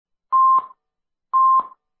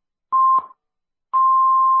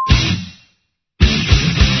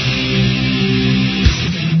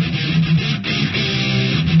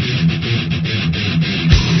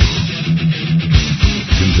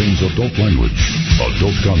adult language,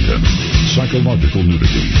 adult content, psychological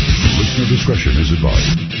nudity. Listener discretion is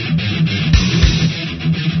advised.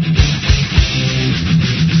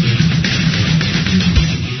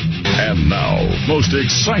 And now, most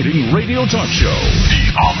exciting radio talk show, the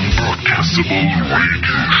Unbroadcastable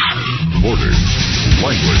Radio. Borders,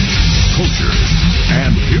 language, culture,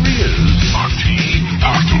 and here he is, Martin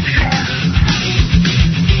Bartovian.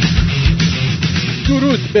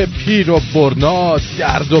 درود به پیر و برنا،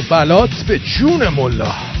 درد و بلات به جون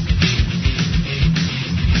ملا.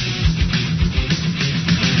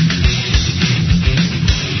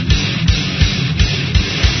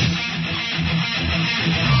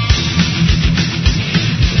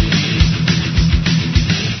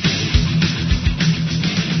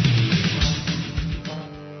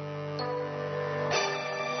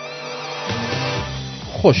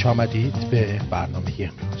 خوش آمدید به برنامه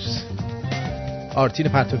امروز. آرتین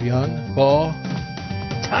پرتویان با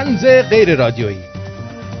طنز غیر رادیویی.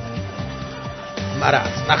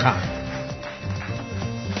 مرض نخند.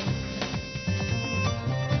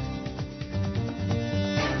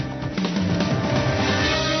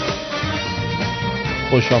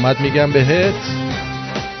 خوش آمد میگم بهت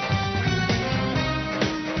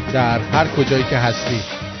در هر کجایی که هستی.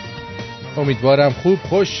 امیدوارم خوب،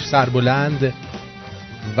 خوش، سربلند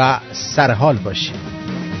و سرحال باشی.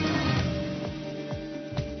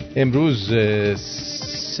 امروز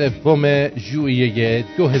 3 ژوئیه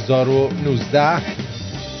 2019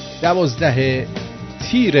 12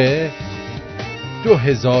 تیر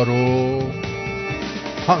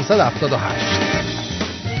 2578.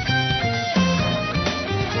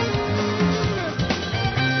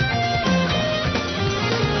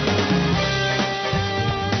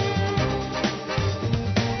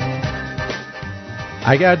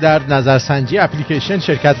 اگر در نظرسنجی اپلیکیشن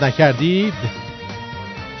شرکت نکردید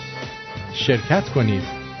شرکت کنید.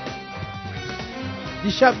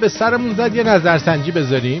 دیشب به سرمون زد یه نظرسنجی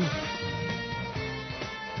بذاریم.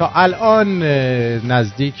 تا الان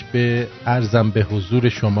نزدیک به عرضم به حضور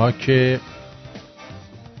شما که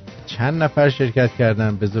چند نفر شرکت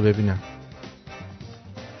کردن. بذار ببینم.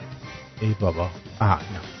 ای بابا، نه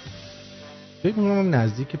فکر می‌کنم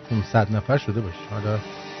نزدیک 500 نفر شده باشه. حالا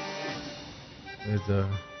بذار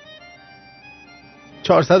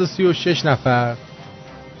 436 نفر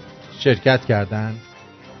شرکت کردن.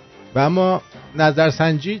 و اما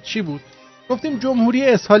نظرسنجی چی بود؟ گفتیم جمهوری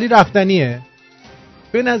اسحاقی رفتنیه.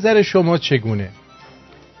 به نظر شما چگونه؟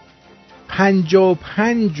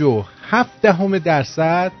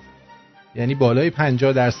 55.7% یعنی بالای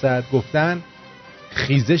 50% گفتن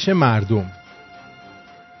خیزش مردم.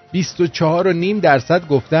 24.5%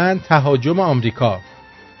 گفتن تهاجم آمریکا.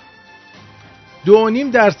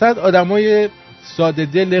 2.5% آدمای ساده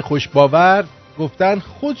دل خوشباور گفتن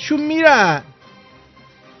خودشون میرن.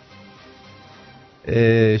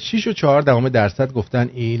 6.4% گفتن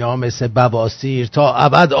اینا مثل بواسیر تا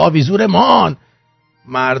ابد آویزور مان،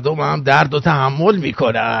 مردم هم درد و تحمل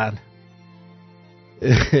میکنن.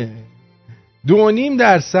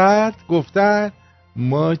 2.5% گفتن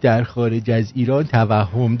ما در خارج از ایران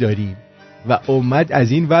توهم داریم و امت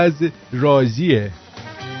از این وضع راضیه.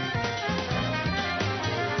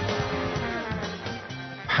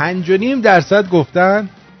 5.5% گفتن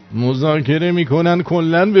مذاکره میکنن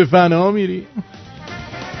کلن به فنا میریم.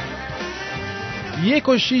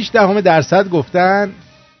 1.6% گفتن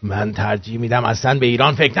من ترجیح میدم اصلا به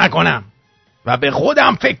ایران فکر نکنم و به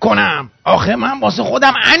خودم فکر کنم، آخه من واسه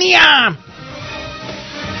خودم انیم.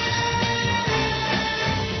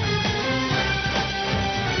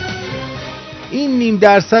 این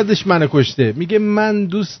 0.5% منو کشته. میگه من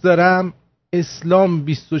دوست دارم اسلام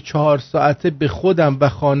 24 ساعته به خودم و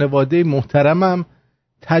خانواده محترمم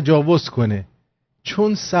تجاوز کنه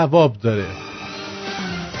چون ثواب داره.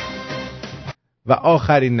 و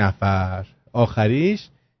آخرین نفر، آخریش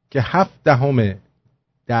که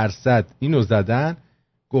 0.7% اینو زدن،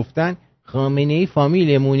 گفتن خامنه‌ای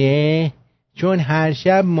فامیلمونه چون هر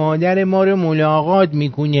شب مادر ما رو ملاقات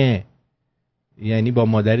میکنه. یعنی با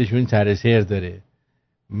مادرشون ترسر داره.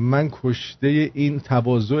 من کشته این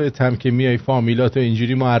تواضعتم که میای فامیلاتو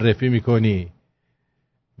اینجوری معرفی میکنی.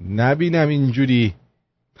 نبینم اینجوری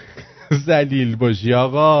ذلیل باشی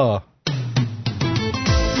آقا.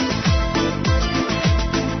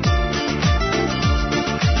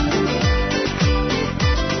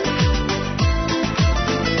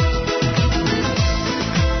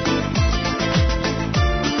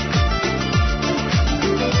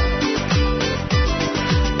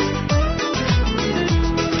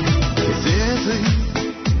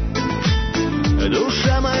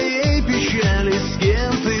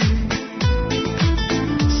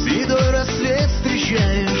 Седой рассвет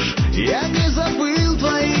встречаешь Я не забыл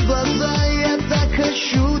твои глаза, я так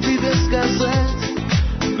хочу тебе сказать.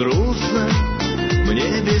 Грустно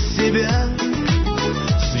мне без тебя.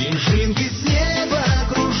 Снежинки с неба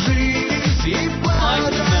кружились и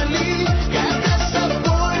падали, когда с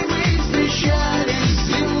тобой мы встречались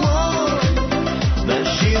зимой.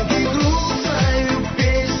 Дождинки грустною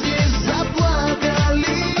песней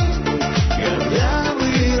заплакали, когда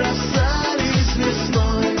мы расстались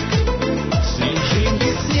весной.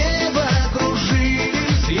 Снежинки с неба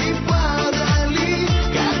кружились и падали,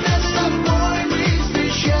 когда с тобой мы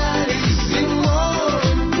встречались зимой.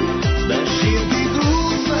 Дождинки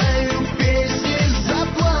грустною песней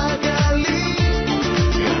заплакали,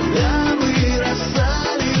 когда мы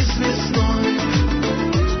расстались весной.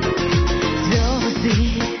 Звезды,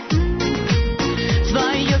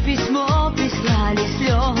 твое письмо прислали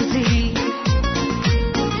слезы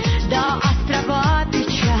до острова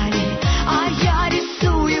печали, а я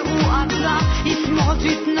рисую у окна, и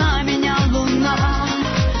смотрит на меня луна.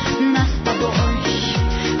 Нас с тобой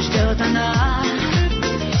ждет она.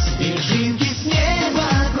 Снежинки с неба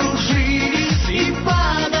кружились и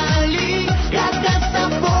падали, когда с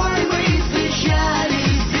тобой мы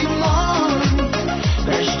встречались зимой.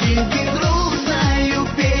 Дождинки грустною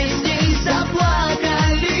песней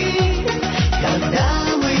заплакали, когда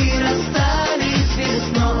мы расстались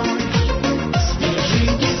весной.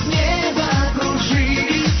 Снежинки с неба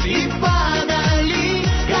кружились и падали,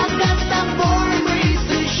 когда с тобой мы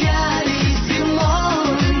встречались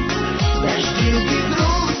зимой. Дождинки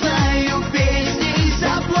грустною песней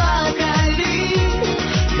заплакали,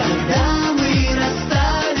 когда мы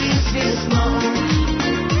расстались весной.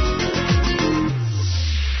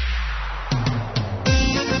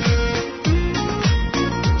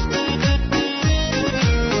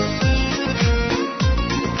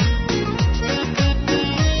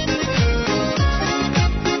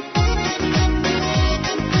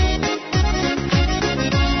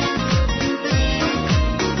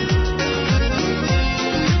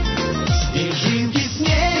 Снежинки с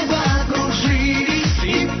неба кружились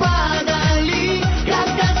и падали,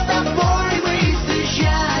 когда с тобой мы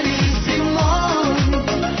встречались зимой.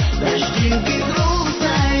 Дождинки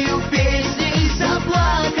грустною песней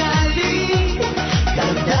заплакали,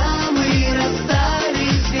 когда мы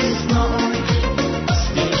расстались весной.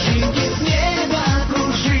 Снежинки с неба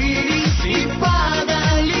кружились и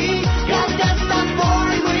падали, когда с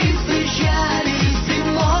тобой мы встречались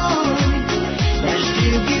зимой.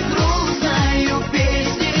 Дождинки грустною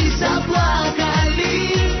песней заплакали,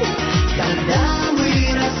 когда мы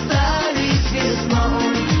расстались весной.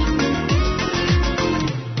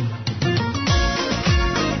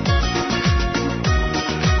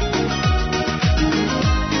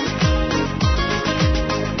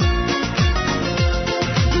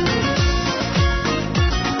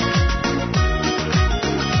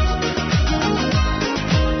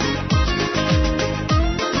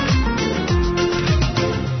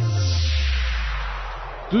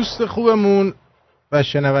 دوست خوبمون و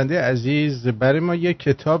شنونده عزیز برای ما یک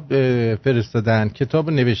کتاب فرستادن. کتاب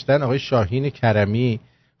نوشتن آقای شاهین کرمی،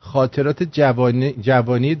 خاطرات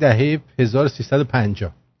جوانی دهه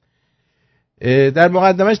 1350. در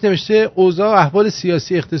مقدمش نوشته اوضاع و احوال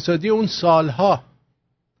سیاسی اقتصادی اون سالها.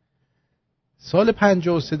 سال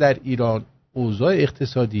 53 در ایران اوضاع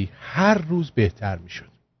اقتصادی هر روز بهتر می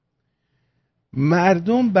شد.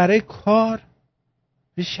 مردم برای کار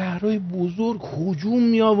به شهرهای بزرگ هجوم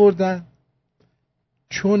می آوردن،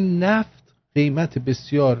 چون نفت قیمت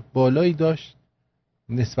بسیار بالایی داشت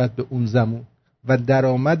نسبت به اون زمان و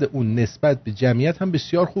درآمد اون نسبت به جمعیت هم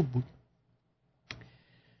بسیار خوب بود.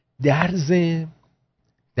 در ضمن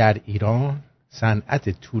در ایران صنعت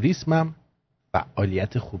توریسم هم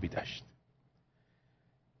فعالیت خوبی داشت.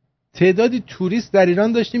 تعدادی توریست در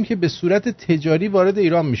ایران داشتیم که به صورت تجاری وارد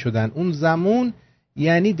ایران می شدن. اون زمان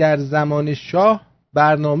یعنی در زمان شاه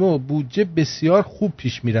برنامه و بودجه بسیار خوب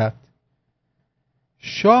پیش می رفت.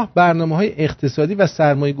 شاه برنامه‌های اقتصادی و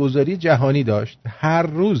سرمایه‌گذاری جهانی داشت. هر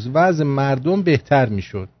روز وضع مردم بهتر می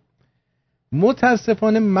شد.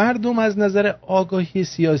 متاسفانه مردم از نظر آگاهی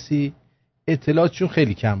سیاسی اطلاعاتشون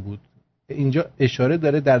خیلی کم بود. اینجا اشاره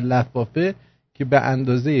داره در لفافه که به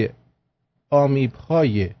اندازه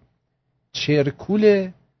آمیب‌های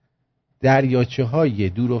چرکول دریاچه‌های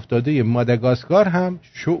دورافتاده ماداگاسکار هم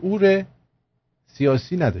شعور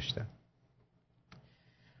سیاسی نداشتن.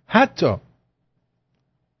 حتی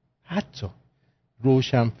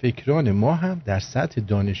روشنفکران ما هم در سطح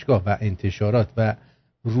دانشگاه و انتشارات و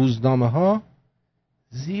روزنامه ها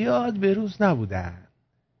زیاد به روز نبودن.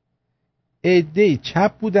 عده‌ای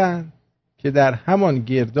چپ بودن که در همان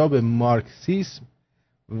گرداب مارکسیسم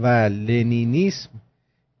و لنینیسم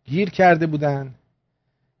گیر کرده بودن،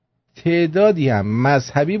 تعدادی هم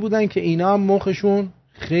مذهبی بودن که اینا هم مخشون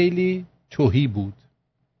خیلی تهی بود.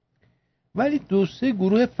 ولی دو سه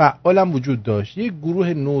گروه فعال هم وجود داشت. یک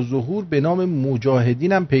گروه نوظهور به نام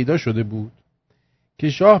مجاهدین هم پیدا شده بود که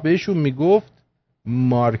شاه بهشون میگفت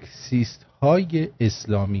مارکسیست های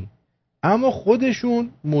اسلامی، اما خودشون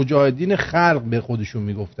مجاهدین خلق به خودشون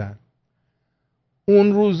میگفتن.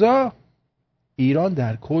 اون روزا ایران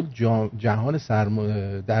در کل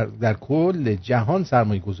جهان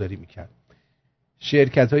سرمایه گذاری میکرد.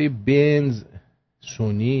 شرکت های بنز،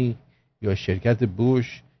 سونی یا شرکت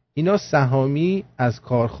بوش، اینا سهامی از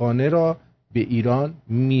کارخانه را به ایران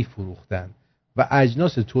میفروختن و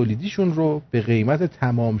اجناس تولیدیشون رو به قیمت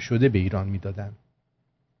تمام شده به ایران میدادن.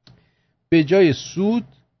 به جای سود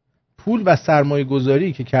پول و سرمایه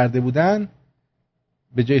گذاری که کرده بودن،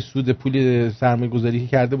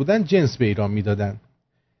 جنس به ایران میدادن.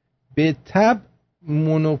 به تبع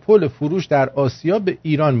مونوپول فروش در آسیا به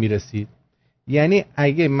ایران میرسید. یعنی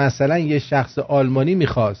اگه مثلا یه شخص آلمانی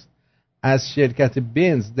میخواست از شرکت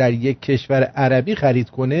بنز در یک کشور عربی خرید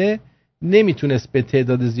کنه، نمیتونست به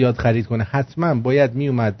تعداد زیاد خرید کنه، حتما باید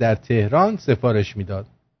میومد در تهران سفارش میداد.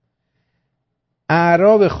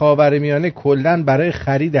 اعراب خاورمیانه کلن برای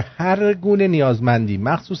خرید هر گونه نیازمندی،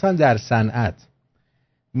 مخصوصا در صنعت،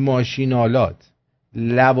 ماشینالات،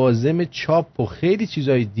 لوازم چاپ و خیلی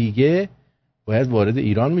چیزای دیگه، باید وارد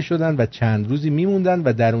ایران میشدن و چند روزی میموندن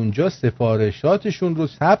و در اونجا سفارشاتشون رو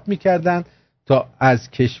ثبت میکردن تا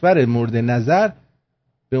از کشور مورد نظر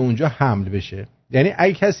به اونجا حمل بشه. یعنی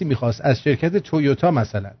اگه کسی میخواست از شرکت تویوتا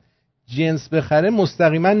مثلا جنس بخره،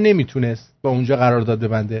 مستقیما نمیتونست با اونجا قرارداد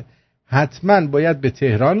ببنده، حتما باید به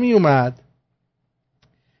تهران میومد.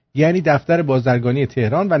 یعنی دفتر بازرگانی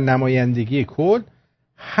تهران و نمایندگی کل،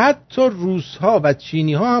 حتی روس‌ها و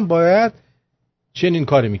چینی‌ها هم باید چنین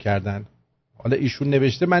کاری میکردن. حالا ایشون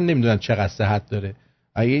نوشته، من نمیدونم چقدر صحت داره.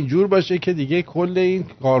 اگه اینجور باشه که دیگه کل این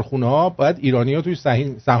کارخونه‌ها باید ایرانی‌ها توی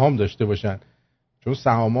سهام داشته باشن، چون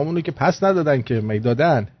سهامامونو که پس ندادن که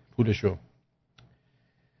میدادن پولشو.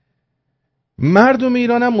 مردم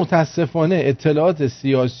ایران هم متاسفانه اطلاعات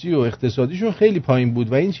سیاسی و اقتصادیشون خیلی پایین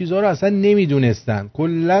بود و این چیزها رو اصلا نمیدونستن.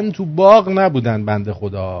 کلن تو باغ نبودن بنده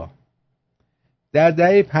خدا. در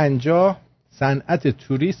دهه 50 صنعت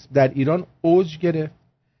توریسم در ایران اوج گرفت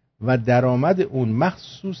و درآمد اون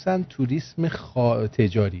مخصوصاً توریسم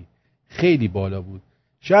تجاری خیلی بالا بود.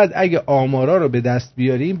 شاید اگه آمارا رو به دست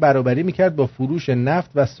بیاریم برابری میکرد با فروش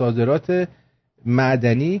نفت و صادرات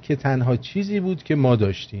معدنی که تنها چیزی بود که ما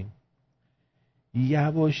داشتیم.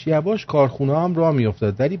 یواش یواش کارخونه هم راه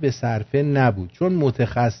میافتاد، ولی به صرفه نبود، چون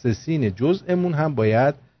متخصصین جزءمون هم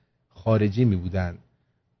باید خارجی می بودن.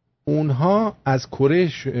 اونها از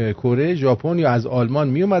کره، ژاپن یا از آلمان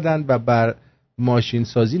می اومدن و بر ماشین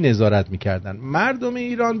سازی نظارت می کردن. مردم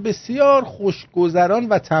ایران بسیار خوشگذران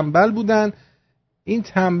و تنبل بودن. این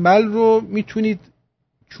تنبل رو میتونید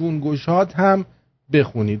چون گشاد هم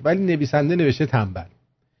بخونید، ولی نویسنده نوشته تنبل.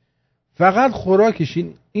 فقط خوراکش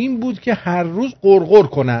این بود که هر روز قرقر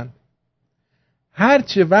کنن.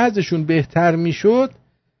 هرچه وضعشون بهتر میشد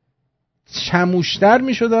چموشتر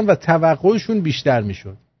میشدن و توقعشون بیشتر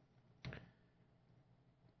میشد.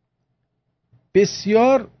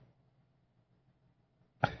 بسیار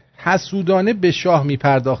حسودانه به شاه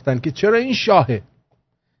میپرداختن که چرا این شاهه،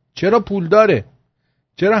 چرا پول داره،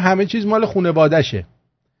 چرا همه چیز مال خانواده‌شه.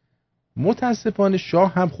 متاسفانه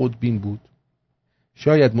شاه هم خودبین بود.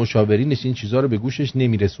 شاید مشاورینش این چیزها رو به گوشش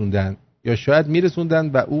نمیرسوندن، یا شاید میرسوندن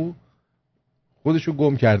و او خودشو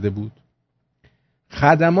گم کرده بود.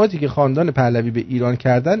 خدماتی که خاندان پهلوی به ایران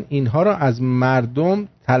کردن، اینها را از مردم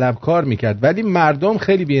طلبکار میکرد، ولی مردم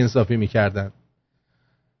خیلی بی‌انصافی میکردن.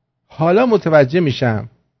 حالا متوجه میشم،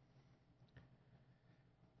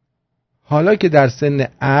 حالا که در سن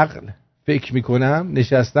عقل فکر میکنم،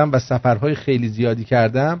 نشستم و سفرهای خیلی زیادی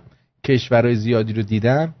کردم، کشورهای زیادی رو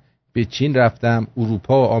دیدم، به چین رفتم،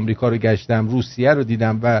 اروپا و آمریکا رو گشتم، روسیه رو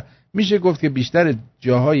دیدم و میشه گفت که بیشتر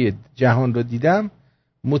جاهای جهان رو دیدم.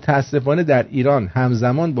 متاسفانه در ایران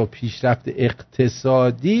همزمان با پیشرفت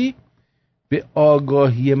اقتصادی به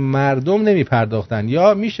آگاهی مردم نمی پرداختن،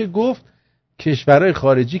 یا میشه گفت کشورهای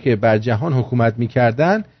خارجی که بر جهان حکومت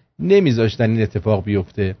میکردن نمیذاشتن این اتفاق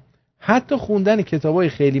بیفته. حتی خوندن کتابای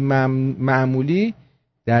خیلی معمولی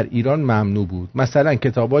در ایران ممنوع بود. مثلا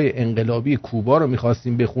کتابای انقلابی کوبا رو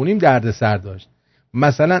میخواستیم بخونیم دردسر داشت.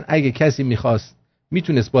 مثلا اگه کسی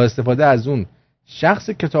میتونست با استفاده از اون شخص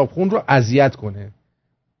کتابخون رو اذیت کنه.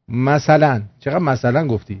 مثلا چقدر مثلا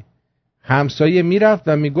گفتی؟ همسایه میرفت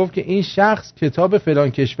و میگفت که این شخص کتاب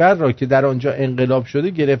فلان کشور را که در آنجا انقلاب شده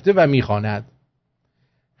گرفته و میخواند.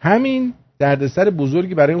 همین دردسر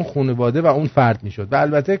بزرگی برای اون خانواده و اون فرد میشد و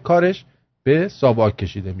البته کارش به ساباک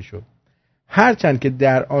کشیده میشد. هرچند که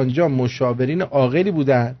در آنجا مشاورین عاقلی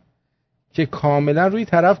بودند که کاملا روی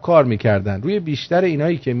طرف کار میکردن، روی بیشتر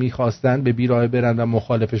اینایی که میخواستن به بیراه برن و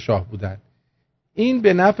مخالف شاه بودن. این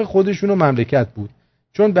به نفع خودشون و مملکت بود،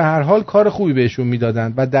 چون به هر حال کار خوبی بهشون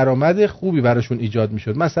میدادن و درآمد خوبی براشون ایجاد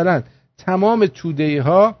میشد. مثلا تمام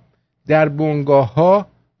توده‌ها در بنگاه‌ها،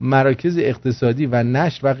 مراکز اقتصادی و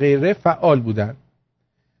نشر و غیره فعال بودند.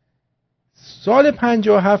 سال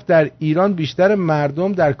 57 در ایران بیشتر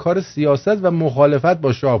مردم در کار سیاست و مخالفت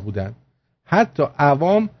با شاه بودند. حتی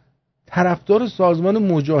عوام طرفدار سازمان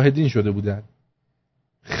مجاهدین شده بودند.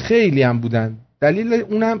 خیلی هم بودند. دلیل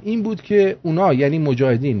اونم این بود که اونا یعنی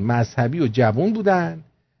مجاهدین مذهبی و جوان بودند،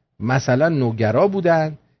 مثلا نوگرا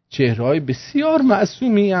بودند، چهره‌های بسیار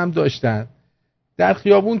معصومی هم داشتند. در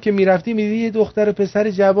خیابون که میرفتی میدیدی یه دختر و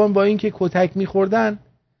پسر جوان با اینکه کتک میخوردن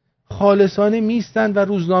خالصانه میستن و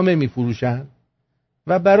روزنامه میفروشن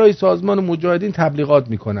و برای سازمان مجاهدین تبلیغات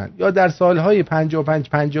میکنن. یا در سالهای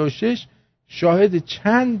 55-56 شاهد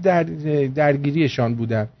چند درگیریشان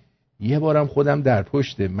بودم. یه بارم خودم در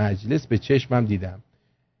پشت مجلس به چشمم دیدم.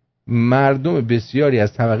 مردم بسیاری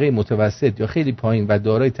از طبقه متوسط یا خیلی پایین و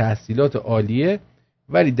دارای تحصیلات عالیه،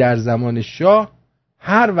 ولی در زمان شاه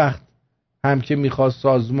هر وقت هم که میخواست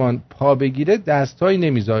سازمان پا بگیره دستایی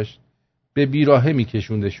نمیذاشت، به بیراهه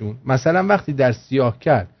میکشوندشون. مثلا وقتی در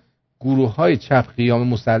سیاهکل گروه‌های چپ قیام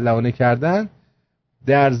مسلحانه کردن،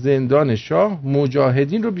 در زندان شاه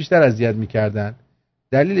مجاهدین رو بیشتر اذیت میکردن.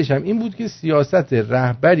 دلیلش هم این بود که سیاست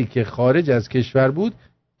رهبری که خارج از کشور بود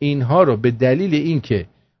اینها رو به دلیل اینکه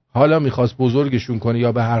حالا میخواست بزرگشون کنه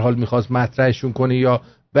یا به هر حال میخواست مطرحشون کنه یا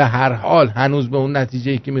به هر حال هنوز به اون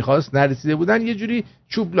نتیجه‌ای که میخواست نرسیده بودن، یه جوری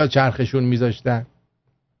چوب لا چرخشون میذاشتن.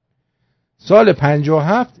 سال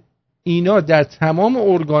 57 اینا در تمام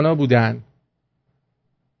ارگانا بودن،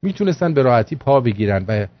 میتونستن به راحتی پا بگیرن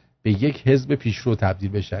و به یک حزب پیشرو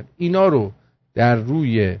تبدیل بشن. اینا رو در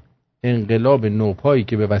روی انقلاب نوپایی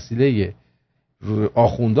که به وسیله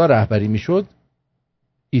آخوندا رهبری میشد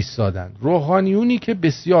ایستادن. روحانیونی که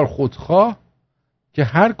بسیار خودخواه که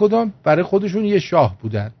هر کدام برای خودشون یه شاه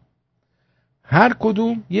بودن، هر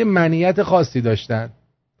کدوم یه منیت خاصی داشتن.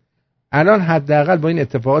 الان حداقل با این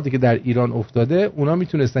اتفاقاتی که در ایران افتاده اونا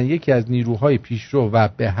میتونستن یکی از نیروهای پیشرو و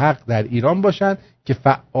به حق در ایران باشن که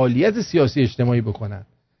فعالیت سیاسی اجتماعی بکنن.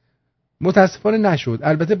 متاسفانه نشد.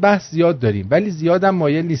 البته بحث زیاد داریم ولی زیادم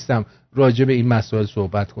مایل نیستم راجع به این مسائل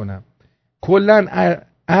صحبت کنم. کلاً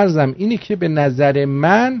عرضم اینه که به نظر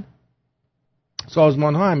من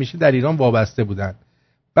سازمان ها همیشه در ایران وابسته بودن.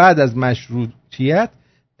 بعد از مشروطیت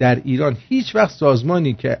در ایران هیچ وقت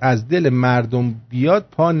سازمانی که از دل مردم بیاد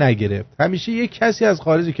پا نگرفت. همیشه یک کسی از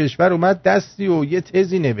خارج کشور اومد دستی و یه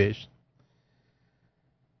تزی نوشت،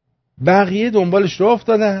 بقیه دنبالش راه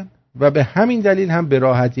افتادن و به همین دلیل هم به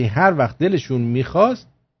راحتی هر وقت دلشون میخواست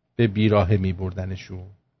به بیراهه میبردنشون.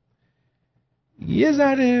 یه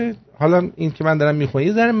ذره حالا این که من دارم میخونم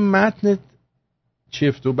یه ذره متن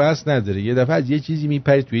چفت و بس نداره، یه دفعه از یه چیزی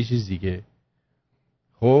میپری توی یه چیز دیگه.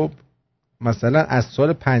 خب مثلا از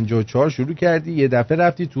سال 54 شروع کردی، یه دفعه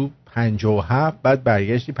رفتی تو 57، بعد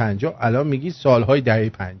برگشتی 50، الان میگی سالهای دهه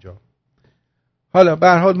 50. حالا به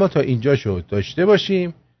هر حال ما تا اینجا شد داشته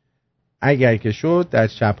باشیم. اگر که شد در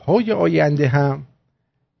شب‌های آینده هم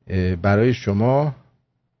برای شما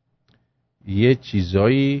یه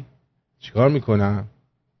چیزایی چیکار میکنم،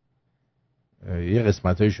 یه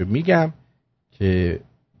قسمتایشو میگم که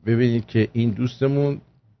ببینید که این دوستمون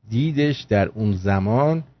دیدش در اون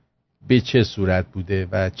زمان به چه صورت بوده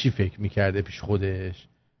و چی فکر میکرده پیش خودش.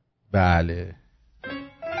 بله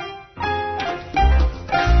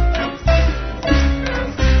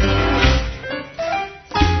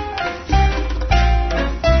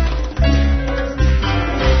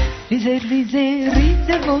ریزه ریزه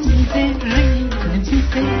ریزه و ریزه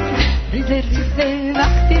ریزه ریزه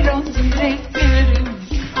وقتی را میره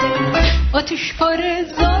آتش پاره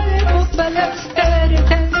ظالم و بلستر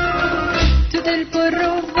تو دل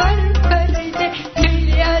برو ور پریده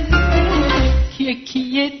خیلی عزیزه یکی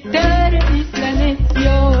یه در میزنه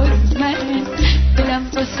یار منه دلم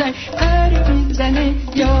بسش پر میزنه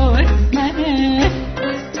یار منه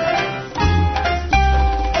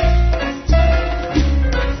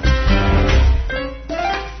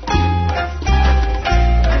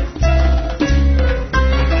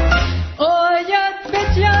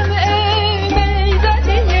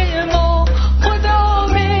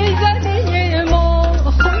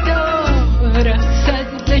خدا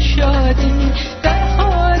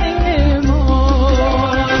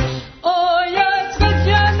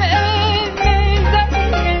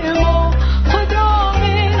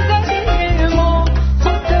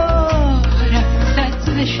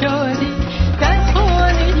شادی در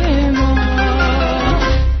خانه ما.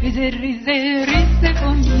 ریزه ریزه ریزه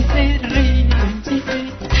و میزه ریزه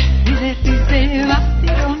ریزه ریزه وقتی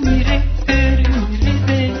رو میره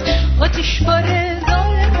ریزه آتیش باره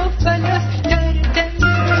ظالم و فلس در دل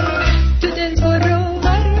تو دل برو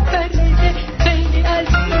ور پریده خیلی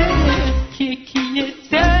عزیزه یکی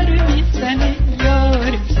در میزنه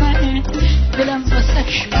یار منه دلم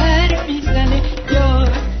واسش بر میزنه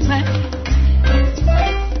یار منه.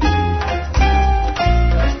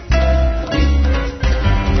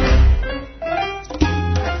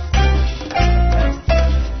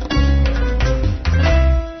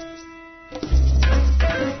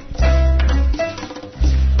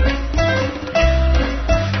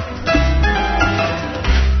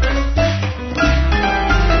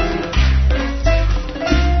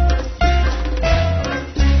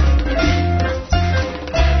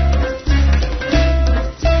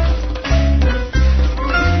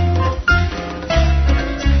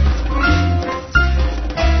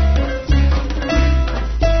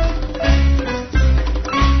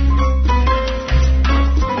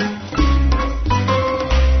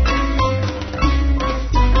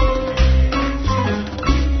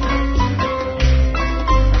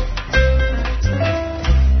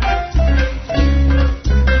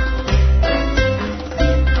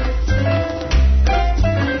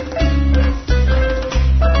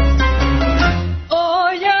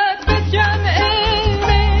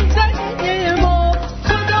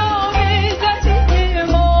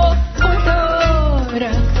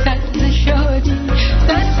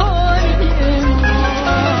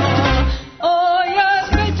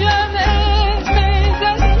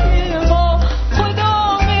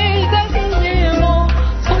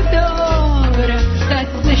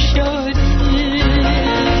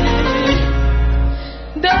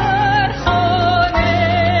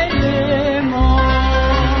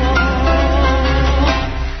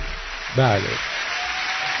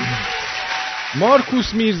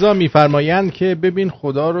 مارکوس میرزا میفرمایند که ببین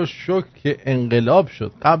خدا رو شکر که انقلاب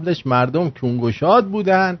شد. قبلش مردم کونگشاد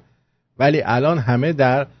بودن ولی الان همه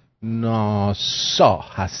در ناسا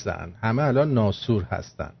هستن، همه الان ناسور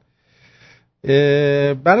هستن.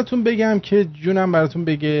 براتون بگم که جونم براتون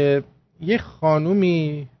بگه یه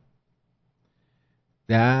خانومی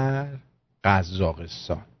در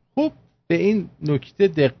قزاقستان، خوب به این نکته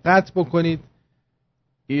دقت بکنید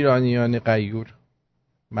ایرانیان غیور،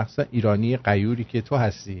 مخصوصا ایرانی غیوری که تو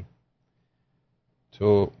هستی،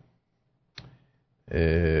 تو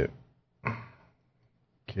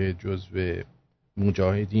که جزو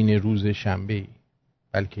مجاهدین روز شنبه،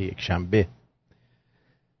 بلکه یک شنبه،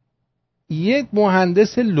 یک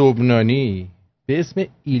مهندس لبنانی به اسم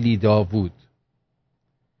ایلی داوود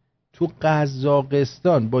تو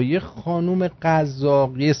قزاقستان با یه خانوم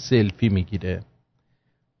قزاقی سلفی میگیره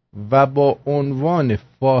و با عنوان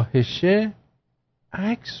فاحشه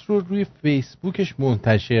عکس رو روی فیسبوکش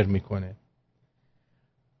منتشر میکنه.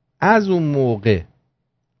 از اون موقع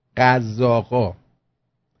قزاقا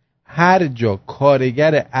هر جا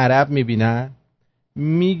کارگر عرب میبینن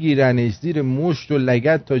میگیرنش زیر مشت و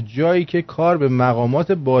لگد تا جایی که کار به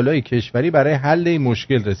مقامات بالای کشوری برای حل این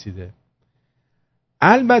مشکل رسیده.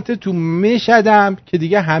 البته تو مشهدم که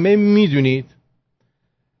دیگه همه میدونید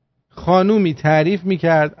خانومی تعریف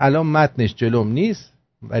میکرد، الان متنش جلوم نیست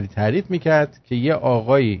ولی تعریف میکرد که یه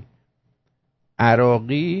آقای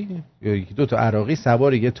عراقی یا یکی دو تا عراقی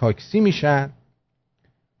سوار یه تاکسی میشن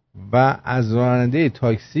و از راننده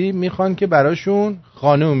تاکسی میخوان که براشون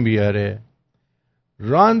خانوم بیاره.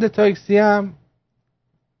 راننده تاکسی هم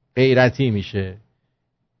غیرتی میشه،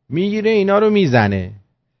 میگیره اینا رو میزنه،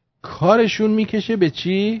 کارشون میکشه به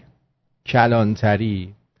چی؟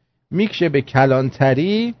 کلانتری. میکشه به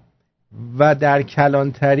کلانتری و در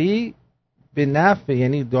کلانتری به نفع،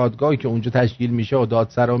 یعنی دادگاهی که اونجا تشکیل میشه و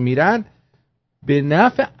دادسرا میرن، به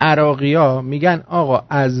نفع عراقی‌ها میگن آقا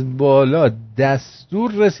از بالا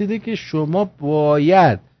دستور رسیده که شما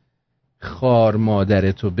باید خار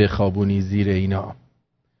مادرتو بخوابونی زیر اینا.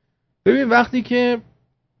 ببین وقتی که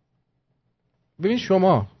ببین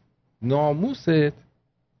شما ناموست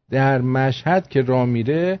در مشهد که راه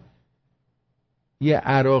میره یه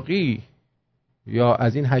عراقی یا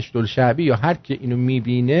از این هشت‌الشعبی یا هر که اینو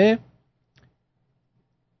میبینه،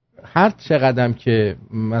 هر چقدرم که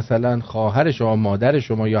مثلا خواهر شما، مادر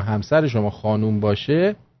شما یا همسر شما خانوم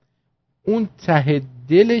باشه، اون ته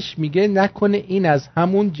دلش میگه نکنه این از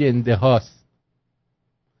همون جنده هاست.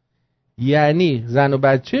 یعنی زن و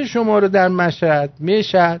بچه شما رو در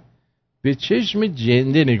مشهد به چشم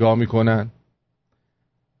جنده نگاه میکنن.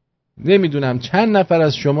 نمیدونم چند نفر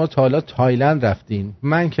از شما تا حالا تایلند رفتین،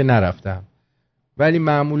 من که نرفتم، ولی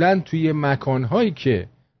معمولا توی مکانهایی که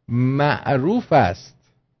معروف است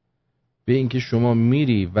به اینکه شما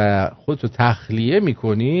میری و خودتو تخلیه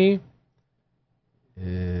میکنی،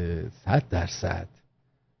 100%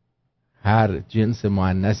 هر جنس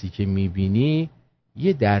مؤنثی که میبینی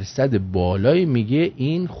 1% بالایی میگه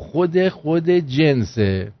این خود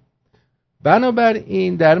جنسه.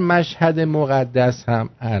 بنابراین در مشهد مقدس هم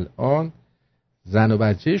الان زن و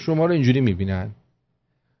بچه شما رو اینجوری میبینن.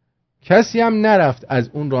 کسی هم نرفت از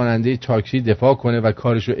اون راننده تاکسی دفاع کنه و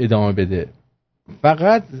کارشو ادامه بده.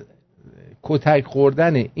 فقط کتک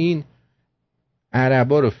خوردن این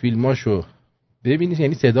عربا رو فیلماشو ببینید،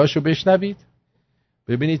 یعنی صداشو بشنوید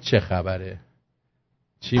ببینید چه خبره،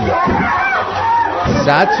 چی میگه.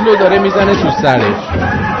 سطلو داره میزنه تو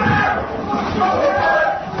سرش.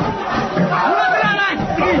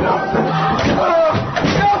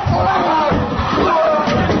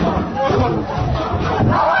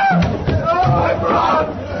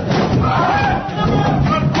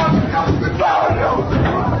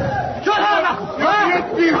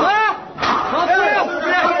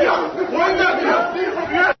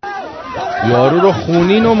 یارو رو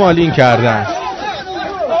خونین و مالین کردن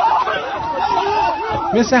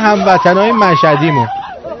مثل هموطنای مشهدیمون.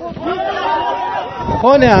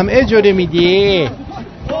 خانم اجاره میدی؟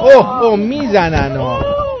 اوه میزنن ها.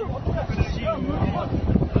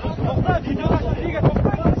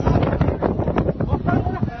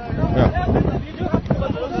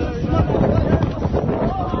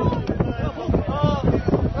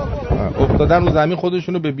 افتادن رو زمین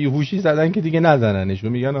خودشونو به بیهوشی زدن که دیگه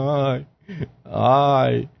نزننشون. میگن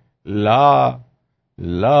آی لا.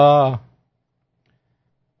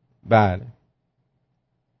 بله،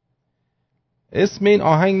 اسم این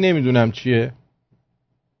آهنگ نمیدونم چیه،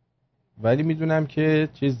 ولی میدونم که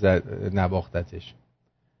چیز نواختتش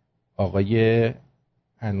آقای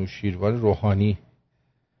انوشیروان روحانی.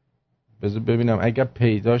 بذار ببینم اگر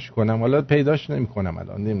پیداش کنم. حالا پیداش نمی کنم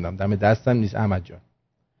الان، نمیدونم، دم دستم نیست احمد جان.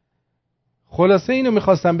 خلاصه اینو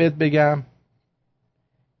میخواستم بهت بگم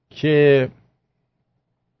که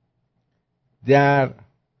در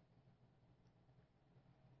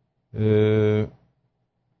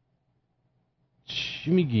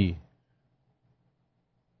چی میگی؟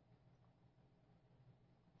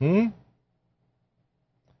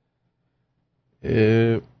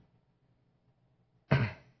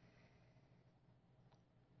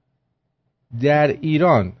 در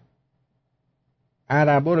ایران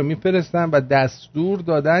عربا رو میفرستن و دستور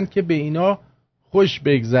دادن که به اینا خوش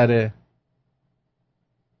بگذره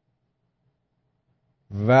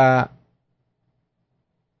و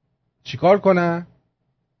چیکار کنن؟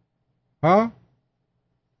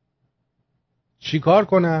 چیکار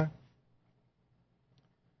کنن؟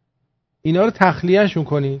 اینا رو تخلیهشون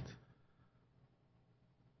کنید.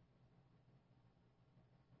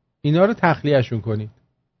 اینا رو تخلیهشون کنید.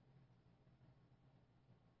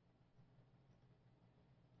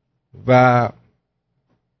 و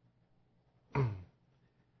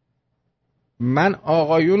من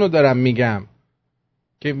آقایونو دارم میگم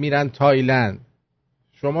که میرن تایلند.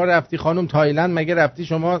 شما رفتی خانم تایلند، مگه رفتی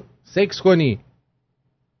شما سکس کنی؟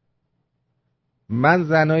 من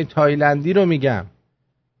زنای تایلندی رو میگم.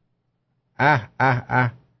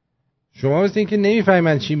 شما مثل این که نمیفهمی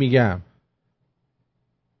من چی میگم.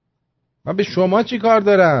 من به شما چی کار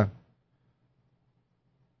دارم؟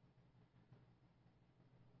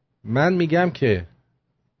 من میگم که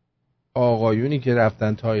آقایونی که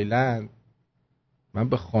رفتن تایلند، من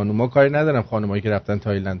به خانوما کاری ندارم. خانومایی که رفتن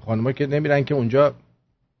تایلند، خانوما که نمیرن که اونجا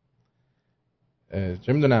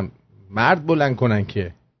چه میدونم مرد بلند کنن،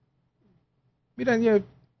 که میرن یه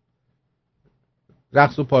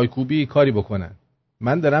رقص و پایکوبی کاری بکنن.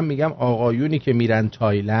 من دارم میگم آقایونی که میرن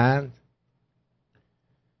تایلند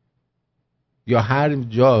یا هر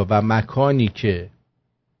جا و مکانی که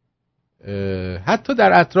حتی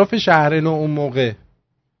در اطراف شهر نو، اون موقع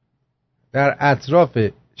در اطراف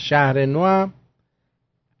شهر نو هم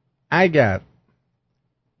اگر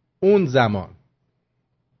اون زمان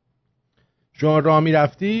شما راه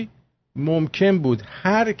میرفتی، ممکن بود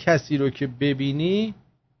هر کسی رو که ببینی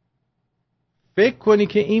فکر کنی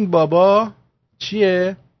که این بابا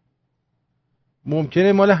چیه؟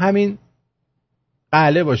 ممکنه مال همین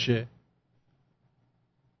قلعه باشه.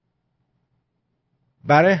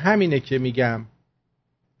 برای همینه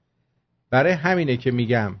که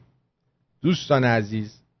میگم دوستان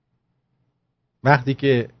عزیز، وقتی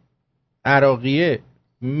که عراقیه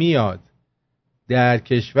میاد در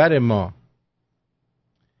کشور ما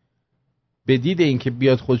به دید اینکه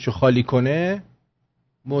بیاد خودشو خالی کنه،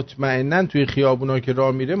 مطمئناً توی خیابونا که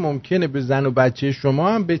راه میره ممکنه به زن و بچه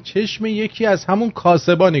شما هم به چشم یکی از همون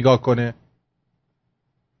کاسبا نگاه کنه.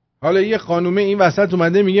 حالا یه خانومه این وسط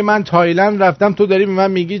اومده میگه من تایلند رفتم، تو داری به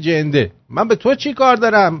من میگی جنده. من به تو چی کار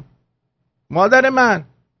دارم مادر من؟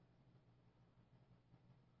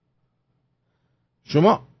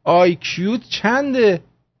 شما آیکیوت چنده؟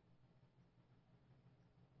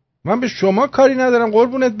 من به شما کاری ندارم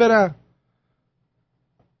قربونت برم.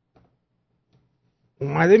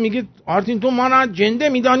 اومده میگه آرتین تو من جنده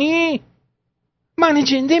میدانی؟ من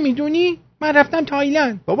جنده میدونی؟ من رفتم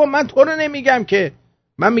تایلند. بابا من تو رو نمیگم که،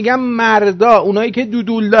 من میگم مردا، اونایی که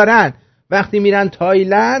دودول دارن وقتی میرن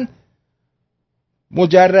تایلند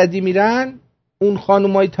مجردی میرن، اون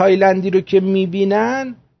خانومای تایلندی رو که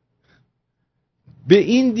میبینن به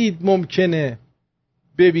این دید ممکنه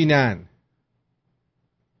ببینن.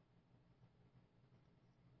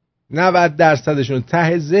 90%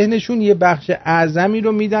 ته ذهنشون یه بخش اعظمی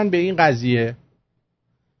رو میدن به این قضیه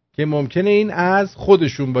که ممکنه این از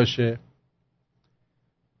خودشون باشه.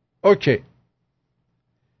 اوکی،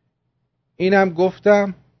 اینم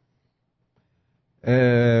گفتم.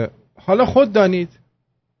 حالا خود دانید.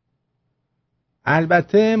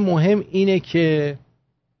 البته مهم اینه که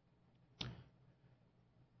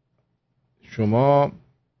شما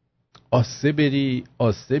آسه بری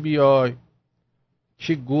آسه بیای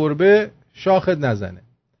که گربه شاخت نزنه.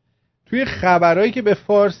 توی خبرهایی که به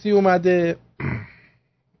فارسی اومده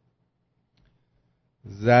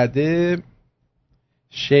زده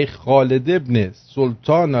شیخ خالد ابن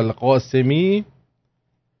سلطان القاسمی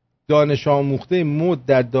دانش آموخته مد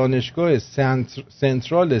در دانشگاه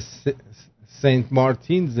سنترال سنت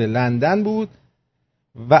مارتینز لندن بود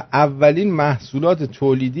و اولین محصولات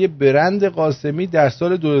تولیدی برند قاسمی در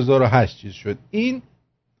سال 2008 چیز شد. این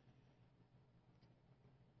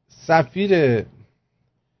سفیر،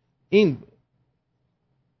 این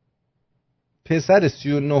پسر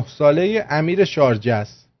 39 ساله امیر شارجه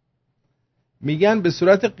است. میگن به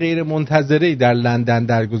صورت غیر منتظره‌ای در لندن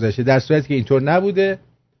درگذشته، در صورتی که اینطور نبوده.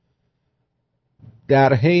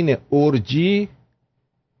 در حین اورجی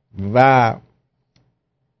و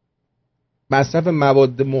مصرف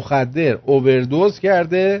مواد مخدر اووردوز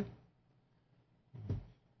کرده،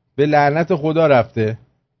 به لعنت خدا رفته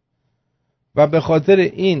و به خاطر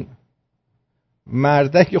این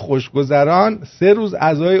مردک خوشگذران 3 روز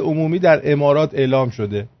عزای عمومی در امارات اعلام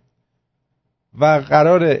شده و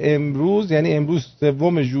قرار امروز، یعنی امروز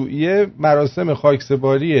 3 ژوئیه، مراسم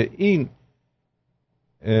خاکسپاری این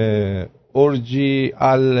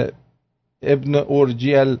ابن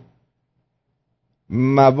اورجی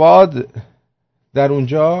المواد در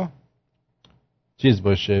اونجا چیز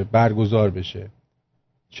باشه، برگزار بشه.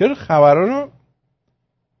 چرا خبرها رو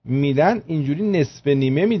میدن اینجوری نصف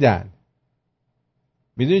نیمه میدن؟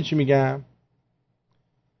 میدونی چی میگم؟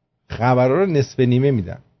 خبرها رو نصف نیمه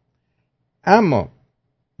میدن. اما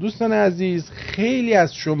دوستان عزیز، خیلی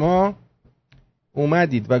از شما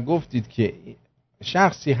اومدید و گفتید که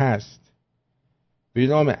شخصی هست به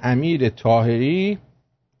نام امیر طاهری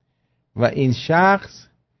و این شخص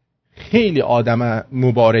خیلی آدم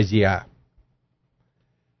مبارزیه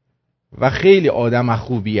و خیلی آدم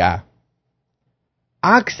خوبیه،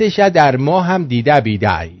 عکسش در ما هم دیده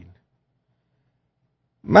بیدعین.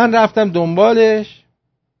 من رفتم دنبالش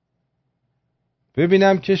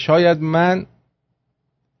ببینم که شاید من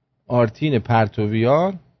آرتین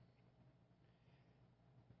پرتویان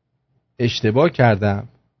اشتباه کردم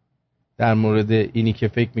در مورد اینی که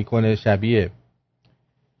فکر میکنه شبیه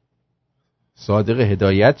صادق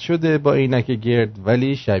هدایت شده با عینک گرد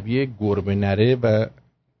ولی شبیه گربه نره و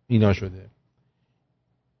اینا شده.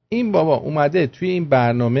 این بابا اومده توی این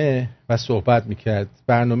برنامه و صحبت میکرد،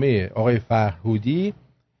 برنامه آقای فرهودی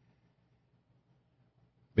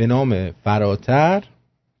به نام فراتر،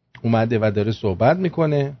 اومده و داره صحبت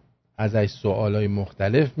میکنه، ازش سوالای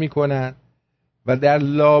مختلف میکنن و در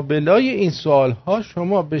لابلای این سوالها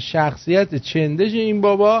شما به شخصیت چندش این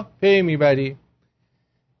بابا پی میبری.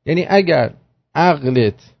 یعنی اگر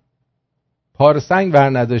عقلت پارسنگ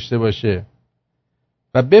ور نداشته باشه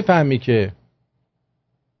و بفهمی که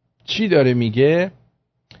چی داره میگه،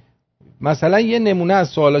 مثلا یه نمونه از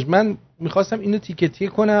سوالاش، من میخواستم اینو تیکه تیکه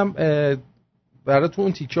کنم براتون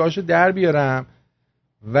اون تیکه هاشو در بیارم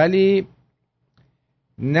ولی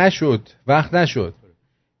نشد، وقت نشد.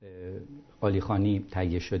 عالیخانی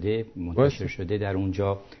تهیه شده، منتشر شده، در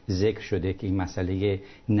اونجا ذکر شده که این مسئله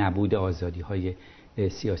نبود آزادی‌های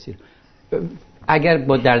سیاسی اگر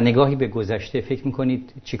با در نگاهی به گذشته فکر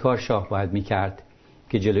میکنید چیکار شاه باید میکرد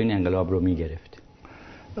که جلوی این انقلاب رو میگرفت؟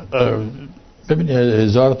 ببینید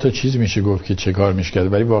 1000 تا چیز میشه گفت که چه کار میشه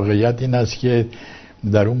کرد، ولی واقعیت این است که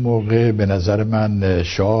در اون موقع به نظر من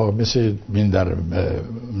شاه مثل در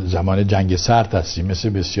زمان جنگ سرد هستی، مثل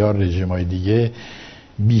بسیار رژیم‌های دیگه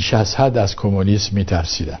بیش از حد از کمونیسم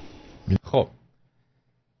میترسیدن. خب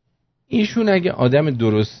ایشون اگه آدم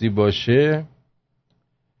درستی باشه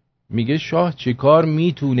میگه شاه چه کار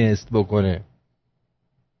میتونست بکنه.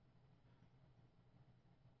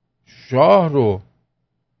 شاه رو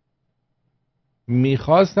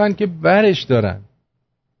میخواستن که برش دارن.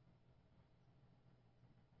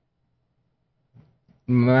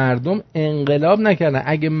 مردم انقلاب نکردن.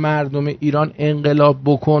 اگه مردم ایران انقلاب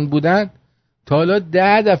بکن بودن تا حالا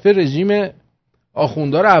 10 دفعه رژیم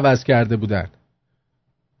آخوندا رو عوض کرده بودن.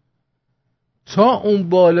 تا اون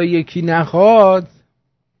بالا یکی نخواد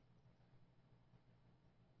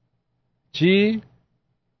چی؟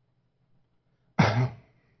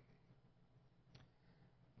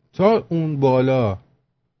 تا اون بالا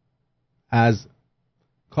از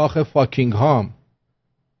کاخ فاکینگهام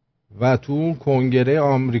و تو اون کنگره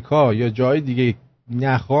آمریکا یا جای دیگه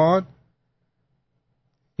نخواد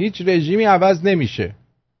هیچ رژیمی عوض نمیشه.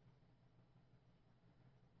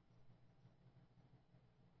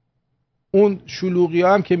 اون شلوغی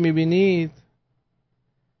ها هم که میبینید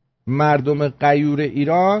مردم غیور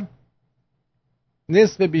ایران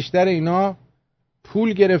نصف بیشتر اینا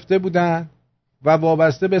پول گرفته بودن و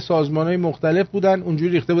وابسته به سازمان‌های مختلف بودن،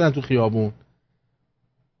 اونجوری ریخته بودن تو خیابون.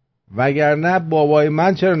 وگرنه بابای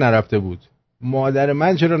من چرا نرفته بود؟ مادر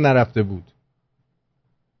من چرا نرفته بود؟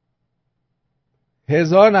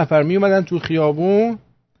 1000 نفر می اومدن تو خیابون،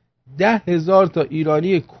 10,000 تا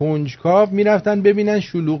ایرانی کنجکاو میرفتن ببینن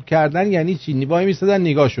شلوغ کردن یعنی چی. وای میستادن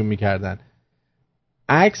نگاهشون میکردن.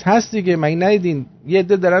 عکس هست دیگه، مگه ندیدین؟ یه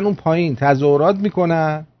عده دارن اون پایین تظاهرات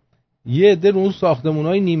میکنن، یه عده رو اون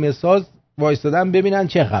ساختمونای نیمه ساز وایستادن ببینن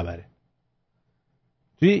چه خبره.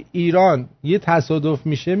 توی ایران یه تصادف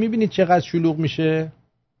میشه میبینید چقدر شلوغ میشه.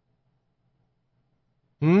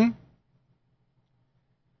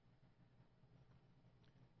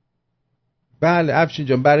 بله افشین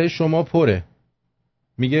جان برای شما پره.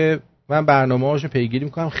 میگه من برنامه‌هاشو پیگیری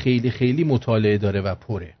میکنم، خیلی خیلی مطالعه داره و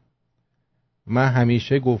پره. من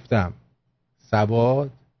همیشه گفتم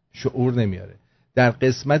سواد شعور نمیاره. در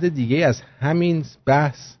قسمت دیگه از همین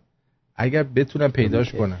بحث اگر بتونم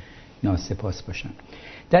پیداش کنم ناسپاس باشم.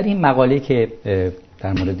 در این مقاله که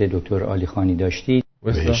در مورد دکتر عالیخانی داشتید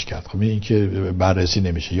بهش کرد خب این که بررسی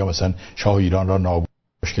نمیشه، یا مثلا شاه ایران را نابود،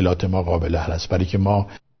 مشکلات ما قابل حل است، برای که ما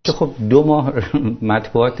خب 2 ماه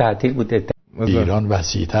مطبوعات تعطیل بوده. ایران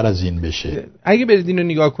وسیع‌تر از این بشه. اگه برید اینو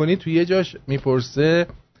نگاه کنید تو یه جاش میپرسه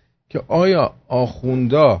که آیا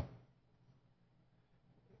آخوندا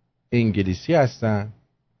انگلیسی هستن؟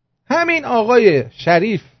 همین آقای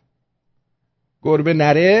شریف گربه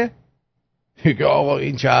نره که آقا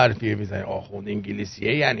این چه حرفیه میزنه آخوند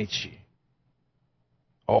انگلیسیه یعنی چی؟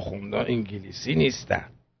 آخوندا انگلیسی نیستن.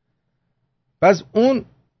 پس اون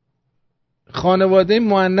خانواده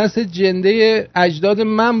مؤنث جنده اجداد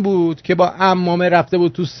من بود که با عمامه رفته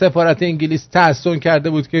بود تو سفارت انگلیس تحسن کرده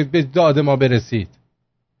بود که به داد ما برسید.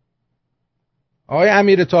 آقای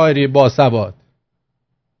امیر طاهری باسواد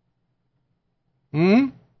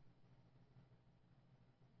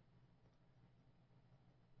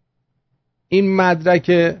این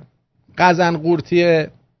مدرک قزنقورتی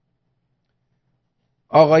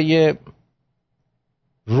آقای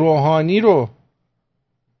روحانی رو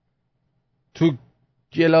تو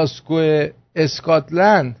گلاسگو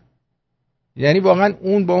اسکاتلند، یعنی واقعا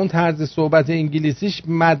اون با اون طرز صحبت انگلیسیش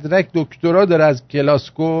مدرک دکترا داره از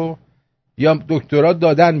گلاسگو یا دکترا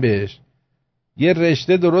دادن بهش، یه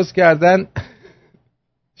رشته درست کردن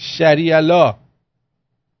شریعه،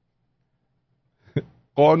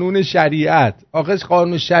 قانون شریعت. آخه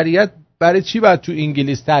قانون شریعت برای چی باید تو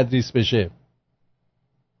انگلیس تدریس بشه؟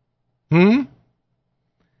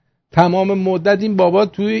 تمام مدت این بابا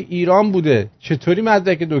توی ایران بوده، چطوری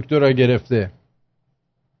مدرک دکترا گرفته؟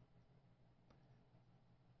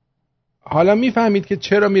 حالا میفهمید که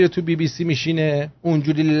چرا میره تو بی بی سی میشینه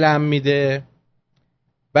اونجوری لم میده؟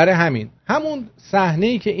 برای همون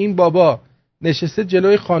صحنه‌ای که این بابا نشسته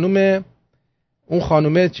جلوی خانم، اون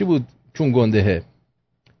خانومه چی بود چون گندهه،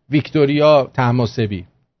 ویکتوریا طهماسبی،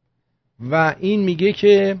 و این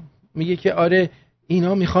میگه که آره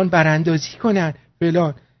اینا میخوان براندازی کنن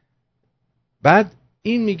فلان. بعد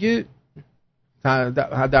این میگه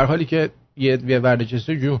در حالی که یه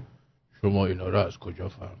ورنشسته جو شما اینا رو از کجا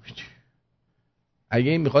فهمیدی؟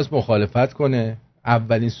 اگه این میخواست مخالفت کنه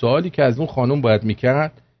اولین سوالی که از اون خانم باید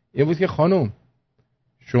میکرد این بود که خانم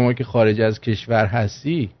شما که خارج از کشور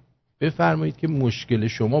هستی بفرمایید که مشکل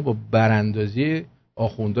شما با براندازی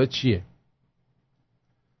آخوندا چیه؟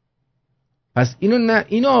 پس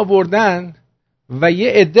اینو آوردن و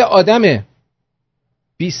یه عده آدم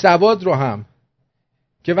بی سواد رو هم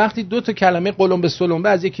که وقتی 2 تا کلمه قلمبه سلمبه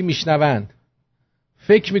از یکی میشنوند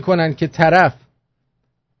فکر میکنن که طرف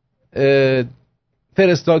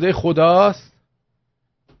فرستاده خداست،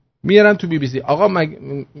 میارن تو بی بی سی. آقا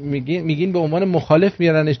میگین به عنوان مخالف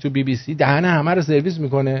میارنش تو بی بی سی، دهن همه رو سرویس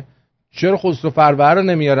میکنه. چرا خسرو فرور رو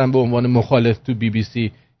نمیارن به عنوان مخالف تو بی بی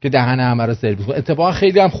سی که دهن همه رو سرویس کنه؟ اتفاقا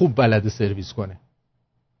خیلی هم خوب بلده سرویس کنه.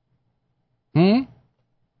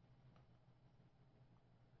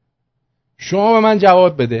 شما به من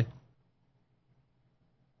جواب بده،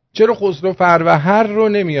 چرا خسرو فرور رو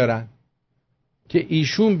نمیارن که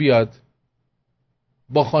ایشون بیاد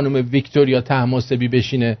با خانم ویکتوریا طهماسبی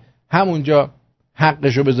بشینه همونجا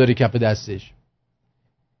حقشو بذاری کف دستش؟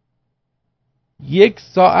 1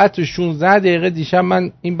 ساعت و 16 دقیقه دیشب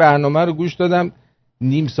من این برنامه رو گوش دادم،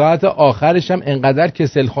 نیم ساعت آخرش هم انقدر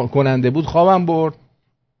کسل کننده بود خوابم برد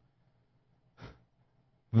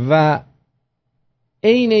و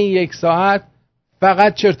عین این 1 ساعت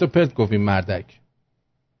فقط چرت و پرت گفت این مردک.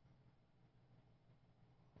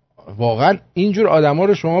 واقعا اینجور آدما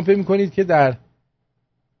رو شما فکر می‌کنید که در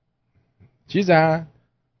چیزن؟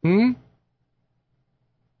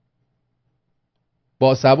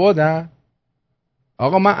 با سوادن؟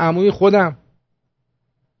 آقا من عموی خودم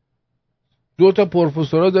 2 تا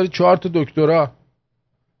پروفسورا داره، 4 تا دکترا،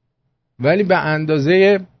 ولی به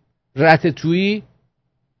اندازه رتتویی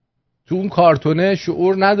تو اون کارتونه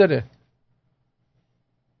شعور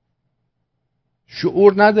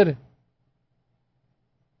نداره.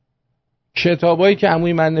 کتابایی که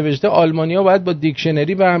عموی من نوشته آلمانی‌ها باید با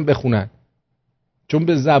دیکشنری برن بخونن، چون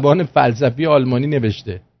به زبان فلسفی آلمانی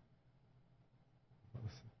نوشته.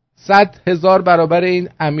 100,000 برابر این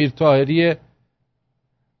امیر طاهری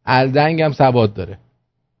الدنگ هم سواد داره.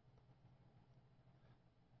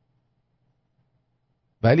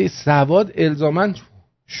 ولی سواد الزاماً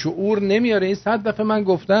شعور نمیاره. این 100 دفعه من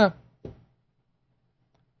گفتم.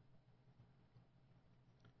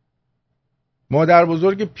 مادر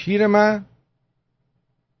بزرگ پیر من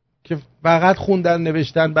که فقط خوندن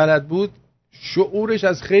نوشتن بلد بود، شعورش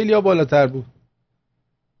از خیلی ها بالاتر بود.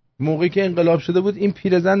 موقعی که انقلاب شده بود این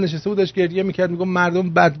پیرزن نشسته بود داشت گریه میکرد، میگم مردم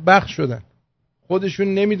بدبخت شدن، خودشون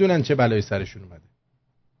نمیدونن چه بلایی سرشون اومده.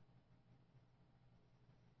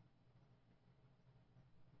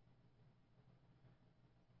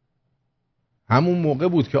 همون موقع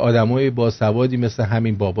بود که آدمای باسوادی مثل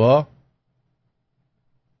همین بابا،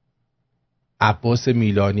 عباس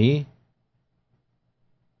میلانی،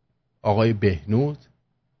 آقای بهنود،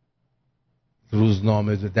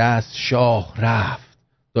 روزنامه دست، شاه رفت،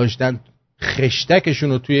 داشتن خشتکشون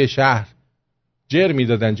رو توی شهر جر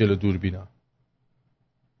میدادن جلو دوربینا.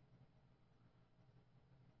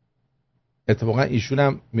 اتفاقا ایشون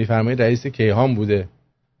هم میفرمایید رئیس کیهان بوده.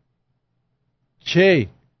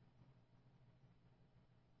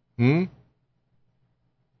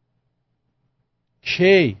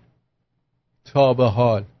 کی تا به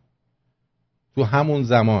حال تو همون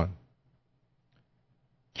زمان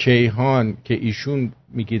کیهان که ایشون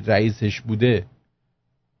میگید رئیسش بوده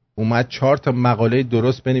اومد 4 تا مقاله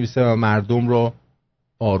درست بنویسه و مردم رو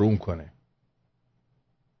آروم کنه؟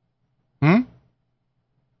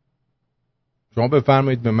 شما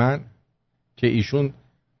بفرمایید به من که ایشون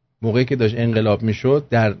موقعی که داشت انقلاب میشد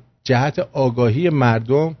در جهت آگاهی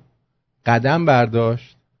مردم قدم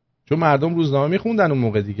برداشت، چون مردم روزنامه میخوندن اون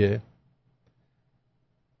موقع دیگه،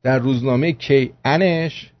 در روزنامه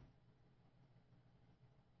کیانش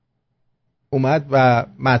اومد و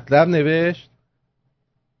مطلب نوشت.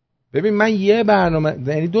 ببین من یه برنامه،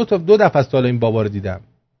 یعنی دو دفعه از سال این بابا رو دیدم،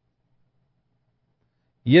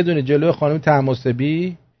 یه دونه جلوی خانم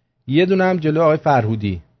طهماسبی، یه دونه هم جلوی آقای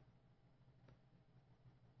فرهودی.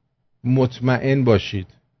 مطمئن باشید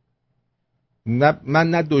نه، من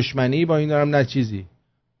نه دشمنی با این دارم نه چیزی،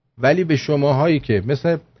 ولی به شماهایی که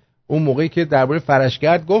مثل اون موقعی که درباره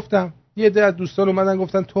فرشگرد گفتم، یه عده از دوستان اومدن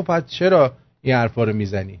گفتن تو پس چرا این حرفا رو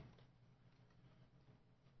میزنی؟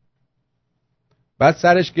 بعد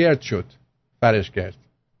سرش گرد شد. فرشگرد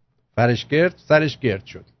سرش گرد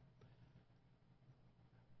شد.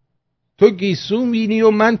 تو گیسو می‌بینی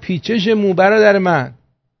و من پیچش مو برادر من.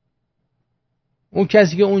 اون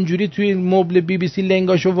کسی که اونجوری توی مبل بی بی سی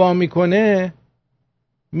لنگاشو وا میکنه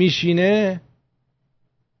میشینه،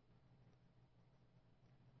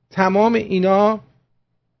 تمام اینا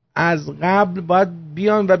از قبل باید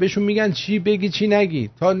بیان و بهشون میگن چی بگی چی نگی.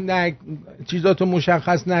 تا چیزاتو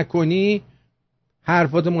مشخص نکنی،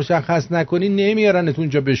 حرفاتو مشخص نکنی، نمیارنت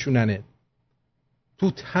اونجا بشوننت.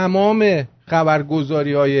 تو تمام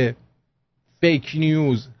خبرگزاری های فیک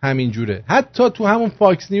نیوز همین جوره. حتی تو همون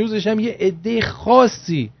فاکس نیوزش هم یه عده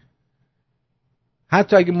خاصی،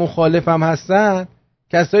 حتی اگه مخالف هم هستن،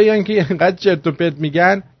 کسایی هستن که اینقدر چرت و پرت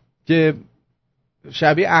میگن که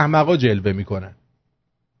شبیه احمقا جلوه میکنن.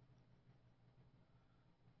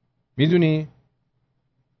 میدونی؟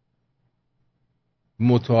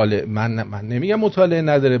 مطالعه من نمیگم مطالعه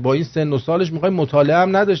نداره، با این سن و سالش میخوای مطالعه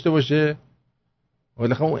هم نداشته باشه؟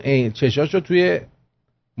 ولی خب اون چشاشو توی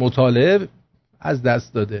مطالعه از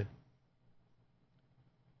دست داده.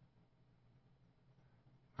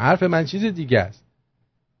 حرف من چیز دیگه است.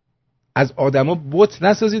 از آدما بت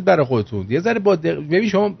نسازید برای خودتون. یه ذره با ببین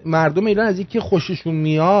شما مردم ایران از اینکه خوششون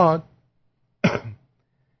میاد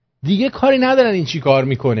دیگه کاری ندارن این چی کار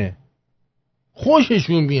میکنه،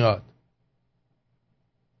 خوششون میاد.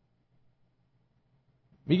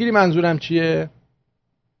 میگیری منظورم چیه؟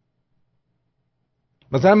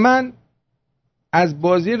 مثلا من از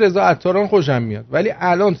بازی رضا عطاران خوشم میاد، ولی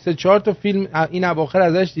الان 3-4 تا فیلم این اواخر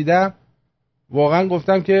ازش دیدم، واقعا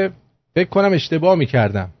گفتم که فکر کنم اشتباه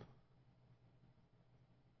میکردم.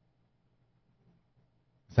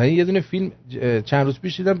 مثلا یه دونه فیلم چند روز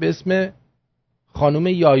پیش دیدم به اسم خانم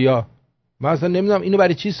یایا، من اصلا نمیدونم اینو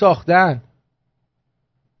برای چی ساختن،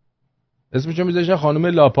 اسمشو میذاشتن خانم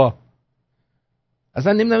لاپا،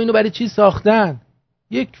 اصلا نمیدونم اینو برای چی ساختن.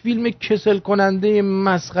 یک فیلم کسل کننده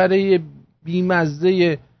مسخره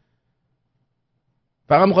بیمزه.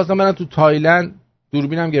 فقط میخواستم برن تو تایلند،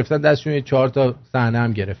 دوربینم گرفتن دستشون 4 تا صحنه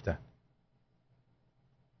هم گرفتن.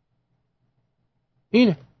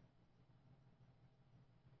 اینه.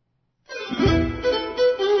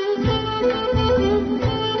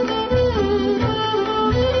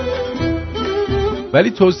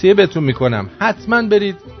 ولی توصیه بهتون میکنم حتما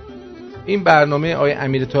برید این برنامه آقای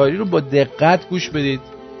امیر طاهری رو با دقت گوش بدید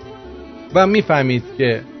و میفهمید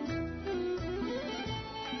که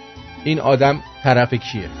این آدم طرف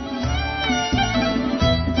کیه.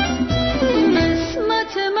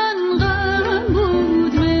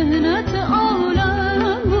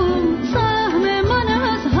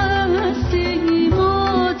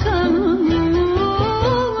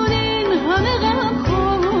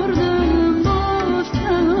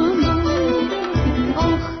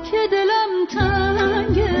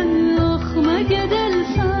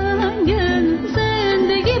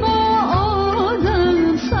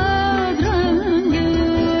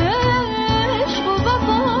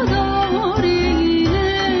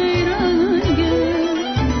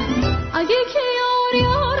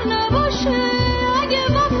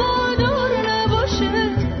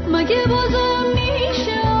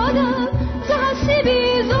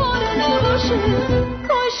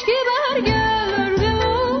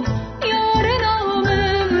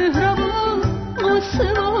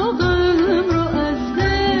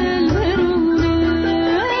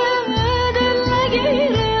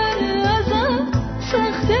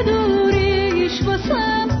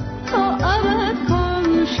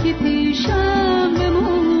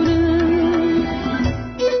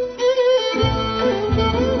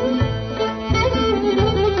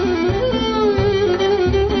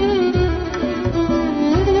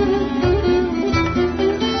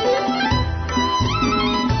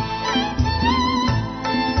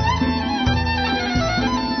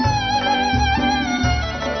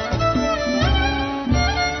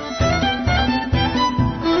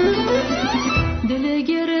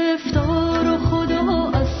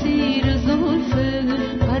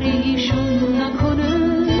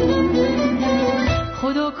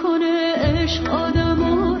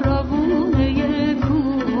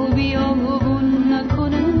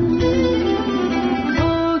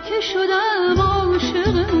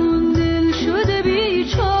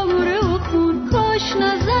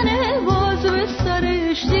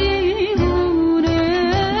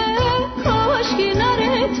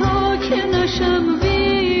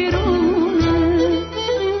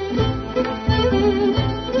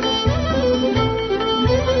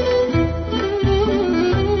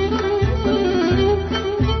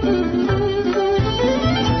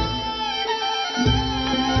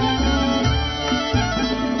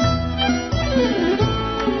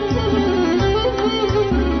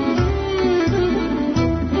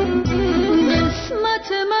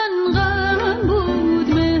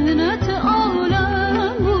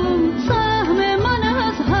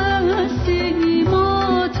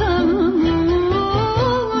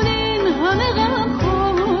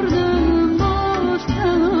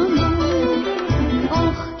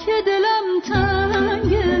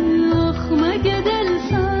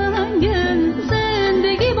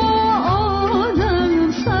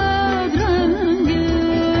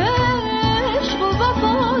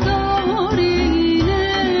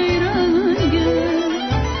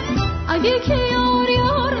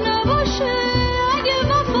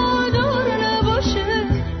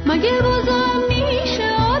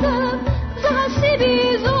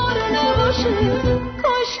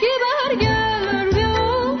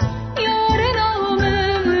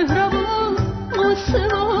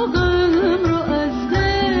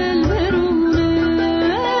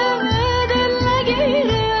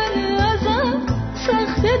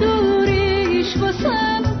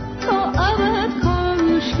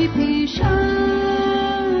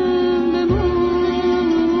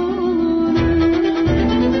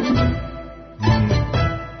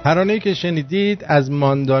 ترانه‌ای که شنیدید از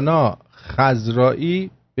ماندانا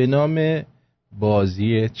خضرایی به نام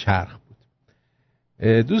بازی چرخ بود.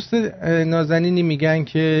 دوست نازنینی میگن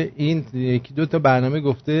که این یکی دو تا برنامه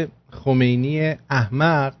گفته خمینی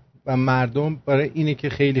احمق و مردم برای اینه که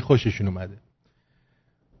خیلی خوششون اومده.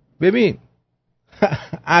 ببین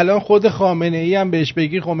الان خود خامنه ای هم بهش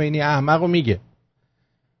بگی خمینی احمق رو میگه.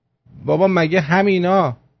 بابا مگه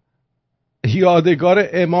همینا یادگار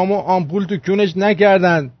امام و آمپول تو کونش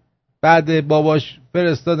نکردن بعد باباش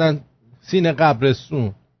فرستادن سینه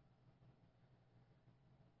قبرستون؟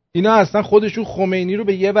 اینا اصلا خودشون خمینی رو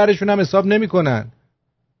به یه ورشون هم حساب نمی کنن.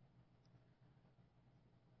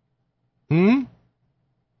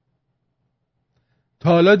 تا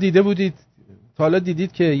حالا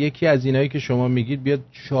دیدید که یکی از اینایی که شما میگید بیاد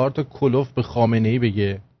 4 تا کلوف به خامنه‌ای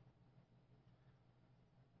بگه؟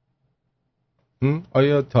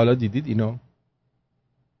 آیا تا حالا دیدید اینو؟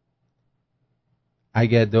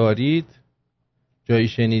 اگر دارید جایی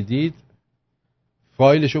شنیدید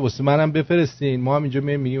فایلشو واسه منم بفرستین. ما هم اینجا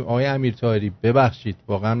میگیم آقای امیر طاهری ببخشید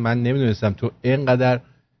واقعا من نمیدونستم تو اینقدر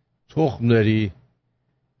تخم داری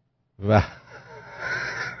و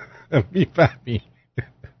میفهمی.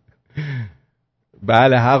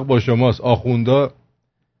 بله حق با شماست. آخوندا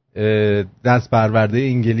دست پرورده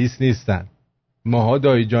انگلیس نیستن. ماها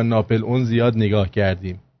دایی جان ناپل اون زیاد نگاه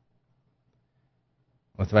کردیم.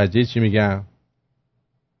 متوجه چی میگم؟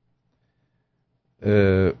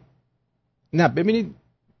 نه ببینید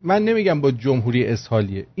من نمیگم با جمهوری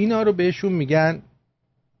اسحالیه، اینا رو بهشون میگن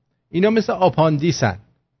اینا مثل آپاندیسن،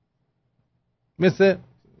 مثل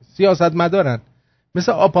سیاستمدارن،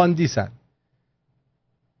 مثل آپاندیسن،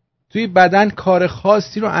 توی بدن کار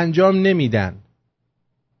خاصی رو انجام نمیدن.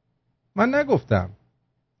 من نگفتم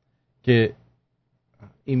که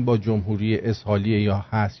این با جمهوری اسحالیه یا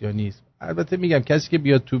هست یا نیست. البته میگم کسی که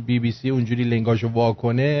بیاد تو بی بی سی اونجوری لنگاشو وا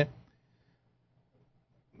کنه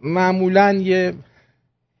معمولاً یه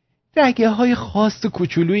رگه های خاص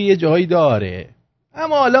کوچولویی یه جایی داره،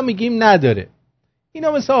 اما حالا میگیم نداره.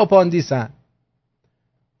 اینا مثل آپاندیسن،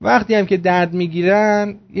 وقتی هم که درد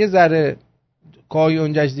میگیرن یه ذره کاهی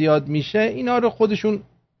اونجاش زیاد میشه، اینا رو خودشون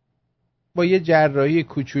با یه جراحی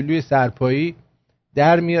کوچولوی سرپایی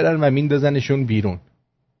در میارن و میندازنشون بیرون.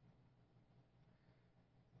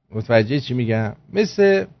 متوجه چی میگم؟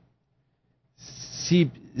 مثل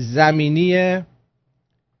سیب زمینی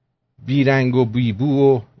بیرنگ و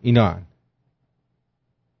بیبو و اینا هن.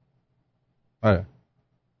 آره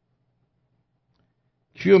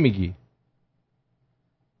کیو میگی؟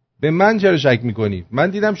 به من چرا شک میکنید؟ من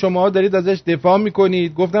دیدم شماها دارید ازش دفاع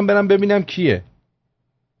میکنید، گفتم برم ببینم کیه.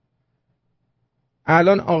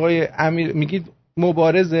 الان آقای امیر میگید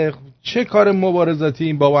مبارزه، چه کار مبارزاتی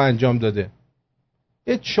این بابا انجام داده؟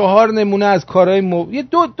 یه 4 نمونه از کارهای یه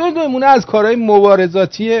دو نمونه از کارهای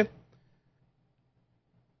مبارزاتی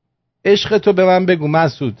عشق تو به من بگو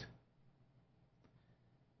مسعود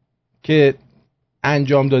که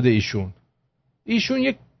انجام داده ایشون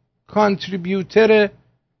یک کانتریبیوتر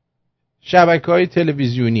شبکه‌های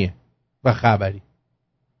تلویزیونیه و خبری.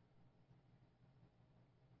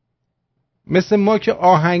 مثل ما که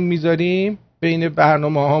آهنگ میذاریم بین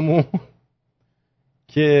برنامه هامون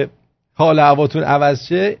که حال هواتون عوض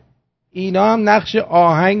شه، اینا هم نقش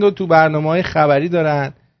آهنگ رو تو برنامه‌های خبری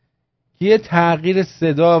دارن که یه تغییر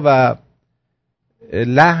صدا و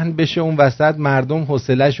لحن بشه اون وسط، مردم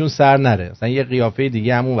حوصله‌شون سر نره، مثلا یه قیافه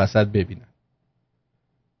دیگه هم اون وسط ببینن.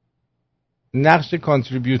 نقش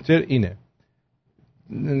کانتریبیوتر اینه،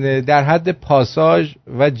 در حد پاساژ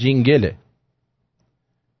و جینگله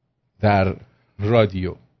در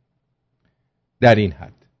رادیو، در این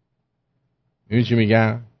حد. این چی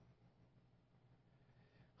میگم؟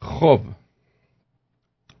 خب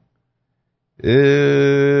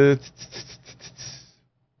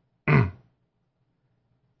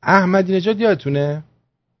احمدی نژاد یادتونه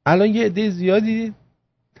الان یه عده زیادی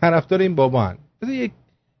طرفدار این بابا هن. بذار یک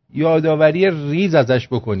یادآوری ریز ازش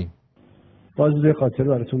بکنیم. باز به خاطر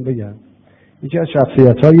براتون بگم یکی از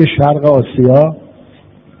شخصیت‌های شرق آسیا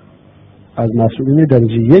از مسئولین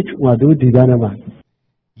درجه 1 اومده و دیدن من.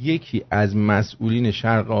 یکی از مسئولین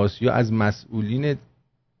شرق آسیا از مسئولین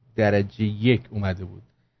درجه 1 اومده بود.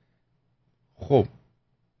 خب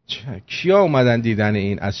کیا اومدن دیدن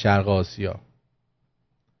این از شرق آسیا؟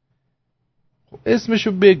 خب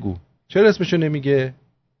اسمشو بگو. چرا اسمشو نمیگه؟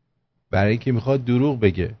 برای اینکه میخواد دروغ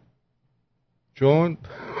بگه. چون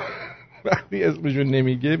وقتی اسمشو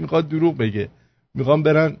نمیگه میخواد دروغ بگه. میخوام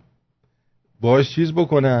برن باهاش چیز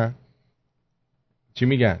بکنن. چی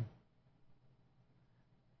میگن؟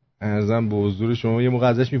 ارزم به حضور شما یه موقع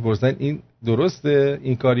ازش میپرسن این درسته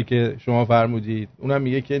این کاری که شما فرمودید؟ اونم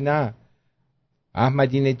میگه که نه،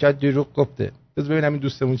 احمدی نژاد دروغ گفته. بذار ببینم این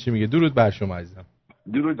دوستمون چی میگه. درود بر شما عزیزم.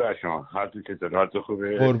 درود بر شما. حالتون چطوره؟ حالتون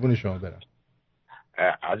خوبه؟ قربون شما برم.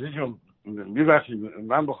 عزیزم میبخشید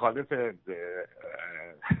من مخالف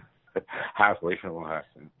حرفای شما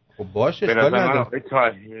هستم. خب باشه به اشکال نظر من نداره. آقای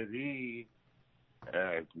طاهری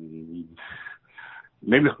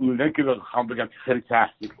نمیخونه که بخوام بگم خیلی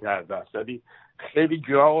تحقیق کرده است، ولی خیلی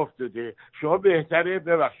جا افتاده. شما بهتره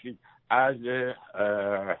ببخشید از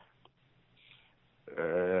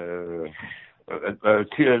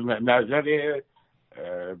نظر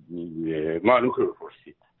مالوک رو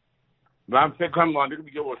بپرسید. من فکر کنم مالوک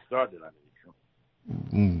میگه استاده من ایشون.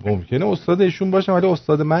 ممکنه استاد ایشون باشم ولی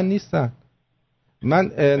استاد من نیستن. من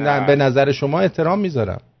به نظر شما احترام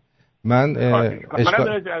میذارم. من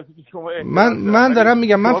دارم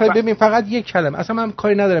میگم من ببین فقط یک کلمه، اصلا من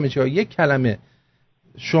کاری ندارم چیکار، یک کلمه.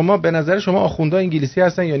 شما به نظر شما آخوندا انگلیسی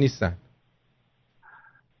هستن یا نیستن؟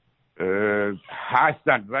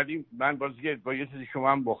 هستن، ولی من با یه چیزی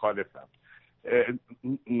شما هم مخالفم.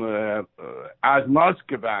 از ماست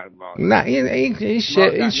که بر ماست. نه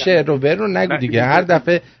این شعر رو بر رو نگو دیگه. هر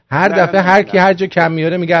دفعه هر کی هر جا کم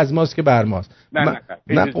میاره میگه از ماست که بر ماست.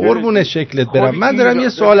 من قربون شکلت برم. من دارم یه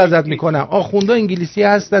سوال ازت میکنم. آخوندا انگلیسی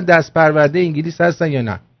هستن، دست پرورده انگلیس هستن یا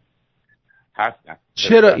نه؟ هستن.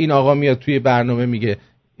 چرا این آقا میاد توی برنامه میگه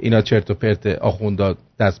اینا چرت و پرت، آخوندا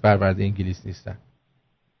دست پرورده انگلیس نیستن؟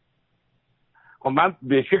 خب من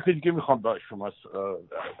به شکلی دیگه میخوام با شما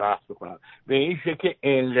بحث بکنم. به این شکل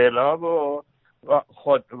انقلاب و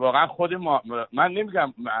واقعا خود من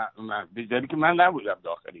نمیگم بیزاری که من نبودم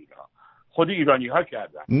داخل ایران، خود ایرانی ها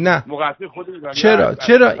کردن. نه مقصر خود ایرانی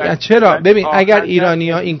چرا ببین اگر ایرانی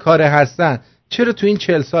ها این کاره هستن چرا تو این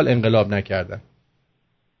 40 سال انقلاب نکردن؟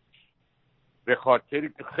 به خاطر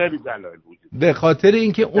خیلی دلایل بود. به خاطر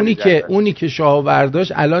اینکه اونی که شاه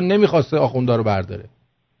برداشت الان نمیخواسته آخوندا رو برداره.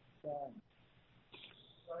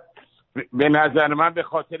 به نظر من به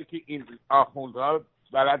خاطر که این آخوندها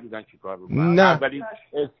بلد بودن چی کار بکنن. نه. اولین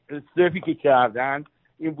استفی که کردن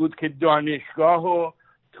این بود که دانشگاه رو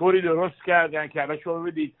طوری درست کردن که الان شما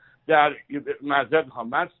بدید در معذرت میخوام،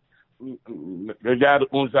 من در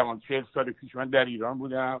اون زمان 40 سال پیش من در ایران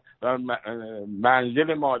بودم و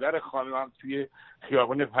منزل مادر خانمم توی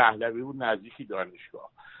خیابان پهلوی بود نزدیکی دانشگاه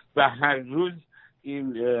و هر روز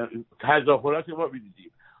این تظاهرات ما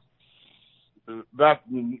می‌دیدیم. و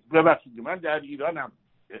ببخشید من در ایرانم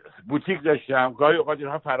بوتیک داشتم، گاهی اوقات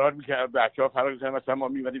اینها فرار می‌کردن، بچه‌ها فرار می‌کردن، مثلا ما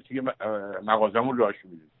می‌بردیم توی مغازمون راشو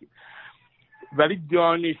می‌دیدیم، ولی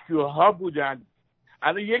دانشجوها بودن.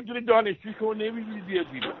 الان یک دونه دانشجو شما نمی‌بینید بیاد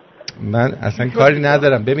بیرون. من اصلا کاری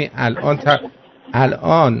ندارم. ببین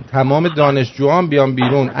الان تمام دانشجویان بیان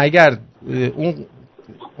بیرون، اگر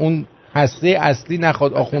اون هسته اصلی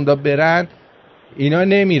نخواد آخوندا برن اینا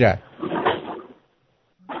نمیرن.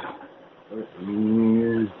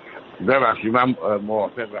 ببخشید من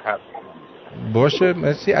موافق هستم. باشه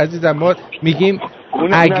مرسی عزیزم. ما میگیم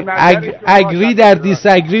اگری در دیس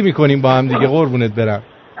اگری میکنیم با هم دیگه. قربونت برم.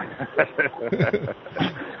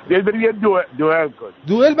 بریم یه دوئل کنیم.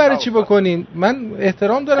 دوئل برای چی بکنین؟ من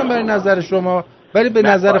احترام دارم برای نظر شما ولی به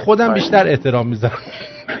نظر خودم بیشتر احترام میذارم.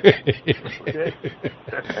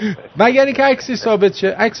 مگر اینکه عکسی ثابت شه.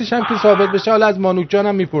 عکسش هم که ثابت بشه حالا از مانوک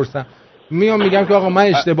جانم میپرسم، میگم که آقا من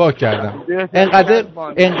اشتباه کردم.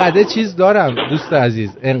 انقدر چیز دارم دوست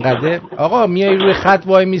عزیز، انقدر آقا میای روی خط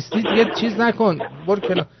وای میستید یه چیز نکن. برو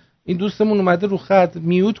کنار. این دوستمون اومده رو خط،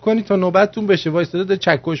 میوت کنی تا نوبتتون بشه. وایساده داره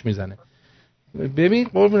چکش میزنه. ببین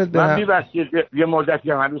قربونت برم. من میبخشید یه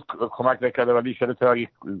مدتی هنوز کمک نکرده ولی ان شاءالله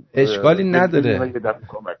اشکالی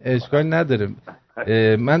نداره.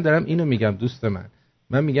 من دارم اینو میگم دوست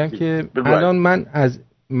من میگم که الان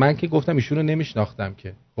من که گفتم ایشون رو نمیشناختم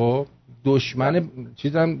که، خب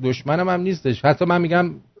دشمنم هم نیستش. حتی من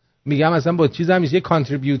میگم اصلا با چیزم نیست، یه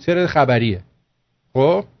کانتریبیوتر خبریه.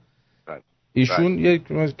 خب ایشون یک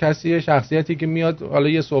کسی شخصیتی که میاد حالا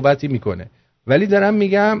یه صحبتی میکنه، ولی دارم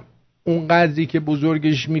میگم اون قدری که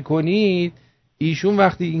بزرگش میکنید ایشون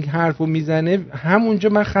وقتی این حرفو میزنه همونجا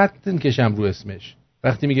من خط میکشم رو اسمش.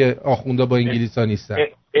 وقتی میگه آخوندا با انگلیسا نیستن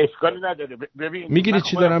اشکالی نداره. ببین میگیری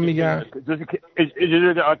چی دارم میگم؟ اجازه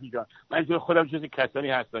بده آتی جان، من خودم جز کسانی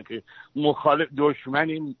هستم که مخالف دشمن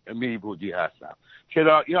میبودی هستم.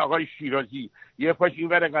 چرا این آقای شیرازی یه پاش این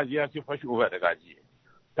ور قضیه هست یه پاش اون ور قضیه،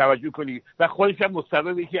 توجه کنی. و خودش هم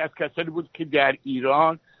مستبد یکی از کسانی بود که در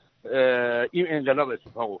ایران این انقلاب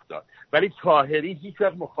اتفاق افتاد، ولی طاهری هیچ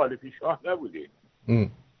وقت مخالف شاه نبوده.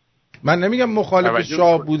 من نمیگم مخالف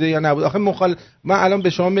شاه بوده یا نبوده. آخه من الان به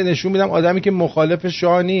شما نشون میدم آدمی که مخالف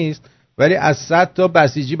شاه نیست ولی از 100 تا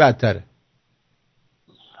بسیجی بدتره.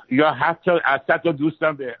 یا حتی از 100 تا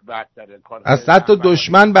دوستم بدتره. از 100 تا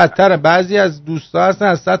دشمن بدتره. بعضی از دوستا هستن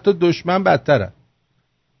از 100 تا دشمن بدتره.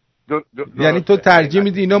 یعنی تو ترجیح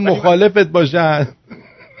میدی اینا مخالفت باشن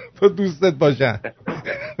تو دوستت باشن.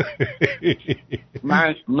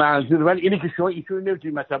 منظور ولی اینه که شما ایشون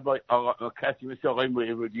نمیتونید مثلا با کسی مثل آقای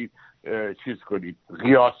معیبودی چیز کنید،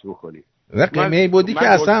 قیاس بکنید. معیبودی که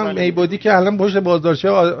اصلا معیبودی که الان پشت بازدارچه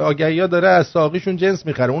آگهی‌ها داره از ساقیشون جنس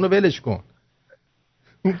میخره، اونو ولش کن.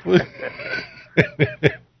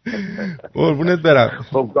 قربونت برم.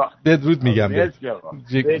 بدرود میگم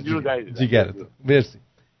جیگرت. مرسی.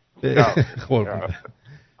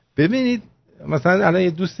 ببینید مثلا الان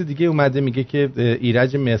یه دوست دیگه اومده میگه که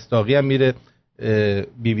ایرج مصداقی هم میره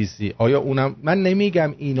بی بی سی. آیا اونم؟ من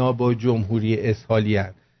نمیگم اینا با جمهوری اسحاقی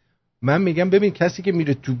هستن، من میگم ببین کسی که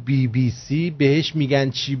میره تو بی بی سی بهش میگن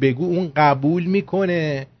چی بگو اون قبول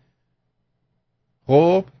میکنه،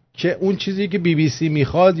 خب که اون چیزی که بی بی سی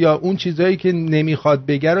میخواد یا اون چیزایی که نمیخواد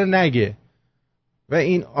بگه رو نگه. و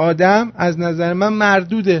این آدم از نظر من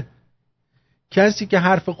مردوده. کسی که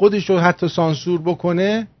حرف خودش رو حتی سانسور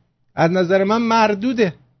بکنه از نظر من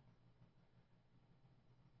مردوده.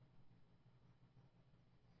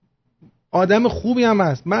 آدم خوبی هم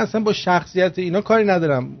هست. من اصلا با شخصیت اینا کاری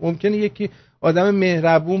ندارم. ممکنه یکی آدم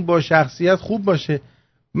مهربون با شخصیت خوب باشه،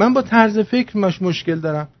 من با طرز فکر مشکل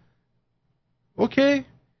دارم. اوکی،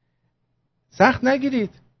 سخت نگیرید.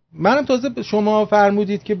 منم تازه شما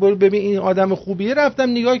فرمودید که برو ببین این آدم خوبیه، رفتم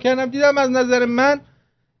نگاه کردم دیدم از نظر من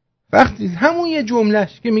وقتی همون یه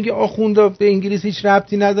جملهش که میگه آخوندا به انگلیس هیچ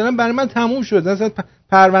ربطی ندارم برای من تموم شد. اصلا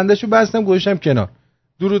پروندهشو بستم گذاشتم کنار.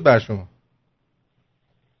 درود بر شما.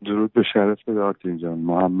 درود به شرف آرتین جان.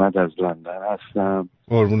 محمد از لندن هستم.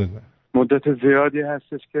 قربونت برم. مدت زیادی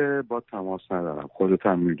هستش که با تماس ندارم، خودت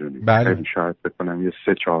هم میدونی. بله. خیلی شاید بکنم یه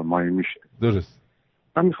 3-4 ماهی میشه. درست.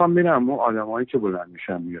 من میخوام ببینم اون آدمایی که بلند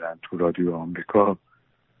میشن میرن تو رادیو آمریکا،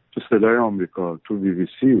 تو صدای آمریکا، تو بی بی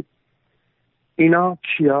سی، اینا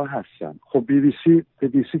کیا هستن؟ خب بی بی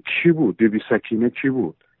سی کی بود؟ بی بی سکینه کی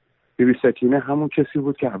بود؟ بی بی سکینه همون کسی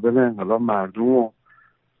بود که اول انقلاب مردم رو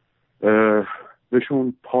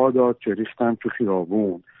بهشون پا داد که ریختن تو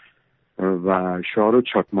خیابون و شاه رو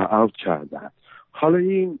چاکمه اوت کردن. حالا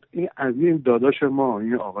این از این داداش ما،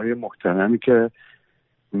 این آقای محترمی که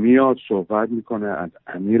میاد صحبت میکنه از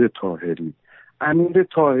امیر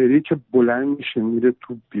طاهری که بلند میشه میره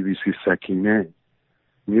تو بی بی سی سکینه،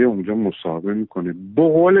 میره اونجا مصاحبه میکنه. به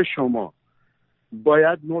قول شما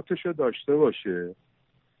باید نوتشو داشته باشه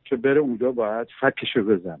که بره اونجا باید فکشو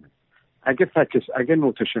بزنه. اگه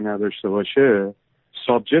نوتشو نداشته باشه،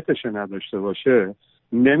 سابجکتشو نداشته باشه،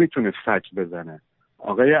 نمیتونه فک بزنه.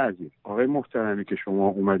 آقای عزیز، آقای محترمی که شما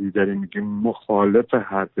اومدی داری میگی مخالف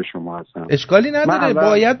حرف شما هستم، اشکالی نداره،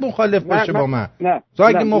 باید مخالف باشه با من. تو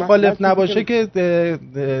اگه مخالف نباشه که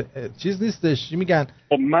چیز نیستش. چی میگن؟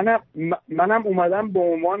 خب منم اومدم به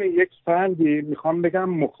عنوان یک فردی میخوام بگم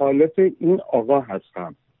مخالف این آقا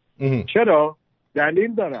هستم. چرا؟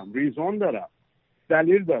 دلیل دارم، ریزون دارم،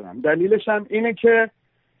 دلیل دارم. دلیلش هم اینه که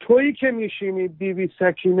تویی که میشینی بی بی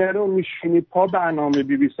سکینه رو میشینی پا برنامه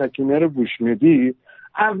بی بی سکینه رو گوش میدی،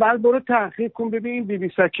 اول برو تحقیق کن ببین بی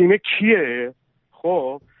بی سکینه کیه.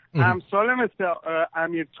 خب امثال مثل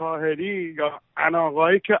امیر طاهری یا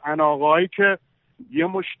اناقایی که یه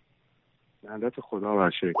مش لعنت خدا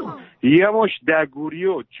باشه، یه مش دگوری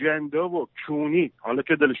و جنده و کونی، حالا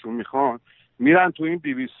که دلشون میخوان میرن تو این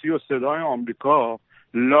بی بی سی و صدای آمریکا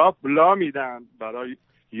لا میدن برای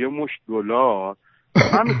یه مش دلار.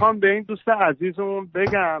 من میخوام به این دوست عزیزمون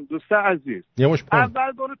بگم، دوست عزیز،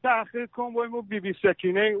 اول برو تحقیق کن با این بی بی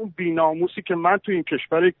سکینه، اون بی‌ناموسی که من تو این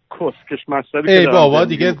کشور کسکش مذهبی ای بابا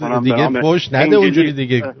دیگه فوش نده اونجوری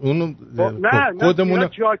دیگه. اون خودمون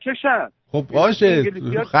جاکشن. خب باشه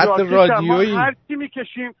خط رادیویی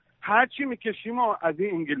هر چی میکشیم از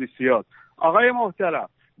این انگلیسیات. آقای محترم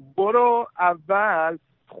برو اول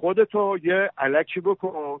خودتو یه الکی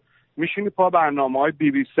بکن، میشینی پا برنامه‌های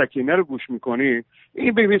بی بی سکینه رو گوش میکنی.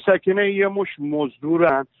 این بی بی سکینه یه مش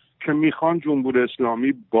مزدورن که میخوان جمهوری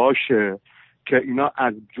اسلامی باشه، که اینا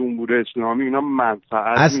از جمهوری اسلامی اینا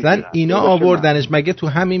منفعت اصلا میگیرن. اینا آوردنش مگه تو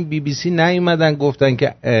همین بی بی سی نیومدن گفتن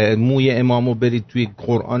که موی امامو برید توی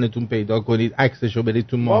قرآنتون پیدا کنید، عکسشو برید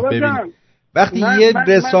تو ماه ببینید. وقتی یه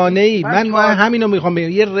رسانه‌ای من همینو میخوام بگم،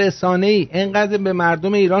 یه رسانه‌ای اینقدر به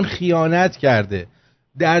مردم ایران خیانت کرده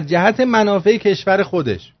در جهت منافع کشور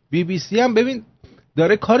خودش، بی بی سی هم ببین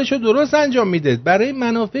داره کارشو درست انجام میده، برای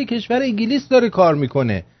منافع کشور انگلیس داره کار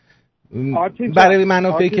میکنه، برای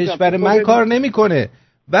منافع کشور من کار نمیکنه.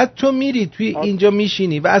 بعد تو میری توی اینجا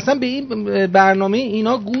میشینی و اصلا به این برنامه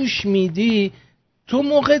اینا گوش میدی، تو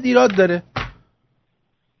موقع ایراد داره.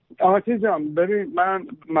 آقای جان ببین، من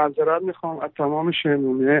معذرت میخوام از تمام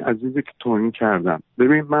شنونده عزیزی که توهین کردم.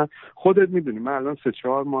 ببین من خودت میدونی من الان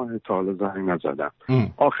 3-4 ماه تا حالا زنگ نزدم.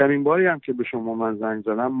 آخرین باری هم که به شما من زنگ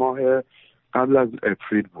زدم ماه قبل از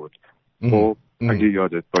اپریل بود. خب اگه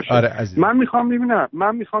یادت باشه. آره عزیز. من میخوام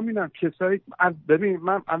ببینم کسایی، ببین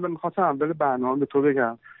من الان میخواستم اول برنامه به تو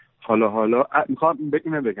بگم حالا میخوام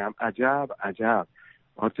اینو بگم عجب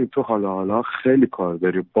آرتین تو حالا خیلی کار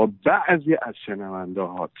داری با بعضی از شنونده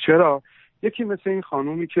ها. چرا؟ یکی مثل این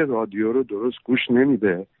خانومی که رادیو رو درست گوش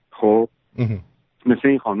نمیده، خب مثل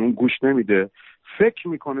این خانوم گوش نمیده، فکر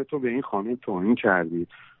میکنه تو به این خانوم توهین کردی.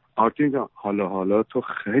 آرتین جان حالا تو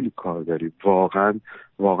خیلی کار داری،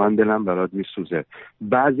 واقعا دلم برات میسوزه.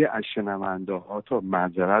 بعضی از شنونده ها تو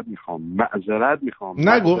معذرت میخوام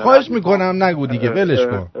نگو، خواهش میکنم نگو دیگه، ولش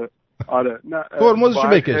کن. آره نه ترمزشو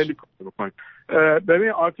بکش. ببین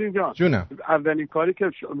آرتین جان جونم. اولین کاری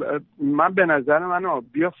که من به نظر من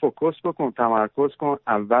بیا فوکوس بکن، تمرکز کن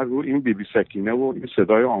اول رو این بی بی سکینه و این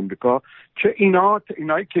صدای آمریکا که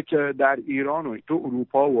اینایی که در ایران و تو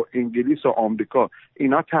اروپا و انگلیس و آمریکا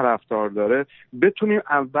اینا طرفدار داره، بتونیم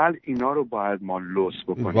اول اینا رو باید ما لوس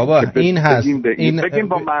بکنیم. بابا این هست، بگیم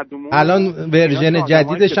با مردمون. الان ورژن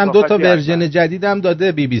جدیدش هم 2 تا ورژن جدیدم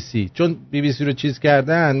داده بی بی سی، چون بی بی سی رو چیز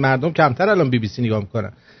کردن مردم کمتر الان بی بی سی نگاه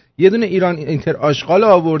میکنن. یه دونه ایران اینتر آشغال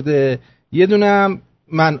آورده، یه دونه هم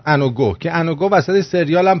من انوگو که انوگو وسط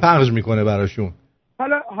سریال هم پخش میکنه براشون.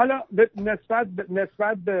 حالا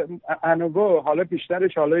نسبت به انوگو حالا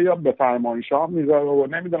بیشترش حالا یا به فرمانشاه میذاره و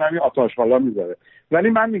نمیدونم یا آتش حالا میذاره، ولی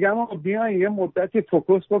من میگم بیاین یه مدتی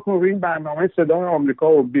فوکوس بکن روی این برنامه صدای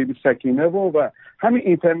آمریکا و بی بی سکینه و همین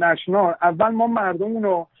اینترنشنال. اول ما مردمون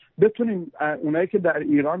رو بتونیم، اونایی که در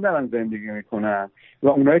ایران دارن زندگی میکنن و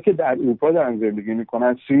اونایی که در اروپا دارن زندگی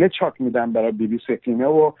میکنن سینه چاک میدن برای بی بی سکینه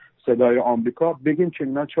و صدای آمریکا، بگیم که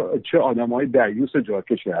اینا چه آدمای دریوس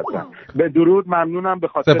جاکشی هستن. به درود، ممنونم به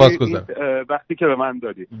خاطر وقتی که به من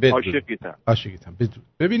دادی. عاشقیتم.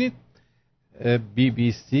 ببینید بی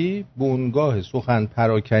بی سی بنگاه سخن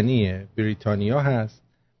پراکنی بریتانیا هست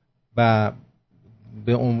و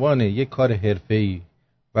به عنوان یک کار حرفه‌ای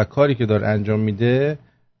و کاری که داره انجام میده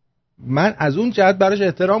من از اون جهت براش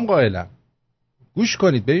احترام قائلم. گوش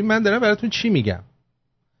کنید ببین من دارم براتون چی میگم.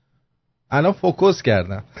 الان فوکوس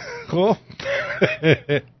کردم. خب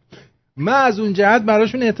من از اون جهت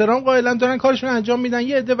براشون احترام قائلم، دارن کارشون انجام میدن.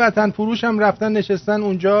 یه عده وطن فروش هم رفتن نشستن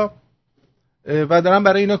اونجا و دارن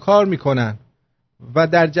برای اینا کار میکنن و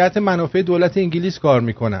در جهت منافع دولت انگلیس کار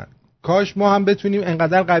میکنن. کاش ما هم بتونیم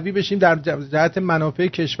انقدر قوی بشیم در جهت منافع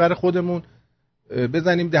کشور خودمون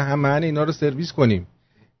بزنیم دهن اینا رو سرویس کنیم.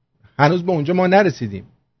 هنوز به اونجا ما نرسیدیم.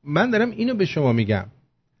 من دارم اینو به شما میگم.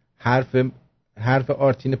 حرف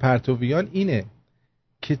آرتین پرتویان اینه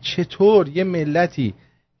که چطور یه ملتی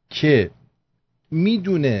که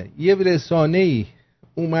میدونه یه رسانه‌ای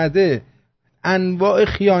اومده انواع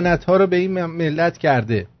خیانت‌ها رو به این ملت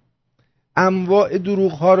کرده، انواع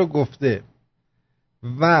دروغ‌ها رو گفته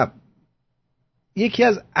و یکی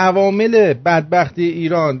از عوامل بدبختی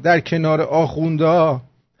ایران در کنار آخوندها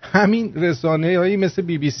همین رسانه‌هایی مثل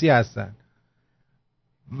بی بی سی هستن.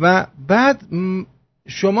 و بعد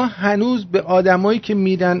شما هنوز به آدمایی که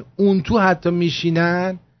میرن اون تو حتی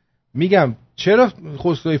میشینن میگم چرا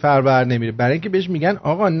خسروی فربر نمیره؟ برای اینکه بهش میگن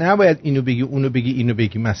آقا نباید اینو بگی اونو بگی اینو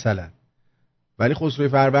بگی مثلا. ولی خسروی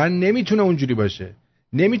فربر نمیتونه اونجوری باشه،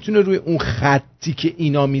 نمیتونه روی اون خطی که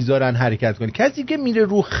اینا میذارن حرکت کنه. کسی که میره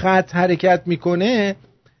رو خط حرکت میکنه،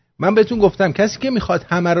 من بهتون گفتم کسی که میخواد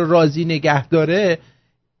همه رو راضی نگه داره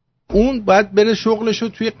اون باید بره شغلشو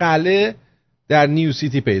توی قلعه در نیو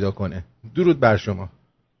سیتی پیدا کنه. درود بر شما.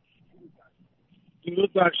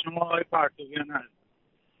 درود بر شما آقای پرتویان.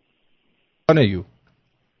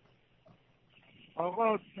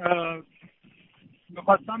 آقا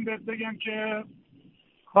میخواستم بهت بگم که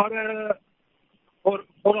کار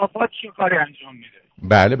خرافات چه کاری انجام میده.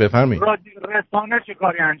 بله بفرمایید. رسانه چه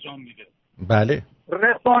کاری انجام میده. بله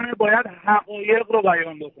رسانه باید حقایق رو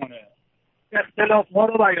بیان بکنه، اختلاف ها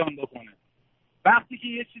رو بیان بکنه. وقتی که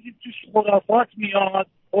یه چیزی توش خرافات میاد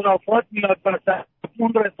واسه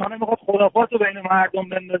اون رسانه میخواد خرافات رو بین مردم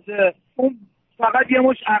بندازه، اون فقط یه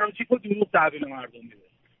مش اراجیف و دروغ تحویل مردم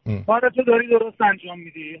میده. کارتو داری درست انجام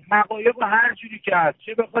میدی، حقایق رو هر جوری که هست،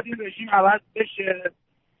 چه بخواد این رژیم عوض بشه،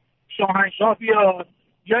 شاهنشاه بیاد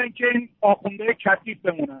یا اینکه این آخونده کثیف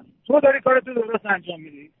بمونن، تو داری کارتو درست انجام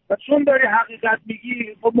میدی و چون داری حقیقت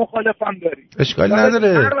میگی خب مخالفم داری. اشکال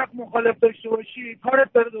نداره. هر وقت مخالف داشته باشی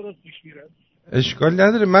کارت داره درست پیش میره. اشکال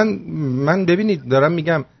نداره. من ببینید دارم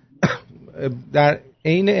میگم در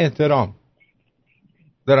عین احترام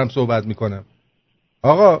دارم صحبت میکنم.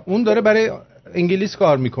 آقا اون داره برای انگلیس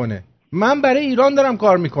کار میکنه، من برای ایران دارم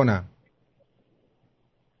کار میکنم.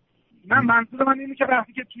 من منظور من اینه که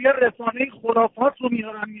وقتی که توی رسانه خرافات رو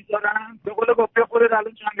میذارن به قول گفته خودت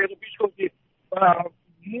الان چند دقیقه پیش گفتی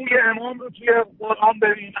موی امام رو توی قرآن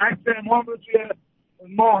ببین، عکس امام رو توی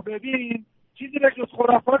ماه ببین، چیزی به جز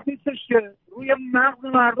خرافات نیستش که روی مغز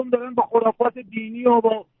مردم دارن با خرافات دینی و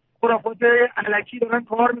با خرافات الکی دارن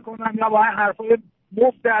کار میکنن یا با حرفای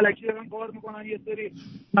مفت الکی دارن کار میکنن. یه سری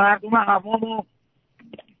مردم عوام و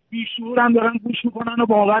بیشعور هم دارن گوش میکنن و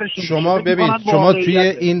باورشون. شما ببین، شما توی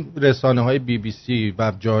این رسانه های BBC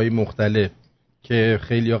و جاهای مختلف که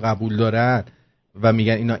خیلی ها قبول دارن و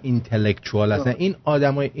میگن اینا اینتלקچوال هستن، این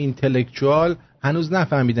آدمای اینتלקچوال هنوز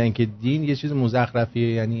نفهمیدن که دین یه چیز مزخرفیه.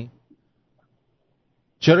 یعنی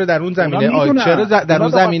چرا در اون زمینه چرا در اون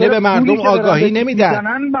زمینه به مردم آگاهی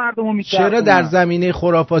نمیدن؟ چرا در زمینه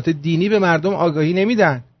خرافات دینی به مردم آگاهی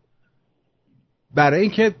نمیدن؟ برای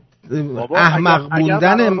اینکه احمق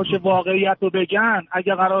بودن.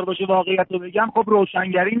 اگه قرار باشه واقعیت رو بگن خب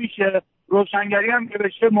روشنگری میشه. روشنگری هم که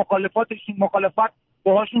بشه مخالفت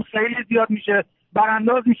باهاشون خیلی زیاد میشه،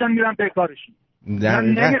 برانداز میشن میرن به کارشون.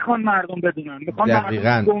 نمیخوان مردم بدونن، میخوان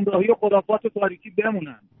مردم گمراهی و خرافات تاریکی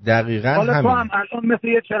بمونن. دقیقاً حالا همین. تو هم الان مثل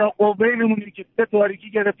یه چراغ قوه میمونی که به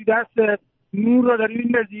تاریکی گرفتی دستت، نور رو داری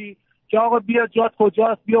میندازی که آقا بیا جات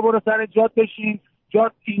کجاست، بیا برو سر جات بشین،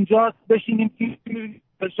 جات اینجاست، بشینیم فیلم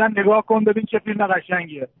نگاه کن ببین چه فیلم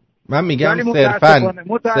قشنگیه. من میگم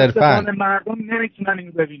صرفاً مردم نمیتونن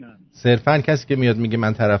اینو ببینن. صرفاً کسی که میاد میگه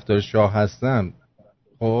من طرفدار شاه هستم،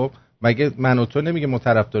 خب مگه من و تو نمیگه ما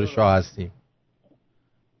طرفدار شاه هستیم؟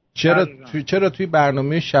 چرا توی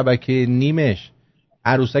برنامه شبکه نیمش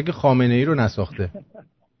عروسک خامنه‌ای رو نساخته؟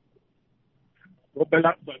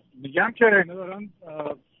 میگم که اینا دارن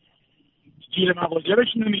گیر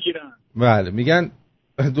مواجبشون میگیرن. بله، میگن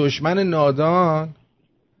دشمن نادان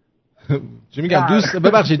چی میگن؟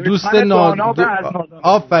 دوست نادان.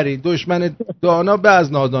 آفرین، دشمن دانا به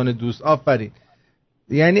از نادان دوست. آفرین.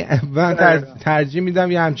 یعنی من ترجیح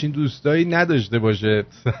میدم یه همچین دوستایی نداشته باشه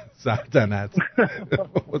سلطنت.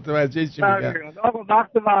 متوجه چی میگم؟ آقا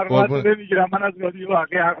وقت برنامه نمیگیرم، من از رادیو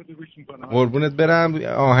واقعی حرفتو گوش میکنم. قربونت برم.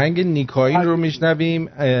 آهنگ نیکاین رو میشنویم،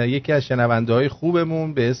 یکی از شنونده‌های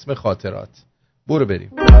خوبمون به اسم خاطرات. برو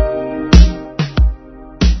بریم.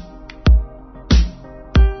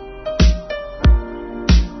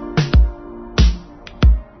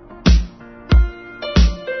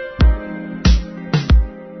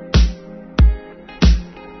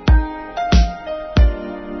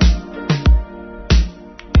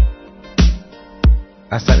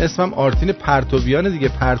 اصلا اسمم آرتین پرتویانه دیگه،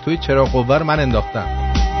 پرتوی چراغ قوه رو من انداختم.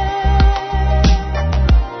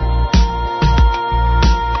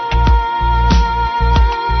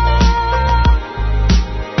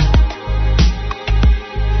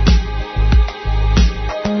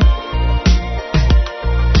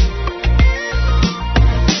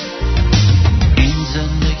 این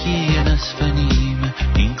زندگی نصف نیمه،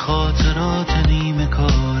 این خاطرات نیمه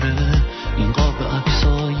کاره، این قاب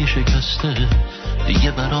عکسای شکسته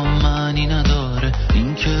دیگه برام معنی نداره.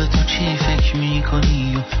 این که تو چی فکر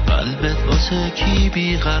میکنی و قلبت واسه کی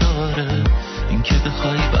بیقراره، این که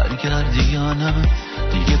بخوای برگردی یا نه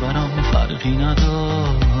دیگه برام فرقی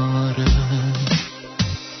نداره.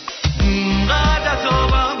 اینقدر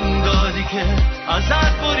عذابم دادی که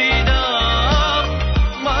ازت بریدم،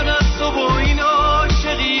 من از تو با این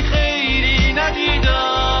عاشقی خیری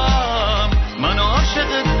ندیدم. من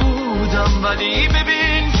عاشقت بودم ولی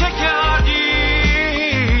ببین چه کردی،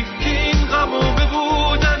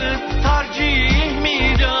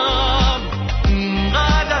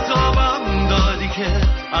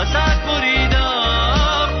 ازت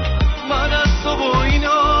بریدم، من از تو با این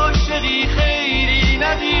عاشقی خیری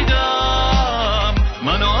ندیدم.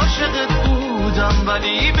 من عاشقت بودم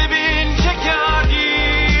ولی ببین چه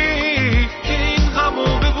کردی، که این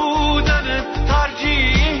غمو به بودنت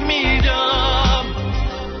ترجیح میدم.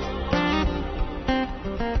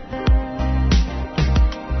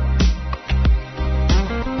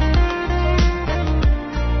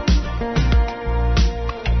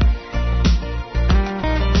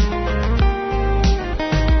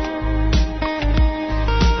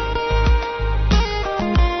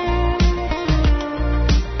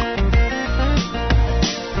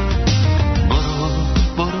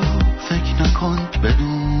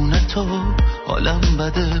 حالم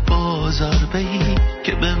بده با ضربه‌ای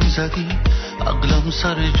که بهم زدی، عقلم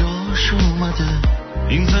سر جاش اومده.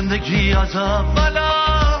 این زندگی از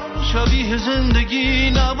اولم شبیه زندگی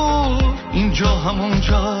نبود، اینجا همون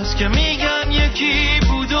جاست که میگن یکی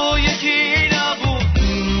بود و یکی نبود.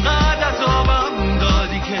 اینقدر عذابم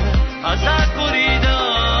دادی که ازت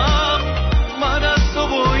بریدم، من از تو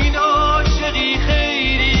با اینا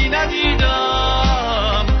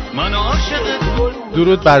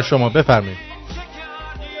درود بر شما، بفرمایید.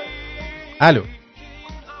 الو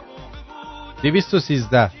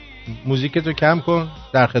 213 موزیکتو کم کن،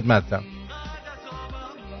 در خدمتم.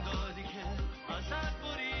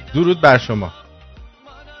 درود بر شما.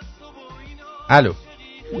 الو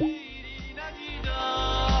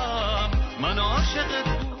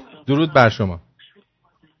درود بر شما.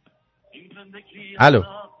 الو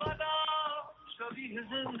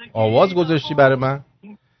آواز گذاشتی برای من؟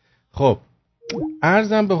 خب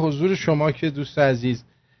عرضم به حضور شما که دوست عزیز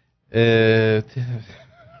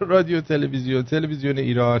رادیو تلویزیون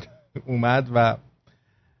ایران اومد و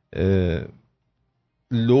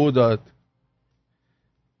لو داد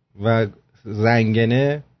و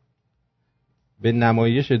زنگنه به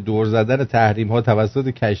نمایش دور زدن تحریم ها توسط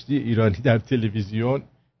کشتی ایرانی در تلویزیون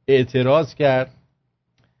اعتراض کرد.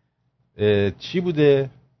 چی بوده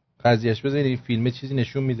قضیهش؟ بذارید این فیلمه چیزی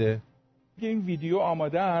نشون میده. این ویدیو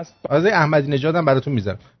آماده است. از احمدی نژاد هم براتون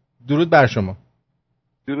میذارم. درود بر شما.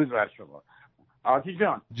 درود بر شما. آتی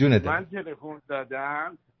جان جونه من تلفن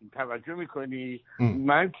دادم، توجه میکنی؟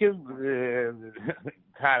 من که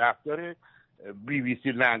طرفدار BBC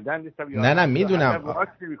لندن نیستم. نه میدونم.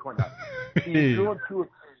 واسه میکنم اینجور تو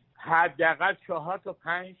حداقل 4 تا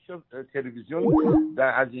 5 تا تلویزیون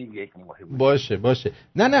در از این یک ماه باشه.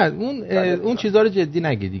 نه اون چیزا رو جدی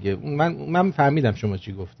نگی دیگه. من فهمیدم شما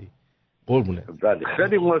چی گفتی. قربونه. بله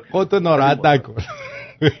خیلی خودتو ناراحت نکن.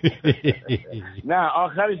 نه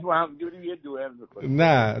آخرش با هم یه دوئل میکنیم.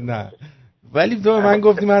 نه ولی تو من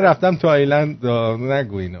گفتی من رفتم تایلند،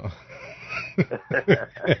 نگو اینو.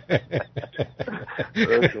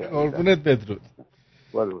 قربونت بدرود.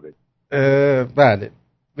 بله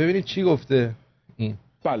ببینید چی گفته این.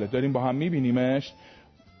 بله داریم با هم میبینیمش.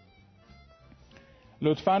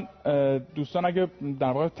 لطفاً دوستان اگه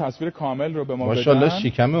در واقع تصویر کامل رو به ما بدن. ماشاءالله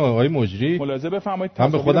شکم آقای مجری ملاحظه بفرمایید.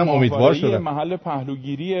 من به خودم امیدوار شدم. محل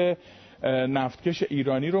پهلوگیری نفتکش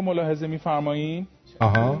ایرانی رو ملاحظه می‌فرمایید.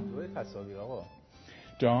 آها تصاویر آقا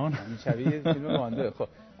جان این شبیه فیلم مانده. خب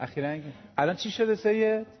اخیراً الان چی شده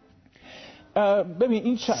سید؟ ببین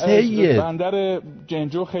این بندر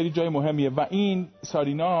جنجو خیلی جای مهمیه و این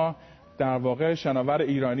سارینا در واقع شناور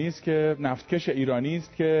ایرانی است که نفتکش ایرانی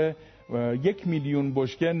است که 1 میلیون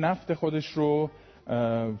بشکه نفت خودش رو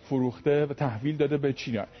فروخته و تحویل داده به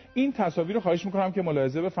چین. این تصاویر رو خواهش میکنم که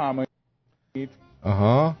ملاحظه بفرمایید.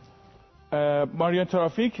 آها ماریان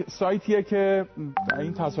ترافیک سایتیه که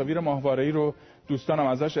این تصاویر ماهواره‌ای رو دوستانم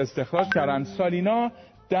ازش استخراج کردن. سالینا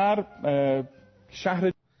در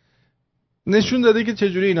شهر نشون داده که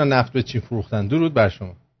چجوری اینا نفت به چین فروختن. درود بر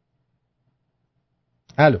شما.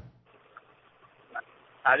 الو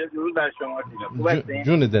درود بر شما.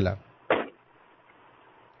 جون دلم.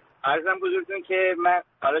 عرضم بزرگتون که من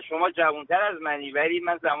حالا شما جوانتر از منی ولی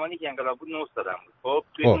من زمانی که انقلاب بود 9 سالم بود. خب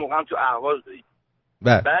توی این موقع هم تو اهواز بودیم.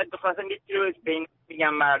 بعد بخواستم یه چیزی رو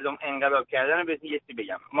بگم مردم انقلاب کردن بهتون یه چیزی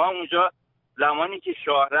بگم. ما اونجا زمانی که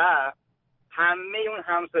شاه رفت همه اون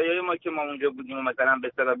همسایه‌های ما که ما اونجا بودیم و مثلا به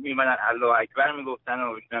اصطلاح میمدن الله اکبر میگفتن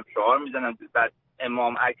و شعار میزنن، بعد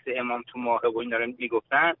امام عکس امام تو ماه و اینا رو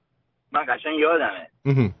میگفتن. من قشنگ یادمه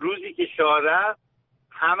روزی که شاه رفت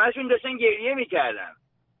همه‌شون داشتن گریه میکردن.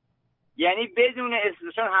 یعنی بدون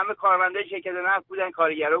استثنا همه کارمندای شرکت نفت بودن،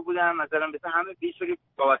 کارگرا بودن، مثلا همه پیشوری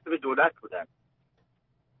وابسته به دولت بودن.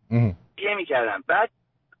 گریه میکردن. بعد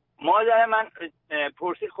مادر من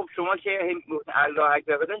پرسید خب شما که الله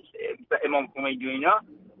اکبر بدن امام خمینی و اینا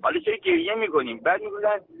حالا چرا گریه میکنیم؟ بعد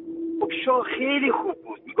میگفتن خب شاه خیلی خوب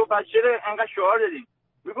بود. میگفت پس چرا انقدر شعار دادیم؟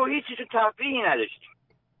 میگفت هیچ چیزو تفریحی نداشتیم.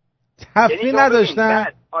 تفریح نداشتن؟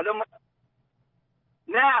 حالا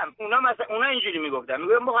نه اونا اینجوری میگفتن.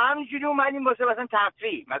 میگفتن ما همینجوری اومدیم واسه مثلا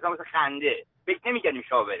تفریح، مثلا خنده، فکر نمی‌کردیم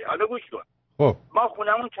شاه بره. حالا گوش کن. خب ما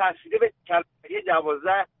خونمون چسبیده به کلبری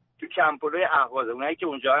 12 تو کمپولای اهواز. اونایی که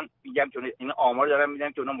اونجا میگم که این آمار دارم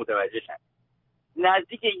میدم که اونا متوجه شن.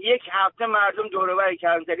 نزدیک 1 هفته مردم دور و بر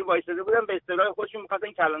کلانتری وایساده بودن، به اصطلاح خودشون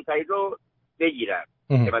می‌خواستن کلانتری رو بگیرن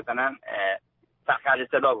که مثلا سخر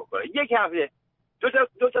اصطلاح بکنه. 1 هفته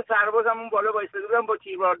دو تا سربازم اون بالا وایساده بودن با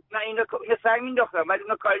تیربار. نه اینا سنگ مینداختن ولی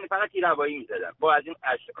اونا کاری فقط تیر هوایی می‌زدن با از این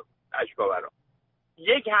اشکاورا.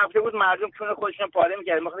 1 هفته بود مردم چون خودشون پاره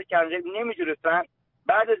می‌کردن، می‌خواستن کلانتری نمی‌جورستن.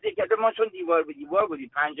 بعد از یک هفته ما چون دیوار به دیوار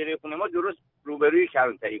بودیم، پنجره خونه ما درست روبروی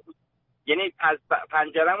کلانتری بود. یعنی از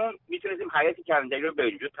پنجره‌مون میتونستیم حیاط کلانتری رو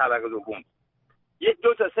ببینیم. جو طبقه دوم.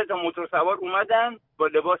 2 تا 3 تا موتور سوار اومدن با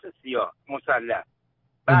لباس سیاه مسلح.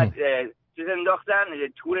 بعد چیز انداختن،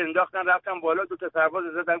 تور انداختن، رفتن بالا، 2 تا سرباز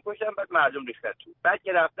زدن کشتن. بعد مردم ریختن تو. بعد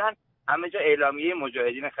که رفتن همه جا اعلامیه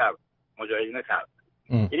مجاهدین خلق.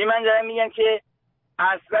 یعنی من دارم میگم که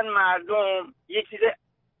اصلا مردم یه چیز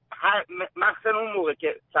مخصوصا اون موقع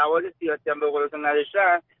که سواد سیاسی هم به قولتون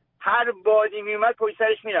نداشتن، هر بادی میومد پشت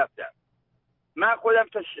سرش میرفتن. من خودم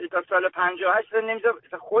تا سال 58 نمیذارم،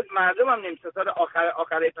 خود مردم هم نمیذارم، سال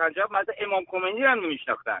آخر 50 مثلا امام خمینی رو هم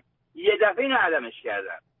نمیشناختن، یه دفعه اینو علمش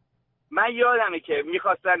کردن. من یادمه که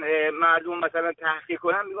میخواستن مردم مثلا تحقیق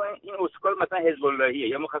کنن، میگن این اسکول مثلا حزب اللهیه،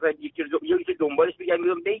 یا میخواستن یکی دنبالش بگن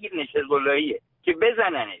میگن بگیرنش حزب اللهیه که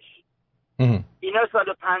بزننش. اینا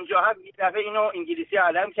سال 57 یه دفعه اینو انگلیسی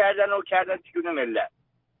علم کردن و کردن تیکون ملت.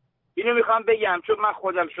 اینو میخوام بگم چون من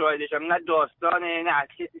خودم شاهدشم، نه داستانه نه از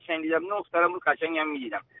کسی شنیدم، نه افتادم بود قشنگم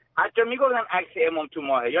میدیدم. حتی میگفتن عکس امام تو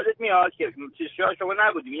ماهه، یادت میاد که شما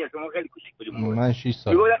نبودی، شما خیلی کوچیک بودی من 6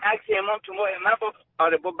 سال. میگفتن عکس امام تو ماهه. من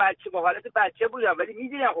با حالت بچه بودم ولی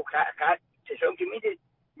میدیدم خب چشام که میدید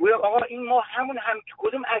بودم آقا این ما همون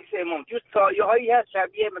کدوم عکس امام تو سایه هایی هست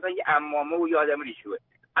شبیه مثلا یه عمامه و یادم ریشوه.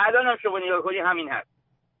 الان هم شما نگاه کنی همین هست،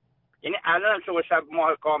 یعنی الان هم شما شب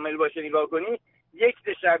ماه کامل باشه نگاه کنی یک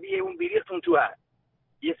شبیه اون بیریختون تو هست،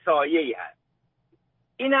 یه سایه‌ای هست.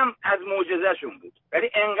 اینم از معجزه‌شون بود. ولی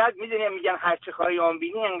انقدر میدونی میگن هر چه خواهی آن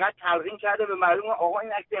بینی، انقدر تلقین کرده به مردم آقا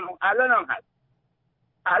این عکس الان هم هست،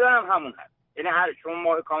 الان هم همون هست. یعنی هر شما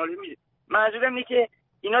ماه کامل میدید. منظورم اینه که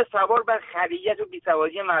اینا سوار بر خریت و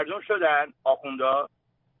بیسوادی مردم شدن آخوندا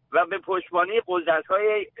و به پشتوانه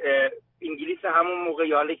قدرت‌های انگلیس همون موقع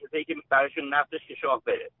یاله کسایی که براشون نفتش که شاه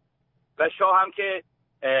بره و شاه هم که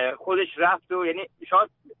خودش رفت و یعنی شاه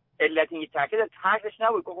علت این تاکید تاکیدش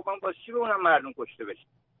نبود که خب من واسه چی به اونم مردم کشته بشه،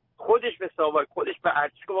 خودش به ساواک خودش به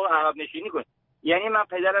ارتش که واقعا عقب نشینی کنه. یعنی من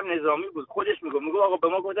پدرم نظامی بود، خودش میگه آقا به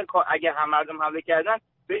ما گفتن اگه هم مردم حمله کردن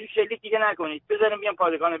بهش شلیک دیگه نکنید، بذاریم بیان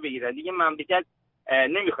پادگان بگیرن دیگه، مملکت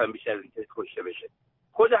نمیخوایم بیشتر از این کشته بشه.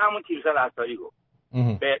 خود همون تیمسار عطاری گفت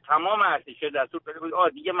به تمام ارتش دستور داده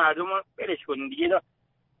بود دیگه مردم رو ولش کنین دیگه،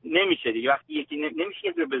 نمیشه دیگه وقتی یکی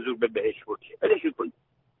نمیشه که به زور به بهش برده ولش کنین.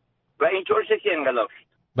 و اینطور شد که انقلاب شد.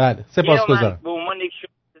 بله سپاسگزارم. به عنوان یک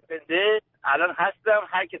شخص الان هستم،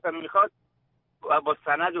 هر کس هم میخواد با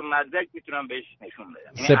سند و مدرک میتونم بهش نشون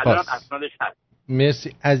بدم. یعنی الان اسنادش هست.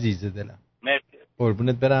 مرسی عزیز دلم. مرسی.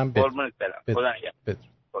 قربونت برم. قربونت برم. خدا نگهدار.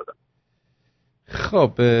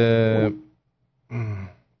 خب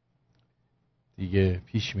دیگه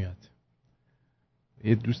پیش میاد.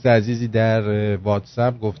 یه دوست عزیزی در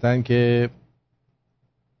واتساپ گفتن که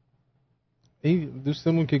این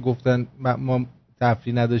دوستمون که گفتن ما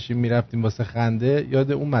تفریح نداشتیم میرفتیم واسه خنده،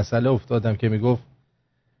 یاد اون مسئله افتادم که میگفت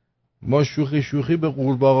ما شوخی به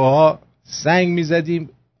قورباغه ها سنگ میزدیم،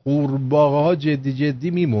 قورباغه ها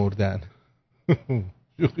جدی میمردن.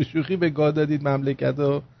 شوخی به گاه دادید مملکت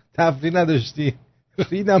رو، تفریح نداشتی،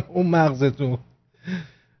 ریدم اون مغزتون.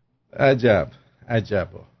 عجب.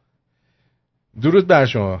 درود بر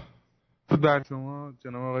شما. درود بر شما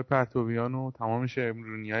جناب آقای پهلویان و تمام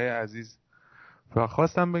شمرونیای عزیز. و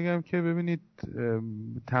خواستم بگم که ببینید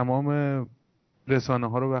تمام رسانه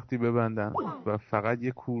ها رو وقتی ببندن و فقط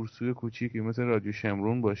یه کورسوی کوچیکی مثل رادیو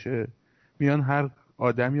شمرون باشه، میان هر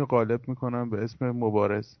آدمی رو غالب میکنن به اسم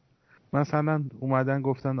مبارز. مثلا اومدن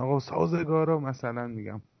گفتن آقا سازگارا، مثلا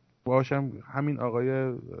میگم باشم همین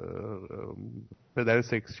آقای پدر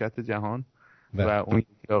سکس چت جهان و اون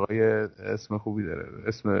آقای اسم خوبی داره،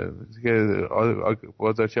 اسم که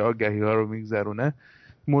بازارچه آگهی ها رو میگذرونه،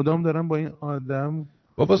 مدام دارن با این آدم.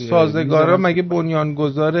 بابا سازگارا مگه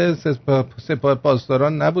بنیانگذار سپاه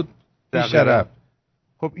پاسداران نبود؟ بی‌شرف.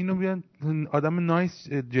 خب اینو بیان آدم نایس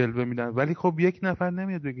جلوه میدن، ولی خب یک نفر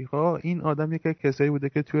نمیاد بگی خب این آدم یک کسایی بوده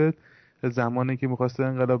که توی زمانی که میخواسته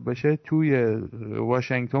انقلاب بشه توی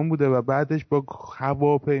واشنگتن بوده و بعدش با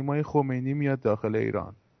هواپیمای خمینی میاد داخل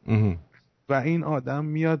ایران و این آدم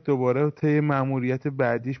میاد دوباره طی مأموریت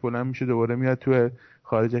بعدیش بلند میشه دوباره میاد توی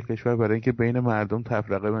خارج کشور برای اینکه بین مردم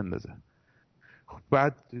تفرقه بندازه.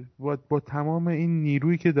 بعد با تمام این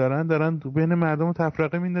نیرویی که دارن بین مردم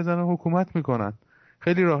تفرقه میندازن و حکومت میکنن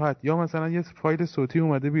خیلی راحت. یا مثلا یه فایل صوتی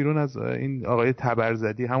اومده بیرون از این آقای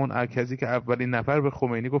تبرزدی، همون کسی که اولین نفر به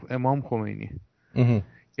خمینی گفت امام خمینی،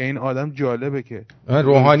 که این آدم جالبه که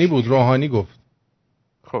روحانی بود، روحانی گفت.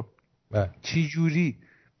 خب چی جوری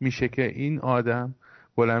میشه که این آدم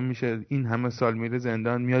بلند میشه این همه سال میره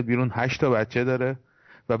زندان، میاد بیرون 8 تا بچه داره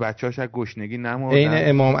و بچه‌هاش از گشنگی نمردن. این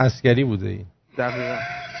امام عسکری بوده این. دقیقاً.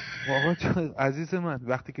 واقعا عزیز من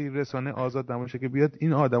وقتی که رسانه آزاد نباشه که بیاد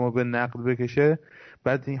این آدمو به نقد بکشه،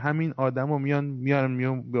 بعد همین آدمو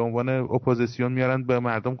میارن به عنوان اپوزیسیون میارن به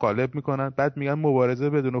مردم غالب میکنن، بعد میگن مبارزه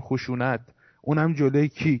بدون خشونت. اونم جلوی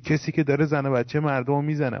کی؟ کسی که داره زن و بچه مردمو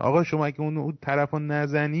میزنه. آقا شما اگه اون طرفو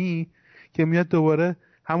نزنی که میاد دوباره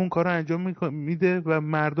همون کار رو انجام میده و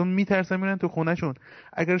مردم میترسن میرن تو خونهشون.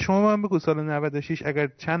 اگر شما من بگو سال 96 اگر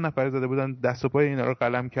چند نفر زده بودن دست و پای اینا رو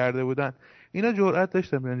قلم کرده بودن، اینا جرأت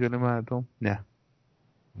داشتن بیان جلوی مردم؟ نه،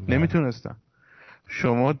 نمیتونستن.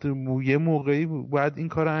 شما یه موقعی باید این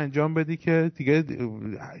کار رو انجام بدی که دیگه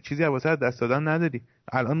چیزی واسه دست دادن نداری.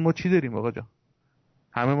 الان ما چی داریم آقا جان؟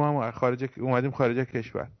 همه ما هم اومدیم خارج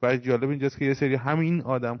کشور. بعد جالب اینجاست که یه سری همین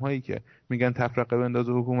آدم هایی که میگن تفرقه بنداز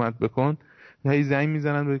و حکومت بکن، هی زنگ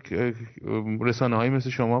میزنن به رسانه هایی مثل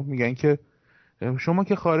شما، میگن که شما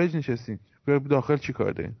که خارج نشستین به داخل چی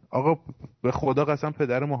کار دارین؟ آقا به خدا قسم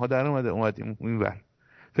پدر ماها در اومدیم اینور.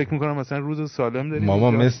 فکر میکنم مثلا روز سالم داریم.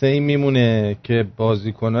 ماما مثل این میمونه که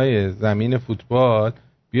بازیکنای زمین فوتبال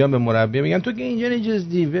بیان به مربی میگن تو که اینجا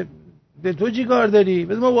نشستی به تو چی کار داری؟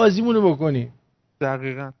 بذار ما بازیمونو بکنیم.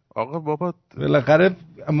 دقیقاً. آقا بابا بالاخره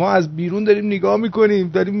ما از بیرون داریم نگاه میکنیم،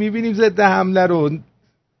 داریم میبینیم ضد حمله رو،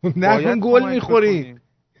 نکن گل میخوریم.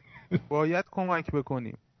 باید کمک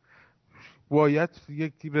بکنیم. باید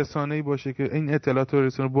یک رسانه‌ای باشه که این اطلاعات رو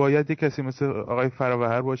رسونه. باید یک کسی مثل آقای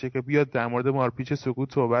فراوهر باشه که بیاد در مورد مارپیچ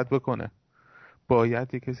سکوت صحبت بکنه.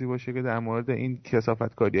 باید یک کسی باشه که در مورد این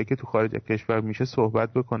کثافتکاریه که تو خارج کشور میشه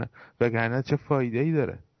صحبت بکنه، وگرنه چه فایده‌ای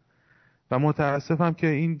داره؟ و متاسفم که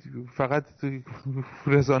این فقط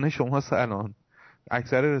رسانه شماست. الان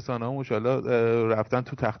اکثر رسانه ها ماشاءالله رفتن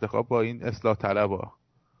تو تخت خواب با این اصلاح طلبا.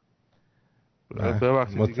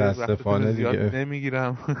 ببخشید متاسفانه دیگه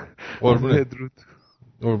نمیگیرم.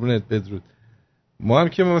 قربونت بدرود. ما هم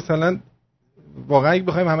که مثلا واقعا اگه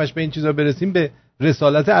بخوایم همش به این چیزا برسیم، به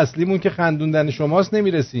رسالت اصلیمون که خندوندن شماست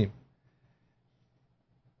نمیرسیم.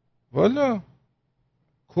 والا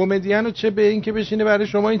کمدین رو چه به این که بشینه برای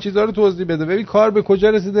شما این چیزا رو توضیح بده. ببین کار به کجا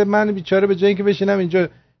رسیده. من بیچاره به جای اینکه بشینم اینجا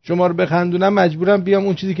شما رو بخندونم مجبورم بیام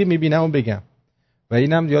اون چیزی که میبینم و بگم. و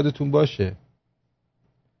اینم یادتون باشه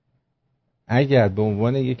اگر به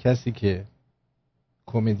عنوان یک کسی که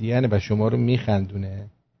کمدین و شما رو میخندونه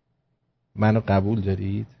منو قبول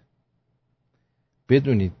دارید،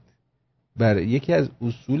 بدونید برای یکی از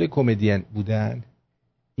اصول کمدین بودن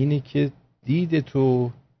اینه که دید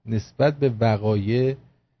تو نسبت به وقایع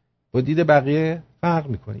با دید بقیه فرق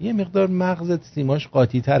میکنه. یه مقدار مغزت سیماش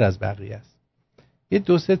قاطی تر از بقیه است. یه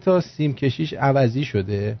 2-3 تا سیم کشیش عوضی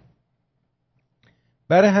شده.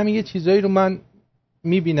 برای همین یه چیزایی رو من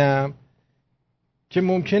میبینم که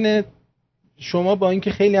ممکنه شما با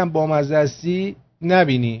اینکه خیلی هم بامزه هستی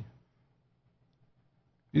نبینی.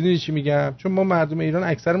 میدونی چی میگم؟ چون ما مردم ایران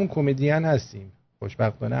اکثرمون کمدین هستیم،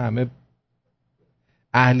 خوشبختانه همه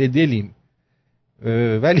اهل دلیم.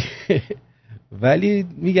 ولی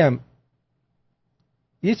میگم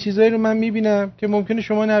یه چیزایی رو من میبینم که ممکنه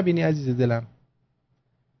شما نبینی عزیز دلم.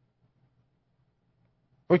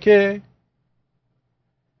 اوکی؟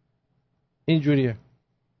 اینجوریه.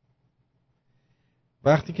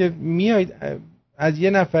 وقتی که میاید از یه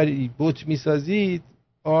نفری بوت میسازید،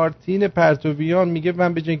 آرتین پرتویان میگه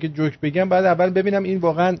من به جای اینکه جوک بگم بعد اول ببینم این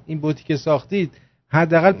واقعا این بوتی که ساختید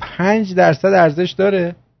حداقل 5% ارزش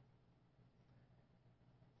داره.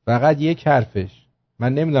 فقط یک حرفش،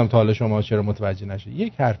 من نمیدونم تا حالا شما چرا متوجه نشید،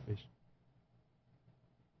 یک حرفش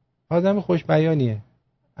آدم خوش بیانیه.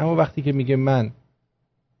 اما وقتی که میگه من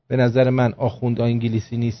به نظر من آخوند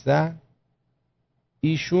انگلیسی نیستن،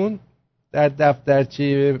 ایشون در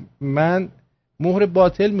دفترچه من مهر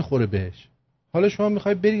باطل میخوره بهش. حالا شما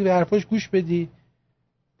میخوای بری به حرفاش گوش بدی،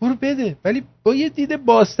 برو بده، ولی با یه دید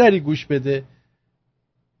بازتری گوش بده.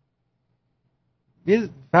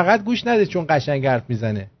 فقط گوش نده چون قشنگ حرف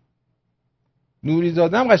میزنه.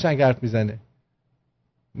 نوریزاده هم قشنگ حرف میزنه.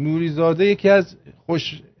 نوریزاده یکی از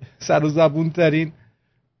خوش سر و زبون ترین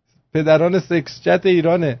پدران سکس چت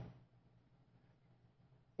ایرانه.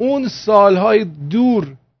 اون سالهای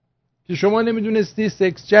دور که شما نمیدونستی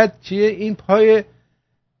سکس چت چیه، این پای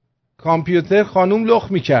کامپیوتر خانوم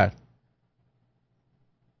لخ میکرد.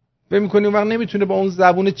 فکر می‌کنی اون وقت نمیتونه با اون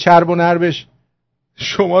زبون چرب و نربش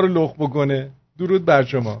شما رو لخ بکنه؟ درود بر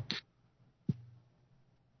شما.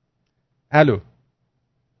 الو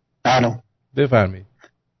بفرمایید.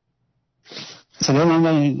 سلام،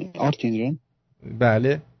 من آرتین جان.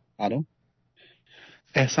 بله. الو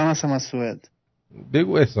احسان هستم از سوئد.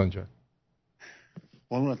 بگو احسان جان.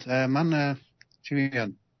 من چی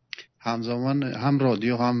میگن همزمان هم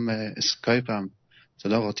رادیو هم اسکایپ هم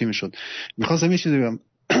صدا قاطی میشد. میخواستم یه چیزی بگم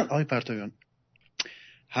آقای پرتویان،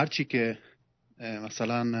 هرچی که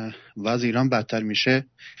مثلا وضع ایران بدتر میشه،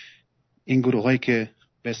 این گروه هایی که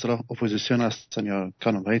به اصطلاح اپوزیسیون هستن یا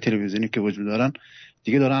کانال های تلویزیونی که وجود دارن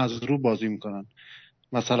دیگه دارن از رو بازی میکنن.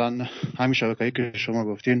 مثلا همین شبکه‌ای که شما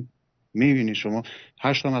گفتین، میبینی شما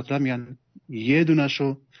 8 تا مطلب میگن، یه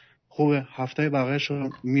دونهشو خوبه، هفته بقیه‌شو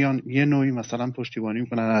میان یه نوعی مثلا پشتیبانی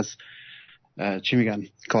میکنن از چی میگن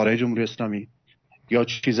کارهای جمهوری اسلامی یا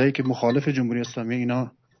چیزایی که مخالف جمهوری اسلامی،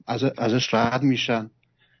 اینا ازش رد میشن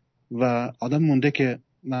و آدم مونده که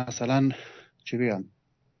مثلا چی بگم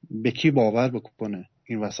به کی باور بکنه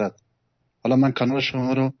این وسط. حالا من کانال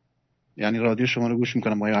شما رو یعنی رادیو شما رو گوش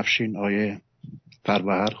میکنم، آقای افشین، آقای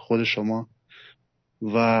فربهر، خود شما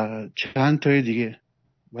و چند تای دیگه،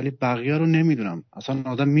 ولی بقیه رو نمیدونم. اصلا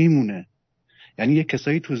آدم میمونه، یعنی یه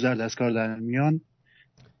کسایی تو زرد از کار در میان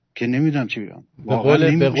که نمیدونم چی بگم. به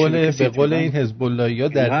قول این حزب اللهی‌ها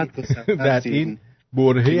در این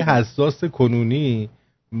برهه حساس کنونی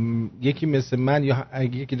یکی مثل من یا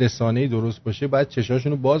اگه یک رسانه‌ای درست باشه باید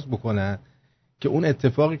چشاشونو باز بکنن که اون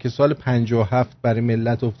اتفاقی که سال 57 برای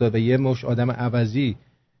ملت افتاد و یه مش آدم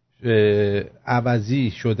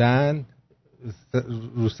عوضی شدن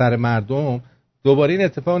رو سر مردم، دوباره این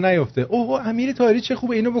اتفاق نیفته. اوه امیر طاهری چه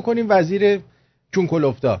خوبه اینو بکنیم وزیر چون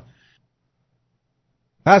کلفتا،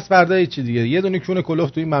 پس فردا چی دیگه یه دونه کون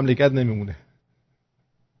کلفت تو این مملکت نمیمونه.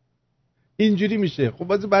 اینجوری میشه. خب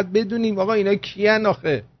باید بدونیم آقا اینا کیان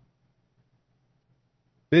آخه.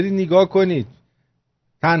 برید نگاه کنید،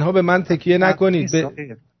 تنها به من تکیه نکنید،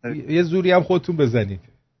 یه زوری هم خودتون بزنید.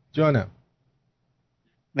 جانم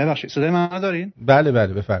ببخشید صدای من دارین؟ بله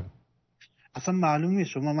بفرمایید. اصلا معلوم نیست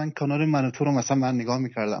شما، من کانال من و تو رو مثلا من نگاه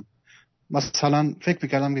میکردم، مثلا فکر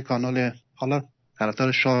میکردم که کانال حالا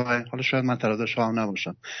طرفدار شاه، حالا شاید من طرفدار شاه هم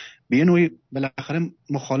نباشم، به یه نوعی بالاخره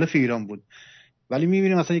مخالف ایران بود، ولی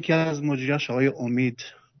میبینیم مثلا یکی از مجریاش آقای امید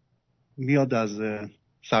میاد از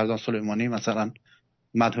سردار سلیمانی مثلا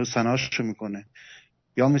مدح و ثناشو میکنه،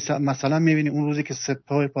 یا مثلا میبینیم اون روزی که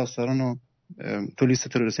سپاه پاسداران رو تو لیست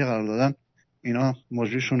تروریستی قرار دادن اینا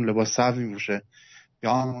مجریشون لباس سبز میپوشه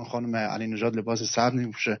یا خانم علی نژاد لباس سبز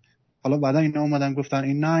میپوشه. حالا بعدا اینا اومدن گفتن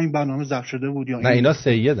این برنامه ضبط شده بود یا اینا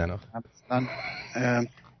سیدن مثلا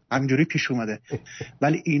همینجوری پیش اومده،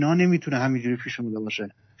 ولی اینا نمیتونه همینجوری پیش اومده باشه.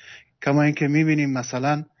 کما اینکه میبینیم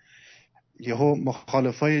مثلا یهو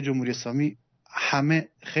مخالفای جمهوری اسلامی همه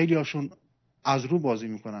خیلی هاشون از رو بازی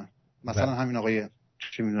میکنن، مثلا همین آقای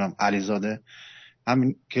چی میدونم علیزاده،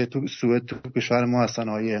 همین که تو سوئد تو کشور ما هستن،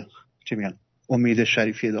 آقای چی میگن امید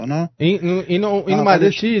شریفی دانا، این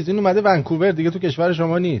اومده این اومده ونکوور دیگه، تو کشور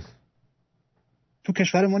شما نیست. تو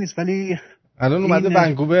کشور ما نیست ولی الان اومده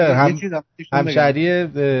ونکوور، همشهری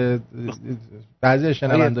بعضی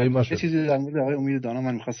شنونده‌های ما شد. یه چیزی در مورد آقای امید دانا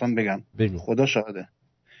من می‌خواستم بگم. خدا شاهده،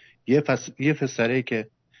 یه پسره که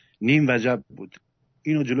نیم وجب بود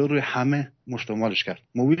اینو جلو روی همه مشتمالش کرد،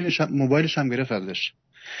 موبایلش هم گرفت ازش،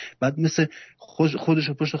 بعد مثل خودش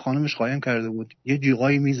رو پشت خانمش قایم کرده بود، یه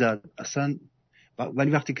جیغایی میزد اصلا.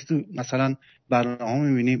 ولی وقتی که تو مثلا برنامه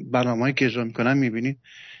میبینی، برنامه‌ای که اجرا میکنن میبینی،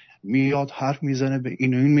 میاد حرف میزنه، به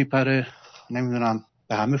این و این میپره، نمیدونم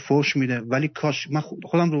به همه فوش میده، ولی کاش من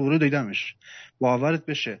خودم رو دیدمش، باورت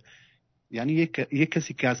بشه، یعنی یک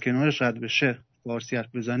کسی که از کنارش رد بشه فارسی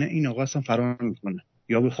حرف بزنه این آقا اصلا فرار میکنه،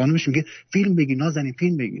 یا به خانمش میگه فیلم بگیر نازنین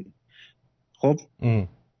فیلم بگیر. خب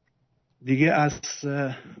دیگه از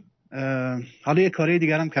حالا یه کاری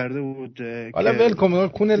دیگر هم کرده بود، حالا ولکم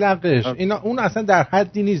کون لقش اینا، اون اصلا در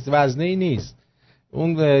حدی نیست، وزنه‌ای نیست،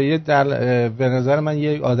 اون یه به نظر من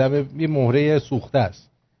یه آدم یه مهره سوخته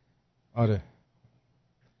است. آره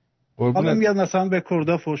حالا میاد مثلا به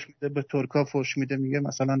کردا فوش میده، به ترکا فوش میده، میگه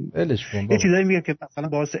مثلا ولش کن یه چیزایی میگه که مثلا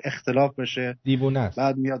باعث اختلاف بشه، دیوونه است.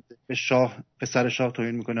 بعد میاد به شاه، به سر شاه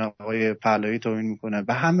توهین میکنه، آقای پهلوی توهین میکنه،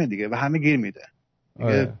 به همه دیگه، به همه گیر میده.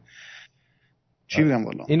 چی بگم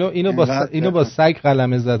والا، اینو با سگ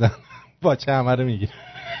قلمه زدن با چه همه رو میگیره.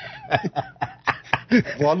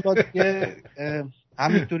 والا دیگه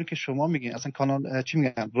همینطوری که شما میگین، اصلا کانال چی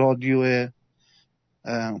میگن، رادیو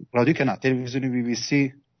که نه، تلویزیون بی بی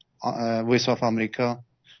سی، وایس آف امریکا،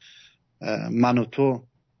 من و تو،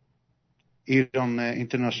 ایران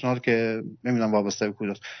اینترنشنال که نمیدونم وابسته به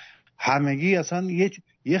کجاست، همگی اصلا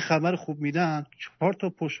یه خبر خوب میدن، 4 تا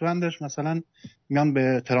پشتوندش مثلا میان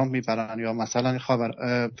به ترامپ میپرن، یا مثلا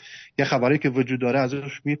یه خبری که وجود داره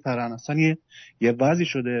ازش میپرن، اصلا یه بعضی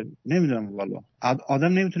شده نمیدونم والا،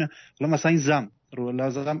 آدم نمیتونه. حالا مثلا این زم رو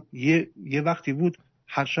لازم یه وقتی بود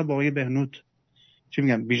هر شب با آقای بهنود چی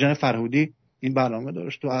میگم بیژن فرهودی این برنامه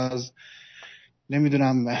داشت، تو از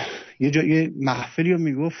نمیدونم یه محفلی رو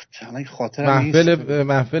میگفت، الان خاطرم نیست،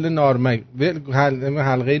 محفل نارمک،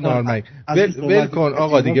 حلقه نارمک، ول کن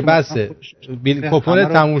آقا دیگه بسه،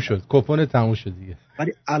 کپون تموم شد دیگه،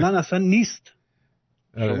 ولی الان اصلا نیست.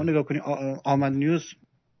 شما نگاه کنی آمد نیوز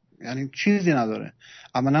یعنی چیزی نداره،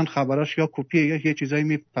 عملاً خبراش یا کپیه یا یه چیزایی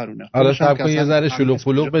میپرونه. حالا صبر کن یه ذره شلوغ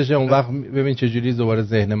پلوغ بشه، اون وقت ببین چه جوری دوباره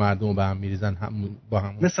ذهن مردم رو به هم میریزن، با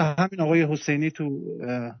هم مثل همین آقای حسینی تو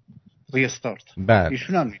ریستارت. بله.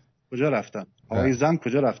 ایشون هم کجا رفتن؟ آقای زم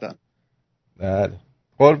کجا رفتن؟ بله.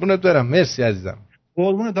 قربونت برم. مرسی عزیزم.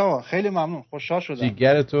 قربونت آقا، خیلی ممنون، خوشحال شدم.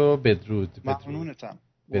 جیگرتو بدرود. ممنونتم.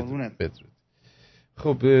 قربونت. بدرود.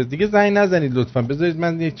 خب دیگه زنگ نزنید لطفا، بذارید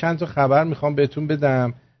من چند تا خبر میخوام بهتون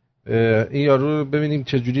بدم. این یارو رو ببینیم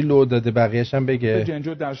چه جوری لو داده، بقیه‌اش هم بگه.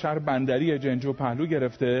 جنجو در شهر بندری جنجو پهلو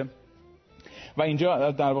گرفته و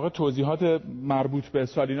اینجا در واقع توضیحات مربوط به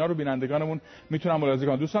سالینا رو بینندگانمون میتونن ملاحظه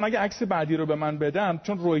کنن. دوستان اگه عکس بعدی رو به من بدم،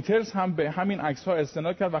 چون رویترز هم به همین عکس ها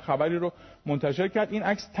استناد کرد و خبری رو منتشر کرد. این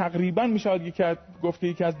عکس تقریبا میشه گفت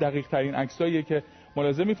یکی از دقیق ترین عکساییه که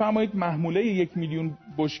ملاحظه میفرمایید. محموله 1 میلیون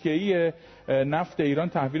بشکه‌ای نفت ایران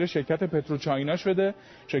تحویل شرکت پتروچاینا شده،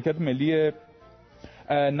 شرکت ملی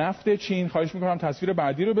نفت چین. خواهش میکنم تصویر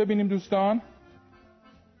بعدی رو ببینیم دوستان.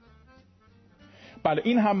 بله،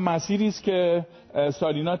 این هم مسیری است که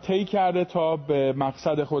سالینا طی کرده تا به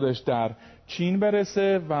مقصد خودش در چین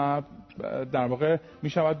برسه و در واقع می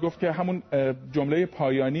شود گفت که همون جمله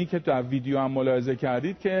پایانی که در ویدیو هم ملاحظه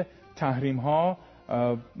کردید که تحریم ها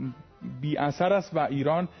بی اثر است و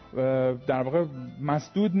ایران در واقع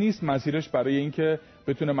مسدود نیست مسیرش برای اینکه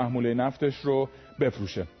بتونه محموله نفتش رو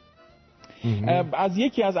بفروشه. از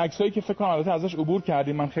یکی از عکسایی که فکر کنم البته ازش عبور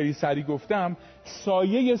کردیم، من خیلی سریع گفتم،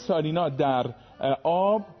 سایه سالینا در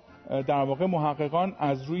آب، در واقع محققان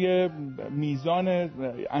از روی میزان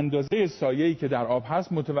اندازه سایه‌ای که در آب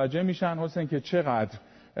هست متوجه میشن حسین که چقدر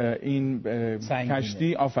این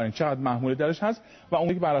کشتی آفرین چقدر محموله درش هست و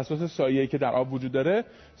اون که بر اساس سایه‌ای که در آب وجود داره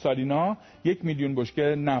سالینا 1 میلیون بشکه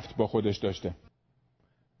نفت با خودش داشته.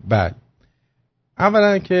 بله،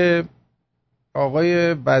 اولا که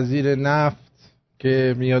آقای وزیر نفت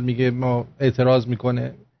که میاد میگه ما اعتراض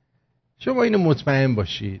میکنه، شما اینو مطمئن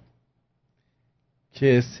باشید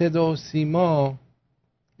که صدا و سیما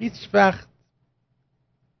هیچ وقت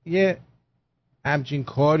یه همچین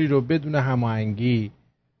کاری رو بدون هماهنگی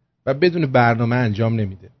و بدون برنامه انجام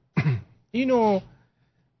نمیده. اینو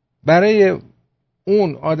برای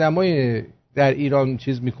اون آدمای در ایران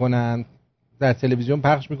چیز میکنن، در تلویزیون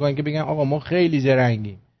پخش میکنن که بگن آقا ما خیلی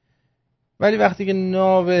زرنگیم، ولی وقتی که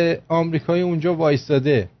ناو آمریکایی اونجا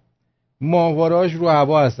وایستاده ماهواره‌اش رو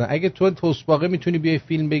هوا هستن، اگه تو تسباقه میتونی بیای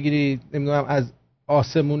فیلم بگیری نمیدونم از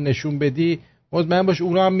آسمون نشون بدی، مطمئن باش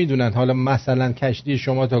اونا هم میدونن حالا مثلا کشتی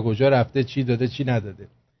شما تا کجا رفته، چی داده چی نداده.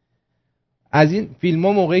 از این فیلم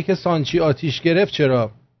ها موقعی که سانچی آتیش گرفت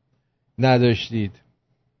چرا نداشتید؟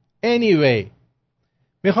 anyway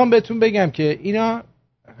میخوام بهتون بگم که اینا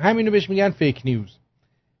همینو بهش میگن فیک نیوز.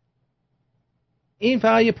 این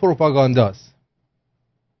فقط یه پروپاگانداست.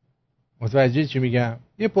 متوجه چی میگم؟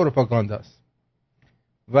 یه پروپاگانداست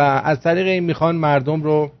و از طریق این میخوان مردم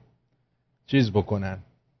رو چیز بکنن،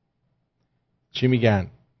 چی میگن،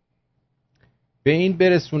 به این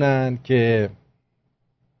برسونن که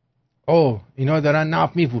اینا دارن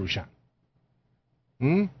نفت میفروشن.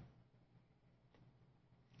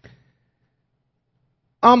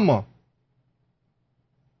 اما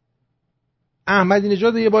احمدی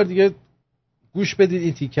نژاد یه بار دیگه گوش بدید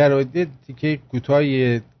این تیکه رو، تیکه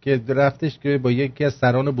کوتاهی که رفتش که با یکی از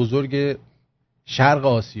سران بزرگ شرق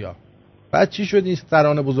آسیا. بعد چی شد این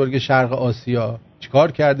سران بزرگ شرق آسیا؟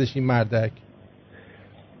 چیکار کردش این مردک؟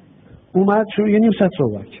 اومد شو یه نیم ساعت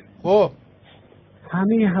صحبت. خب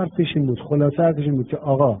همه حرفش این بود، خلاصه حرفش این بود که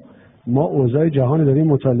آقا ما اوضاع جهان داریم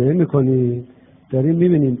مطالعه میکنیم، داریم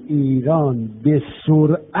میبینیم ایران به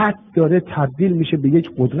سرعت داره تبدیل میشه به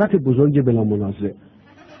یک قدرت بزرگ بلا منازع.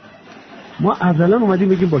 ما اولا اومدیم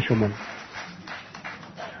بگیم با شما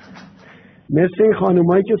مثل این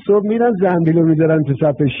خانمایی که صبح میرن زنبیلو میذارن تو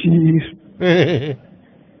صف شیر،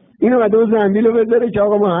 این اومده و زنبیلو بذاره که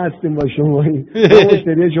آقا ما هستیم با شمایی، ما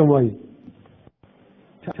مشتری شمایی.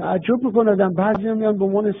 تعجب میکنه آدم، بعضی هم میان به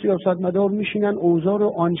عنوان سیاستمدار میشینن اوضاع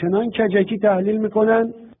رو آنچنان کجکی تحلیل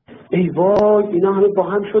میکنن، ای وای اینا همه با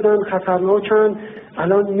هم شدن خطرناکن،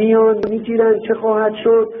 الان میان میگیرن چه خواهد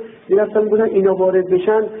شد، میرفتن بودن اینا وارد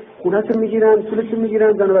بشن خونت میگیرن، پولت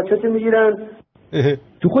میگیرن، زن و بچت میگیرن.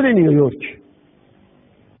 تو خود نیویورک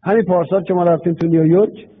همین پارسال که ما رفتیم تو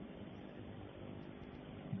نیویورک،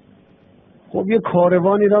 خب یه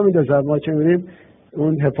کاروانی را میدازن، ما چه میریم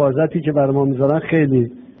اون حفاظتی که برای ما میذارن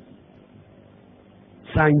خیلی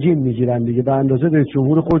سنگین میگیرن دیگه، به اندازه رئیس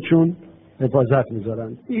جمهور خودشون حفاظت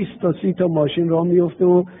میذارن. 20 تا 30 تا ماشین راه میفته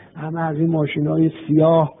و همه از این ماشینای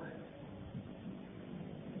سیاه،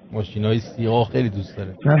 ماشینای سیاه خیلی دوست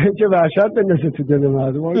داره برای که وحشت بندازه تو دل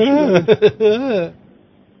مردم.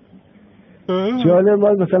 جالب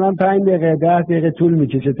باز مثلا 5 دقیقه 10 دقیقه طول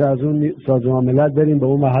میکشه تا از اون سازمان ملل بریم به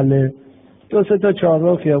اون محل، 2-3 تا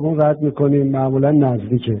چهارراه خیابون رد میکنیم، معمولا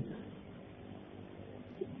نزدیکه.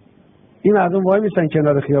 این مردم وای میسن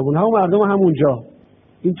کنار خیابون، همون مردم همونجا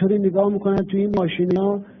اینطوری نگاه میکنن تو این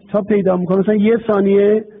ماشینا تا پیدا میکنن مثلا یه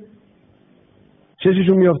ثانیه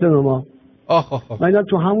چششون میافته به ما. من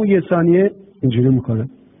تو همون یه ثانیه اینجوری میکنه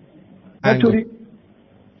اینطوری.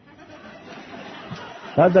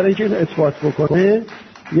 بعد برای اینکه اثبات بکنه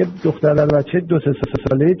یه دختر بچه 2-3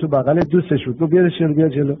 ساله تو بغل دوستش بود، گفت بیا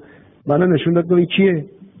جلو. منو نشون داد، گفت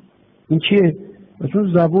این کیه؟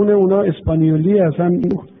 مثلا زبون اونا اسپانیولی، اصلا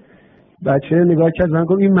این بچه نگاه کرد من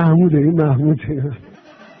گفت این محموده.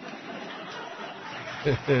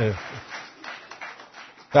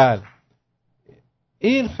 بله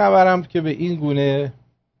این خبرم که به این گونه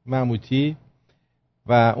مموتی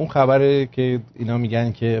و اون خبره که اینا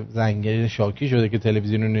میگن که زنگیره شاکی شده که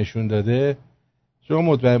تلویزیون رو نشون داده، شما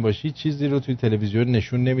مطمئن باشید چیزی رو توی تلویزیون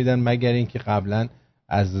نشون نمیدن مگر اینکه قبلا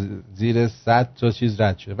از زیر 100 تا چیز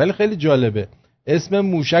رد شده. ولی خیلی جالبه، اسم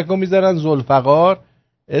موشک رو میذارن ذوالفقار،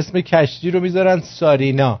 اسم کشتی رو میذارن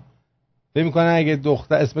سارینا. فکر میکنن اگه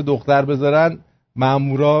اسم دختر بذارن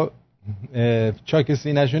مامورا چاک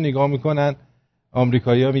سینه‌شو نگاه میکنن،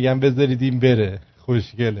 آمریکایی‌ها میگن بذارید این بره.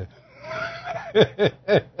 خوشگله.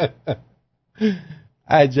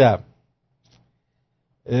 عجب.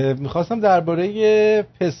 میخواستم درباره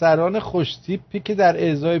پسران خوشتیپی که در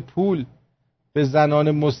ازای پول به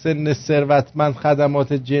زنان مسن ثروتمند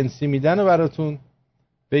خدمات جنسی میدن و براتون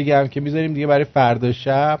بگم که میذاریم دیگه برای فردا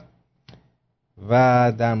شب.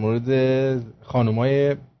 و در مورد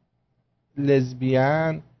خانمای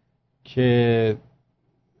لزبیان که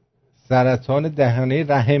سرطان دهنه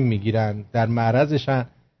رحم میگیرن، در معرضشن،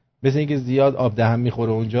 مثل اینکه زیاد آب دهن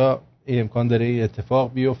میخوره اونجا، امکان داره این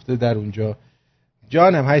اتفاق بیفته در اونجا.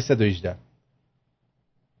 جانم 818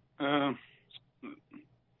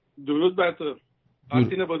 درود بر تو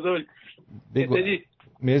آرتین بزرگ.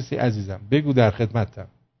 مرسی عزیزم، بگو در خدمتم.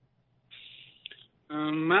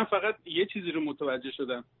 من فقط یه چیزی رو متوجه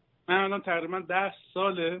شدم. من الان تقریبا 10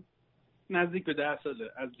 ساله، نزدیک به 10 ساله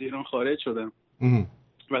از ایران خارج شدم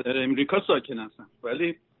و در امریکا ساکن هستم،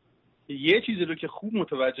 ولی یه چیزی رو که خوب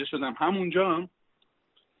متوجه شدم، همونجا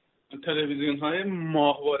تلویزیون های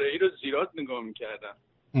ماهواره‌ای رو زیاد نگاه میکردم.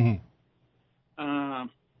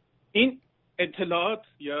 این اطلاعات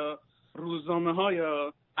یا روزنامه ها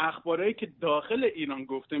یا اخبارهایی که داخل ایران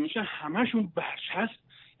گفته میشه همشون برچسب،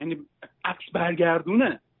 یعنی عکس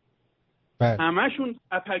برگردونه. همشون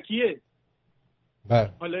اپکیه.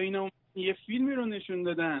 حالا اینا یه فیلمی رو نشون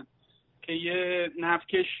دادن که یه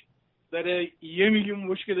نفتکش داره 1 میلیون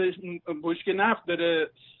بشک نفت داره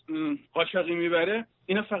قاچاقی میبره.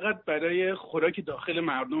 اینا فقط برای خوراک داخل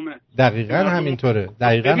مردمه. دقیقاً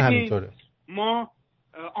همینطوره. ما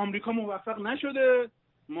آمریکا موفق نشده،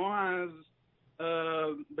 ما از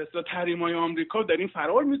به اصطلاح تحریم‌های آمریکا داریم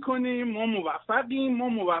فرار میکنیم، ما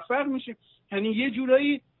موفق میشیم. یعنی یه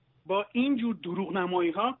جورایی با این جور دروغ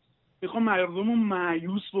نمایی ها میخوام مردم رو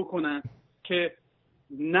مایوس بکنن که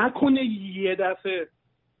نکنه یه دفعه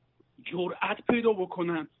جرأت پیدا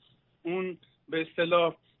بکنن اون به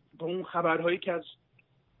اصطلاح با اون خبرهایی که از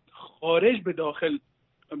خارج به داخل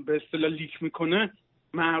به اصطلاح لیک میکنه،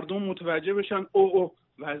 مردم متوجه بشن او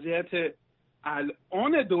وضعیت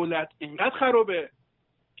الان دولت اینقدر خرابه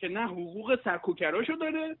که نه حقوق سرکوبگراشو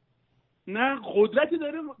داره، نه قدرتی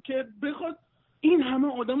داره که بخواد این همه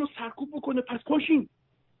آدمو سرکوب بکنه. پس پاشین.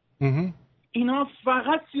 اینا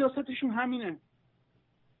فقط سیاستشون همینه.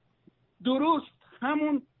 درست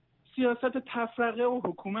همون سیاست تفرقه و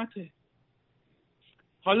حکومته.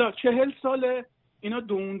 حالا 40 ساله اینا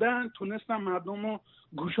دوندن، تونستن مردم رو،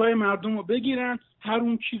 گوشای مردم رو بگیرن، هر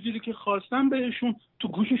اون چیزی که خواستن بهشون تو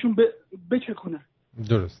گوششون بچکنن.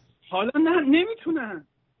 درست. حالا نمیتونن،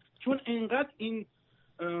 چون اینقدر این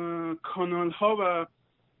کانال ها و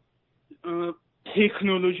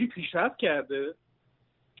تکنولوژی پیشرفت کرده،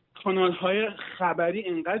 کانال های خبری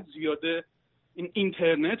اینقدر زیاده، این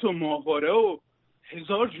اینترنت و ماهواره و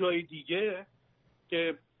 1000 جای دیگه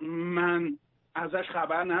که من ازش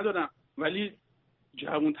خبر ندارم، ولی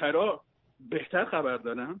جوانترا بهتر خبر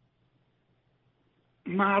دارم.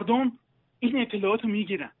 مردم این اطلاعات رو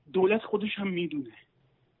میگیرن، دولت خودش هم میدونه،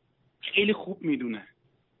 خیلی خوب میدونه،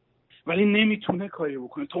 ولی نمیتونه کاری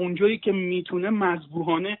بکنه. تا اونجایی که میتونه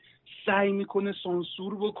مذبوحانه سعی میکنه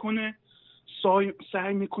سانسور بکنه،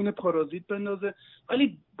 سعی میکنه پارازیت بندازه،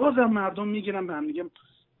 ولی بازم مردم میگیرن به هم دیگه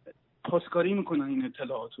پاسکاری میکنن این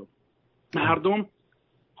اطلاعاتو. مردم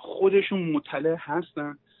خودشون مطلع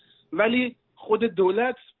هستن، ولی خود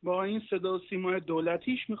دولت با این صدا و سیمای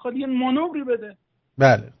دولتیش میخواد یه مانوری بده.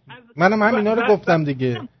 بله منم همینا رو گفتم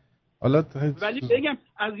دیگه. حالا ولی بگم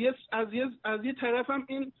از یه طرفم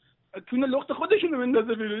این تونه لخت خودشونو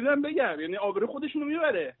بندازه بیرون، بگم یعنی آبرو خودشونو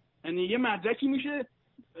میبره. یعنی یه مدرکی میشه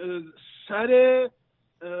سر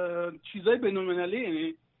چیزای بین‌المللی،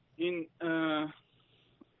 یعنی این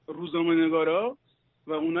روزنامه‌نگارا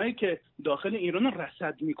و اونایی که داخل ایران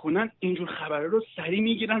رصد میکنن اینجور خبرها رو سریع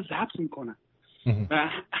میگیرن ضبط میکنن و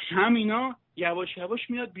همینا یواش یواش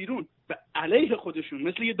میاد بیرون و علیه خودشون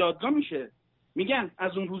مثل یه دادگاه میشه. میگن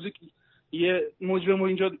از اون روزی که یه مجرم رو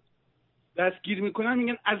اینجا دستگیر میکنن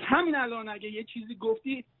میگن از همین الان اگه یه چیزی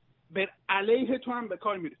گفتی بر علیه تو هم به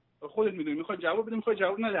کار میره. خودت میدونی میخوای جواب بدی میخوای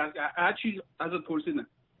جواب نده، هر چیز ازت پرسیدن.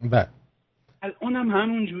 بله الان هم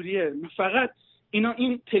همون جوریه. فقط اینا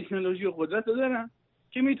این تکنولوژی و قدرت رو دارن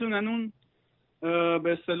که میتونن اون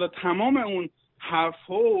به اصطلاح تمام اون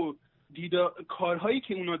حرف‌ها و کارهایی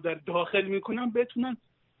که اونا در داخل میکنن بتونن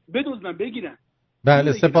بدزدن بگیرن.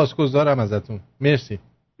 بله سپاسگزارم ازتون، مرسی.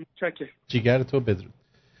 چکه جیگر تو بدرود.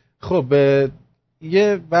 خب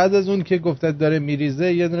یه بعد از اون که گفتت داره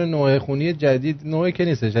میریزه یه دونه نوع خونی جدید، نوعی که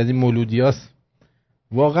نیستش، از این مولودیاست.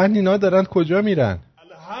 واقعا اینا دارن کجا میرن؟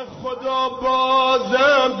 خدا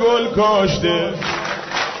بازم گل کاشته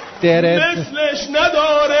مثلش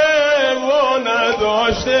نداره و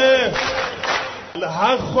نداشته.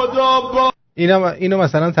 حق خدا با اینو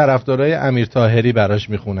مثلا طرفدارای امیر طاهری براش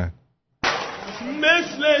میخونن.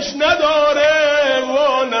 مثلش نداره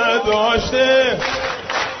و نداشته.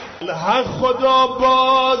 حق خدا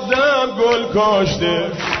بازم گل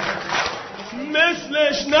کاشته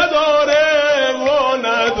مثلش نداره و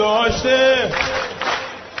نداشته.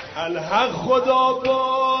 الحق خدا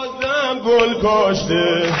بازم گل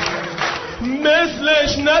کاشته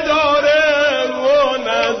مثلش نداره و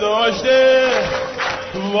نداشته.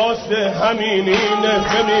 واسه همین این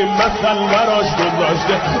اسمی مثل براش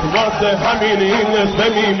گذاشته، واسه همین این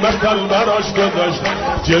اسمی مثل براش گذاشته.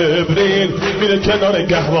 جبریل میره کنار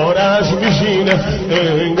گهوارش میشینه،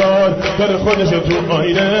 انگار داره خودش تو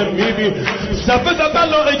آینه میبین. صفه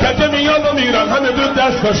بلاغی کته میاد و میرن همه دو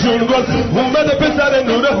دستاشون گل. اومده پسر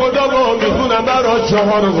نور خدا رو میخونم برا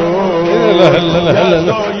 4 گل.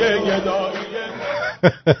 دستای گداییه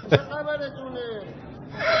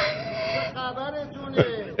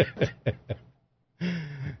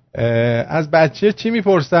از بچه چی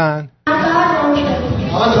میپرسن؟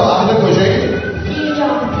 حالا اهل کجایی؟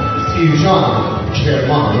 سیرجان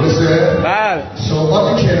کرمان درسته؟ بله.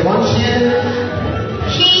 سوقات کرمان چیه؟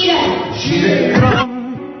 شیره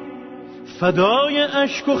فدای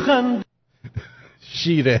اشک و خنده.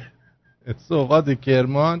 شیره. سوقات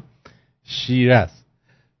کرمان شیره است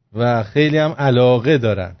و خیلی هم علاقه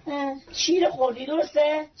دارن. شیر خوردی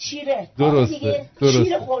درسته؟ شیره درسته.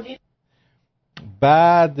 شیر خوردی.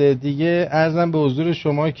 بعد دیگه عرضم به حضور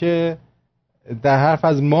شما که در حرف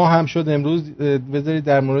از ماه هم شد امروز، بذارید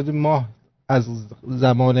در مورد ماه از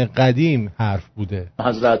زمان قدیم حرف بوده.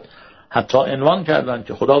 حضرت حتی عنوان کردن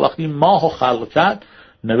که خدا وقتی ماه خلق کرد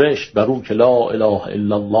نوشت بر اون که لا اله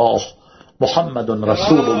الا الله محمد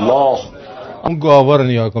رسول الله. اون گاوا رو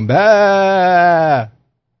نگاه کن.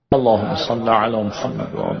 اللهم صل علی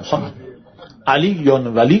محمد و محمد. علی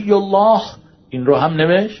ولی الله این رو هم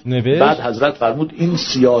نوشت. بعد حضرت فرمود این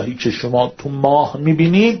سیاهی که شما تو ماه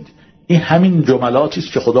میبینید این همین جملاتی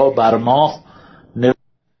است که خدا بر ماه نوشت.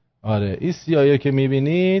 آره این سیاهی که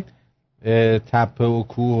میبینید تپه و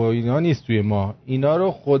کوه و اینا نیست توی ماه، اینا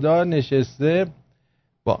رو خدا نشسته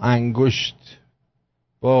با انگشت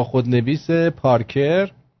با خودنویس پارکر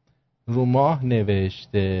رو ماه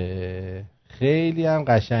نوشته. خیلی هم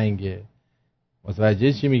قشنگه.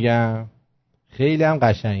 متوجه چی میگم؟ خیلی هم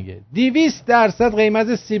قشنگه. 200%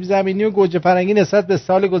 قیمت سیب زمینی و گوجه فرنگی نسبت به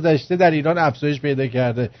سال گذشته در ایران افزایش پیدا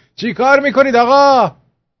کرده. چی کار میکنید آقا؟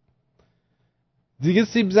 دیگه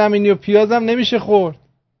سیب زمینی و پیاز هم نمیشه خورد.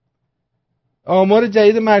 آمار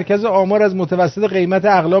جدید مرکز آمار از متوسط قیمت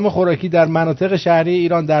اقلام خوراکی در مناطق شهری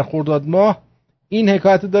ایران در خرداد ماه این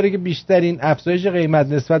حکایت داره که بیشترین افزایش قیمت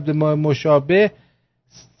نسبت به ماه مشابه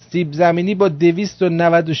سیب زمینی با 296.8%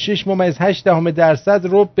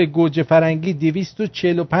 رب به گوجه فرنگی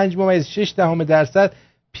 245.6%،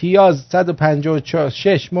 پیاز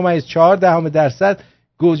 156.4%،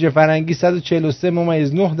 گوجه فرنگی 143.9%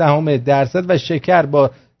 و شکر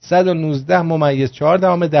با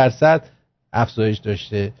 119.4% افزایش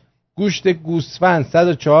داشته. گوشت گوسفند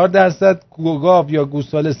 104%، گاو یا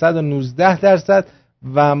گوساله 119%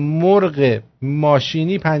 و مرغ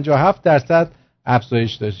ماشینی 57%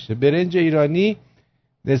 افزایش داشته. برنج ایرانی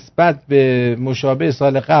نسبت به مشابه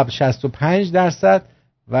سال قبل 65%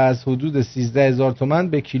 و از حدود 13,000 تومان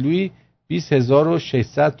به کیلویی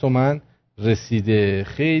 20,600 تومان رسیده.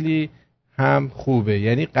 خیلی هم خوبه.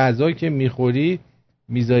 یعنی غذا که میخوری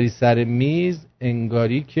میذاری سر میز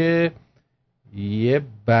انگاری که یه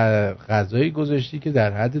غذایی گذاشتی که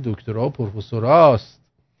در حد دکترا و پروفسوراست.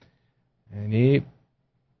 یعنی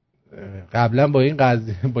قبلا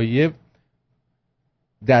با یه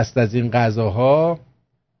دست از این غذاها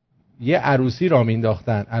یه عروسی را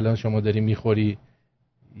مینداختن، الان شما داری میخوری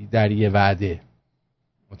در یه وعده.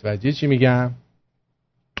 متوجه چی میگم؟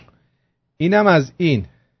 اینم از این.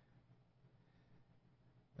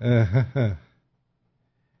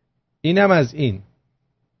 اینم از این.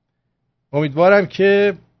 امیدوارم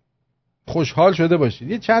که خوشحال شده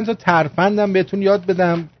باشید. یه چند تا ترفندم بهتون یاد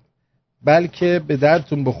بدم بلکه به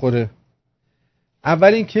دردتون بخوره.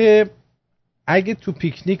 اول این که اگه تو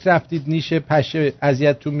پیکنیک رفتید نیش پشه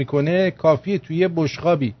اذیتتون میکنه، کافیه توی یه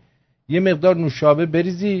بشقابی یه مقدار نوشابه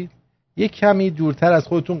بریزید، یه کمی دورتر از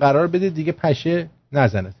خودتون قرار بدید، دیگه پشه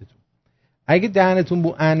نزنتتون. اگه دهنتون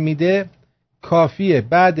بوئن میده، کافیه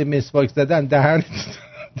بعد مسواک زدن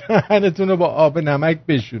دهنتون رو با آب نمک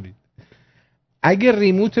بشورید. اگه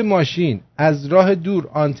ریموت ماشین از راه دور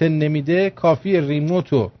آنتن نمیده، کافیه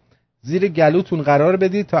ریموتو زیر گلوتون قرار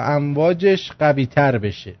بدید تا امواجش قوی تر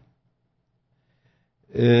بشه.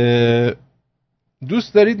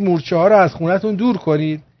 دوست دارید مورچه ها رو از خونتون دور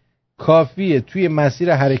کنید، کافیه توی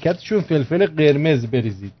مسیر حرکتشون فلفل قرمز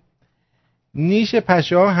بریزید. نیش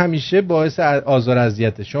پشه ها همیشه باعث آزار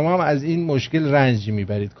اذیته، شما هم از این مشکل رنج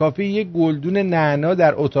میبرید. کافیه یک گلدون نعنا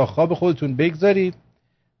در اتاق خواب خودتون بگذارید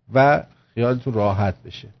و خیالتون راحت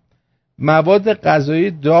بشه. مواد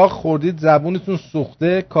غذایی داغ خوردید، زبونتون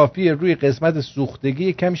سوخته، کافیه روی قسمت سوختگی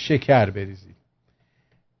یکم شکر بریزید.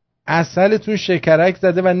 عسلتون شکرک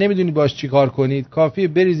زده و نمیدونی باش چی کار کنید، کافیه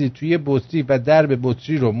بریزید توی بطری و درب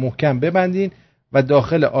بطری رو محکم ببندین و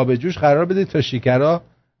داخل آب جوش قرار بدید تا شکرها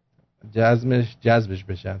جذبش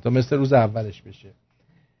بشن، تا مثل روز اولش بشه.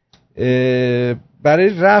 برای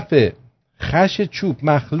رفع خش چوب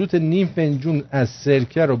مخلوط نیم فنجون از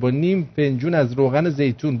سرکه رو با نیم فنجون از روغن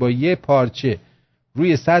زیتون با یه پارچه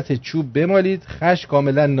روی سطح چوب بمالید، خش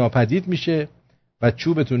کاملا ناپدید میشه و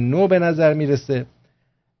چوبتون نو به نظر میرسه.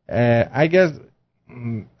 اگر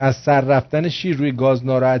از سر رفتن شیر روی گاز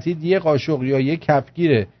ناراحتید، یه قاشق یا یه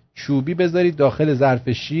کفگیر چوبی بذارید داخل ظرف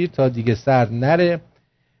شیر تا دیگه سر نره.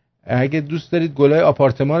 اگه دوست دارید گلای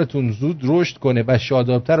آپارتمانتون زود رشد کنه و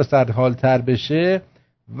شادابتر و سرحالتر بشه،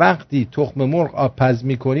 وقتی تخم مرغ آب پز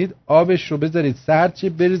میکنید آبش رو بذارید سرچه،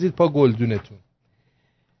 بریزید پا گلدونتون.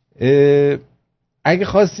 اگه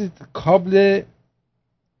خواستید کابل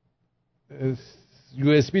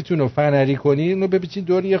USB تون رو فنری کنید، اونو بپیچید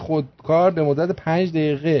دور یه خودکار به مدت 5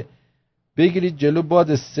 دقیقه بگیرید جلو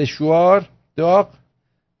باد سشوار داغ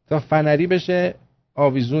تا فنری بشه،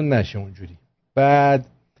 آویزون نشه اونجوری. بعد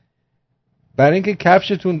برای اینکه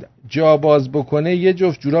کفشتون جا باز بکنه یه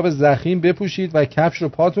جفت جوراب ضخیم بپوشید و کفش رو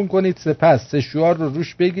پاتون کنید، سپس سشوار رو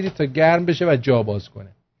روش بگیرید تا گرم بشه و جا باز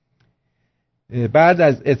کنه. بعد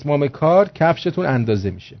از اتمام کار کفشتون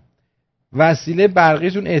اندازه میشه. وسیله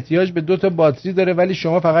برقیتون احتیاج به 2 تا باتری داره ولی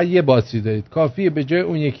شما فقط یه باتری دارید، کافیه به جای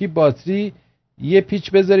اون یکی باتری یه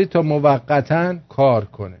پیچ بذارید تا موقتاً کار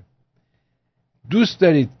کنه. دوست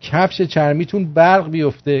دارید کفش چرمیتون برق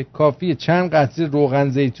بیفته، کافیه چند قطره روغن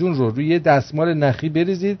زیتون رو روی دستمال نخی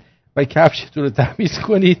بریزید و کفشتون رو تمیز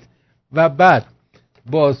کنید و بعد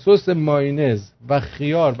با سس مایونز و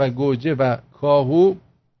خیار و گوجه و کاهو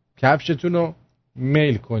کفشتون رو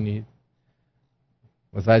میل کنید.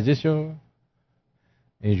 متوجه شو؟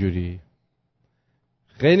 اینجوری.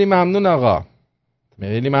 خیلی ممنون آقا،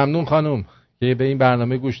 خیلی ممنون خانم که به این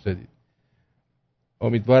برنامه گوش دادید.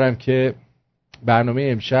 امیدوارم که برنامه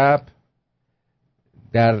امشب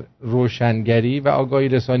در روشنگری و آگاهی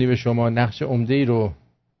رسانی به شما نقش عمده‌ای رو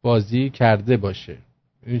بازی کرده باشه.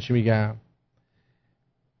 این چی میگم؟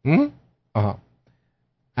 آها.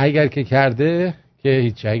 اگر که کرده که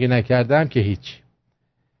هیچ، اگه نکردم که هیچ.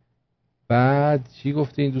 بعد چی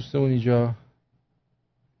گفته این دوستمون اینجا؟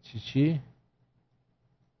 چی؟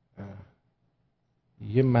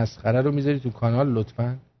 یه مسخره رو میذاری تو کانال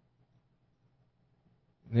لطفاً.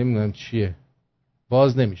 نمیدونم چیه،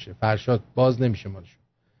 باز نمیشه. فرشاد باز نمیشه مالشون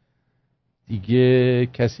دیگه.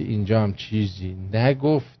 کسی اینجا هم چیزی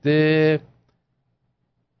نگفته.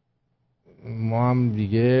 ما هم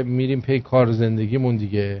دیگه میریم پی کار زندگیمون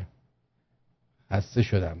دیگه. خسته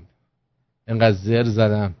شدم، اینقدر زر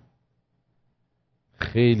زدم،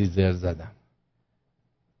 خیلی زر زدم.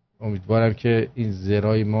 امیدوارم که این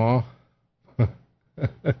زرای ما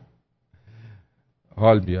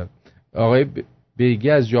حال بیاد. آقای بیگی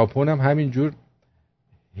از ژاپن هم همینجور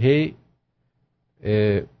هی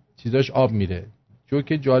چیزاش آب میره. جو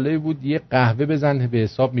که جالب بود، یه قهوه بزن به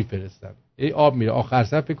حساب میفرستم، ای آب میره. آخر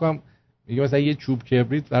سر فکر کنم میگه مثلا یه چوب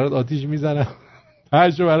کبریت برات آتیش میزنم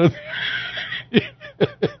هرشو برات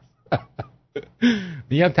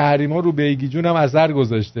میگم تحریم ها رو بیگی جونم اثر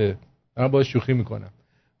گذاشته. من باید شوخی میکنم.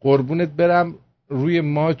 قربونت برم روی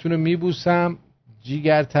ماهتون رو میبوسم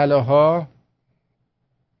جیگر طلاها.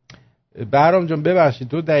 برام جان ببخشید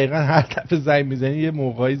تو دقیقا هر دفعه زنگ میزنی یه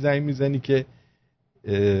موقعی زنگ میزنی که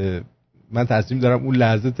من تصمیم دارم اون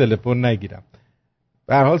لحظه تلفن نگیرم.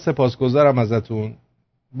 به هر حال سپاسگزارم ازتون.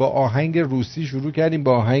 با آهنگ روسی شروع کردیم،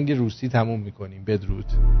 با آهنگ روسی تموم میکنیم. بدرود.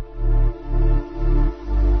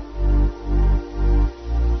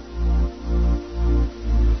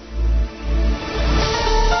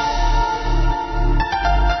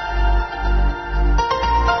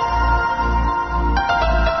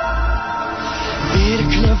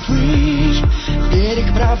 Берег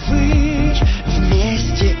правый,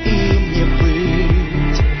 вместе им не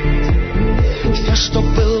быть. Все, что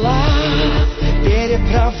было,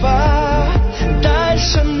 переправа,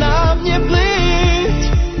 дальше нам не плыть.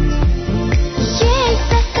 Есть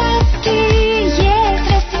закаты, есть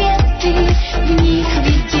рассветы, в них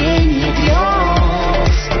видение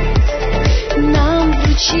грез. Нам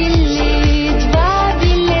вручили 2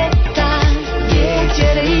 билета,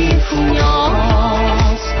 ветер их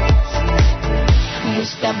унес. Мы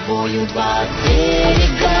с тобою 2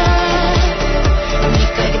 берега,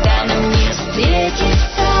 никогда нам не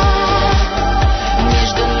встретиться.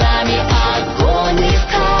 Между нами огонь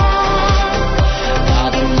река,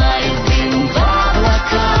 поднимает дым в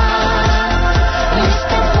облака. Мы с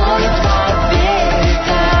тобой 2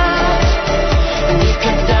 берега,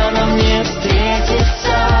 никогда нам не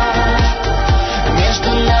встретиться.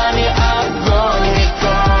 Между нами огонь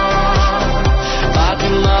река,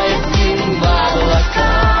 поднимает дым в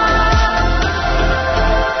облака.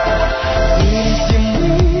 Были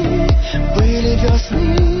зимы, были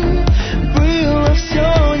весны, было все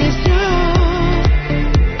нельзя.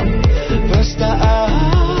 Просто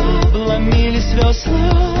обломились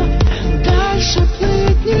весла, дальше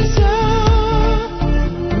плыть нельзя.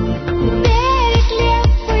 Берег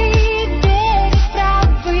левый, берег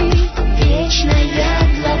правый, вечная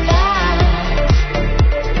глава.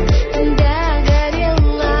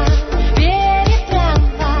 Догорела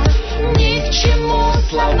переправа, ни к чему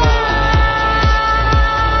слова.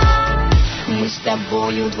 Мы с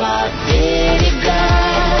тобою 2 берега,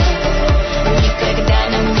 никогда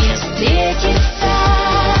нам не встретиться.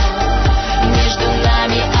 Между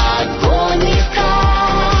нами огонь река,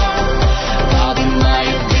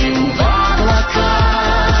 поднимает дым в облака.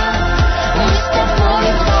 Мы с тобой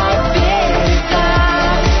 2 берега,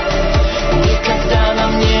 никогда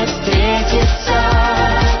нам не встретиться.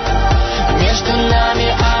 Между нами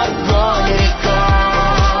огонь река,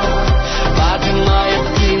 поднимает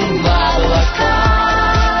дым в облака.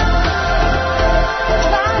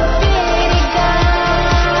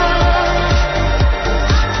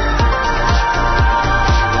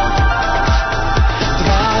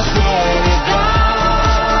 2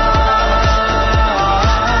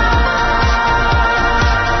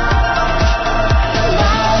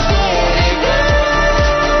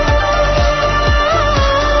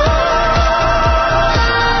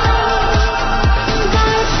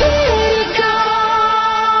 берега.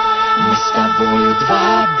 Мы с тобою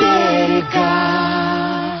 2 берега.